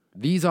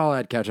 these all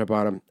had ketchup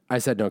on them, I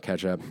said no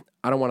ketchup.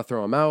 I don't want to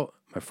throw them out.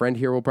 My friend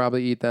here will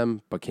probably eat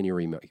them, but can you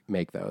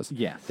remake those?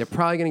 Yes. They're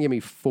probably going to give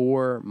me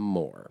 4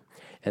 more.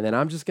 And then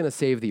I'm just going to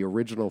save the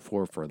original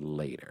 4 for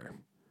later.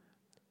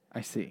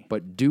 I see.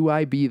 But do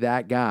I be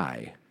that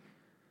guy?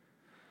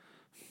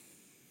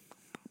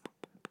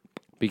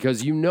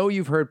 Because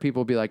you've heard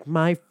people be like,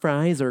 my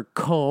fries are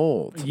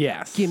cold.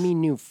 Yes. Give me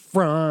new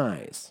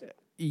fries.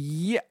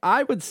 Yeah,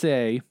 I would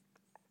say.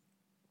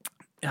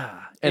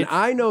 And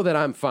I know that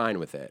I'm fine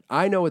with it.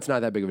 I know it's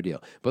not that big of a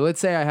deal. But let's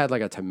say I had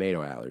like a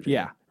tomato allergy.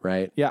 Yeah.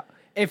 Right? Yeah.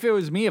 If it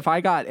was me, if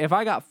I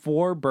got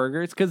 4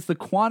 burgers, because the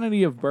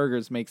quantity of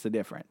burgers makes a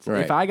difference.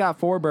 Right. If I got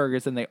 4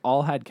 burgers and they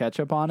all had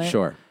ketchup on it,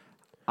 Sure.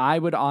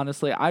 I'd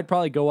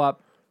probably go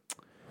up.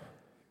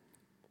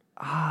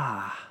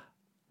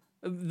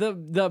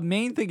 The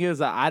main thing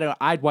is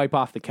I'd wipe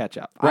off the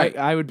ketchup. Right.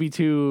 I would be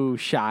too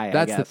shy.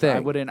 That's I the guess.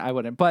 thing. I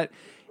wouldn't. But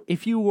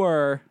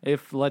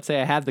if let's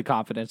say I had the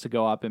confidence to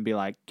go up and be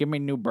like, give me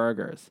new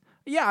burgers.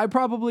 Yeah, I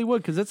probably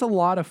would because it's a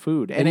lot of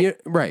food.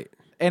 Right.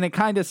 And it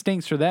kind of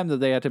stinks for them that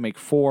they had to make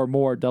 4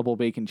 more double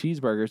bacon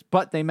cheeseburgers,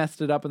 but they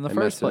messed it up in the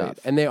first Messed it up.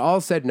 place. And they all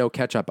said no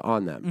ketchup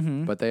on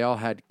them, but they all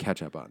had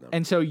ketchup on them.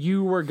 And so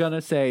you were going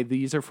to say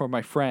these are for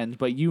my friends,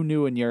 but you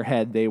knew in your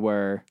head they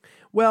were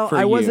Well, for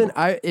I you. wasn't.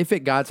 If it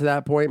got to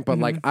that point, but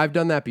like I've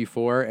done that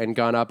before and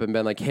gone up and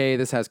been like, "Hey,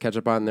 this has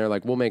ketchup on." And they're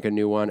like, "We'll make a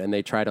new one," and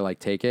they try to like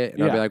take it,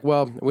 and I'll be Yeah. like,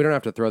 "Well, we don't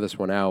have to throw this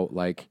one out."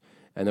 Like,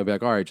 and they'll be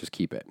like, "All right, just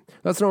keep it."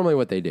 That's normally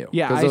what they do.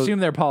 Yeah, 'Cause I those- assume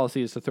their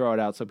policy is to throw it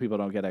out so people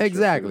don't get extra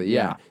exactly. food.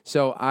 Yeah.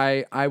 So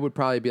I would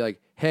probably be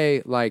like,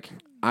 "Hey, like."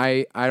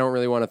 I don't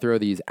really want to throw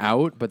these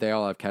out, but they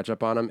all have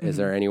ketchup on them. Is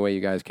there any way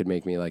you guys could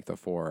make me like the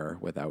 4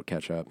 without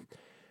ketchup?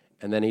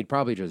 And then he'd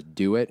probably just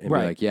do it and be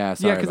like, "Yeah,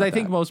 sorry." Yeah, because about I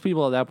think that." most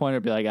people at that point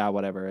would be like,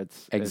 whatever.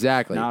 It's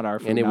exactly not our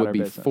food, and it not would our be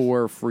business.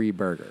 4 free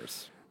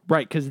burgers.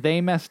 Right, because they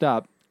messed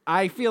up.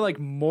 I feel like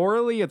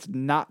morally it's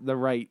not the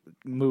right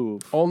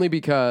move. Only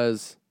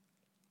because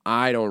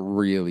I don't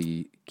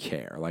really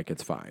care. Like,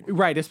 it's fine.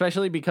 Right,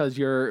 especially because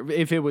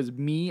if it was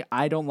me,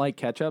 I don't like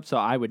ketchup, so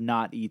I would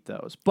not eat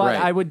those. But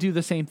Right. I would do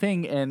the same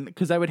thing, and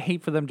because I would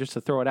hate for them just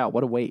to throw it out.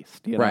 What a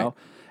waste, you Right. know?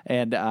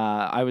 And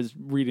I was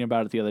reading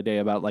about it the other day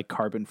about like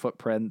carbon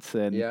footprints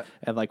and Yeah.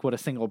 and like what a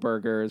single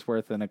burger is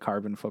worth in a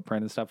carbon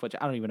footprint and stuff, which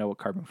I don't even know what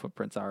carbon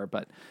footprints are.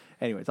 But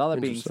anyways, all that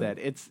being said,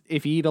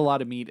 if you eat a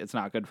lot of meat, it's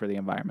not good for the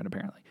environment,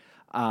 apparently.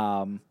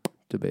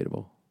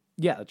 Debatable.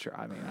 Yeah, that's true.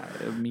 I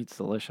mean, meat's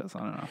delicious. I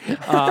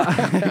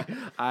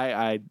don't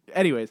know.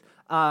 Anyways,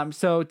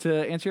 so to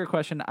answer your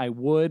question, I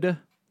would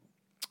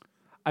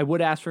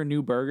ask for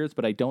new burgers,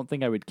 but I don't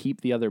think I would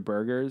keep the other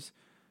burgers.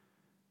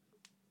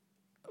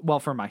 Well,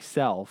 for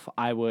myself,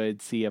 I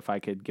would see if I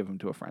could give them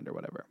to a friend or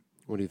whatever.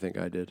 What do you think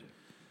I did?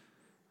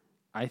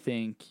 I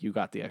think you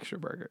got the extra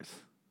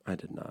burgers. I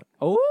did not.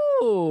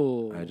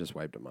 Oh, I just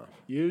wiped them off.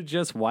 you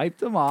just wiped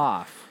them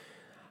off.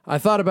 I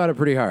thought about it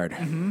pretty hard,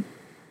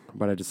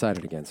 but I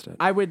decided against it.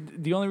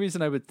 The only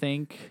reason I would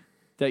think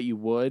that you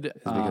would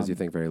It's because you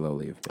think very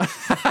lowly of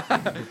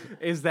me.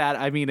 is that,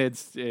 I mean,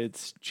 it's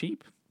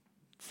cheap.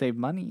 Save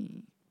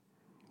money.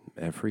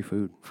 And free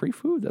food. Free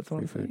food, that's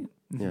what I'm saying.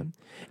 Yeah.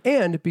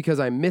 And because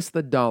I missed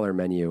the dollar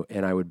menu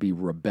and I would be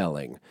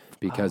rebelling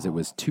because it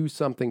was $2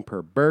 something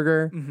per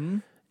burger.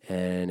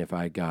 And if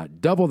I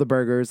got double the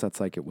burgers, that's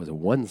like it was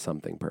 $1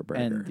 something per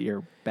burger. And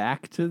you're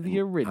back to the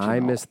original. I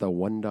missed the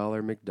 $1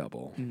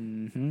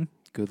 McDouble.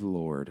 Good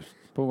Lord.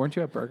 But weren't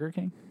you at Burger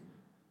King?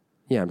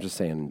 Yeah, I'm just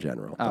saying in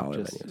general. Dollar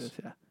menus.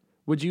 Yeah.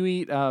 Would you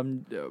eat?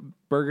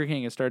 Burger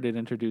King has started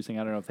introducing.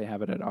 I don't know if they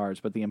have it at ours,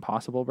 but the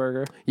Impossible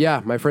Burger.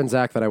 Yeah, my friend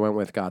Zach that I went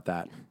with got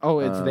that. Oh,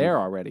 it's there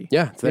already.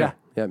 Yeah, it's there.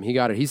 Yeah, he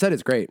got it. He said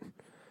it's great.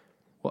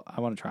 Well,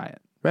 I want to try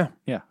it. Yeah,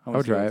 Yeah, I I want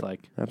would to see what try it's it.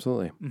 like.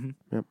 Absolutely.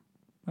 Yep.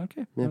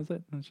 Okay, that was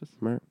it. I was just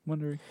Right.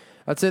 wondering.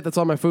 That's it. That's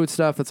all my food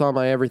stuff. That's all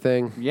my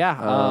everything. Yeah.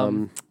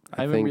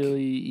 I haven't think-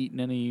 really eaten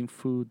any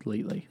food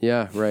lately.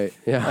 Yeah, right.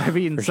 Yeah, I've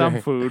eaten for some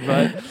sure. food,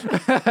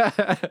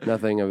 but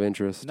Nothing of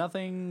interest.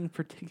 nothing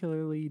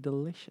particularly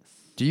delicious.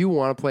 Do you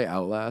want to play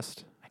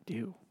Outlast? I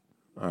do.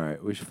 All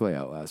right, we should play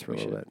Outlast for a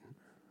little bit.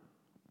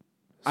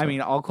 I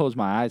mean, I'll close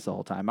my eyes the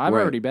whole time. I've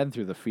Right. already been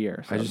through the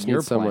fear. So I just you're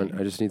need someone.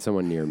 playing. I just need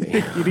someone near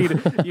me. You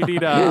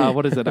need a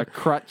what is it? A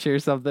crutch or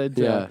something?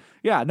 Yeah.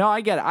 Yeah. No,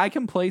 I get it. I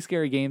can play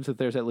scary games if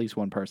there's at least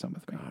one person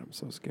with me. God, I'm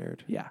so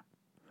scared. Yeah.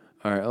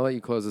 All right, I'll let you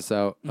close this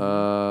out.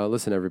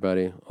 Listen,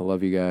 everybody, I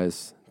love you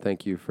guys.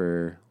 Thank you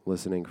for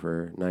listening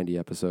for 90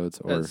 episodes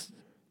or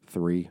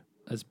 3.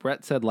 As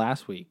Brett said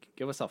last week,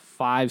 give us a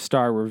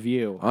 5-star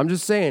review. I'm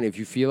just saying, if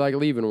you feel like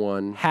leaving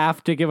one,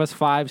 Have to give us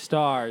 5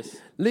 stars.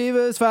 leave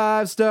us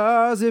 5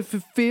 stars if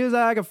it feels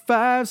like a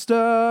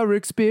 5-star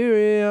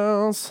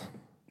experience.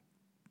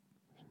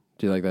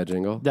 Do you like that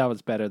jingle? That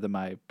was better than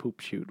my poop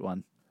shoot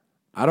one.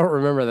 I don't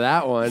remember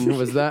that one.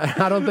 Was that?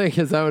 I don't think,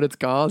 is that what it's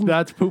called?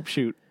 That's poop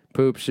shoot.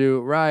 Poop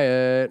shoot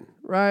riot,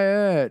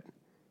 riot.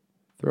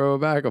 Throw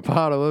back a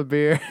bottle of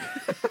beer.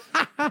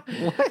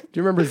 What? Do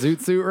you remember Zoot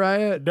Suit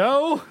Riot?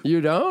 No.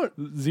 You don't?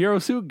 Zero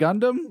Suit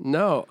Gundam?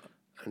 No.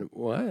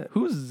 What?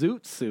 Who's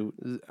Zoot Suit?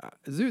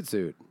 Zoot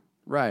Suit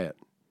Riot.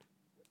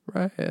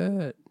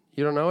 Riot.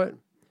 You don't know it?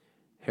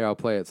 Here, I'll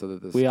play it so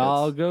that this We gets-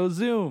 all go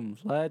Zoom.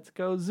 Let's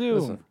go Zoom.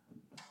 Listen.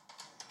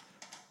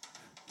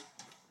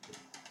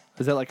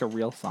 Is that like a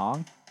real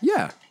song?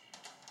 Yeah.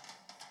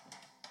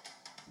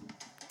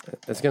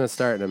 It's going to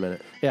start in a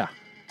minute. Yeah.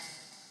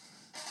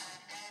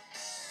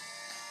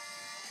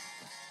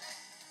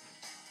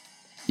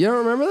 You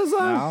don't remember this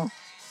song? No.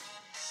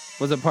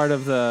 Was it part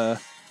of the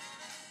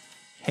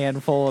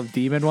handful of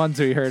demon ones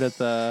we heard at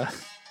the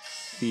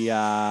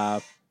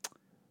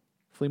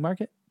flea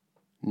market?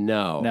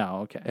 No. No,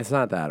 okay. It's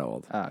not that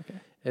old. Oh, okay.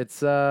 It's,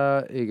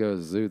 he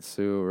goes, Zoot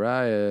Suit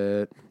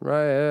Riot,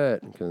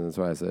 Riot. Because that's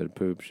why I said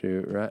poop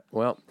shoot, right?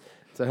 Well,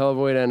 it's a hell of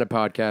a way to end a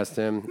podcast,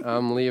 Tim.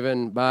 I'm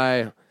leaving.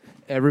 Bye,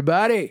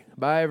 everybody.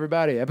 Bye,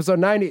 everybody. Episode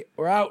 90.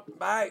 We're out.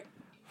 Bye.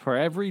 For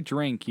every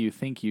drink you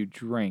think you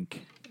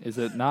drink, is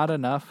it not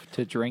enough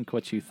to drink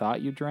what you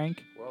thought you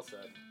drank? Well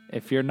said.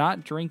 If you're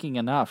not drinking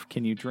enough,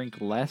 can you drink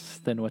less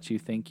than what you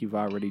think you've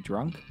already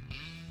drunk?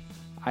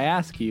 I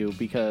ask you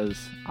because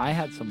I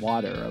had some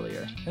water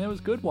earlier, and it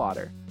was good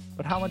water.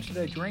 But how much did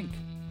I drink?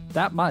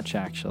 That much,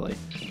 actually.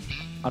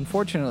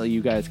 Unfortunately,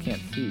 you guys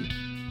can't see.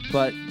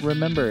 But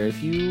remember,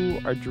 if you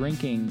are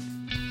drinking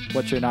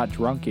what you're not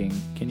drunking,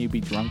 can you be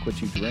drunk what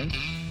you drink?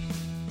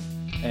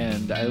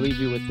 And I leave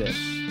you with this.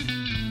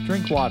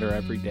 Drink water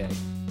every day.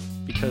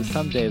 Because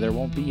someday there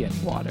won't be any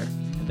water.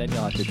 And then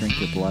you'll have to drink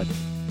your blood.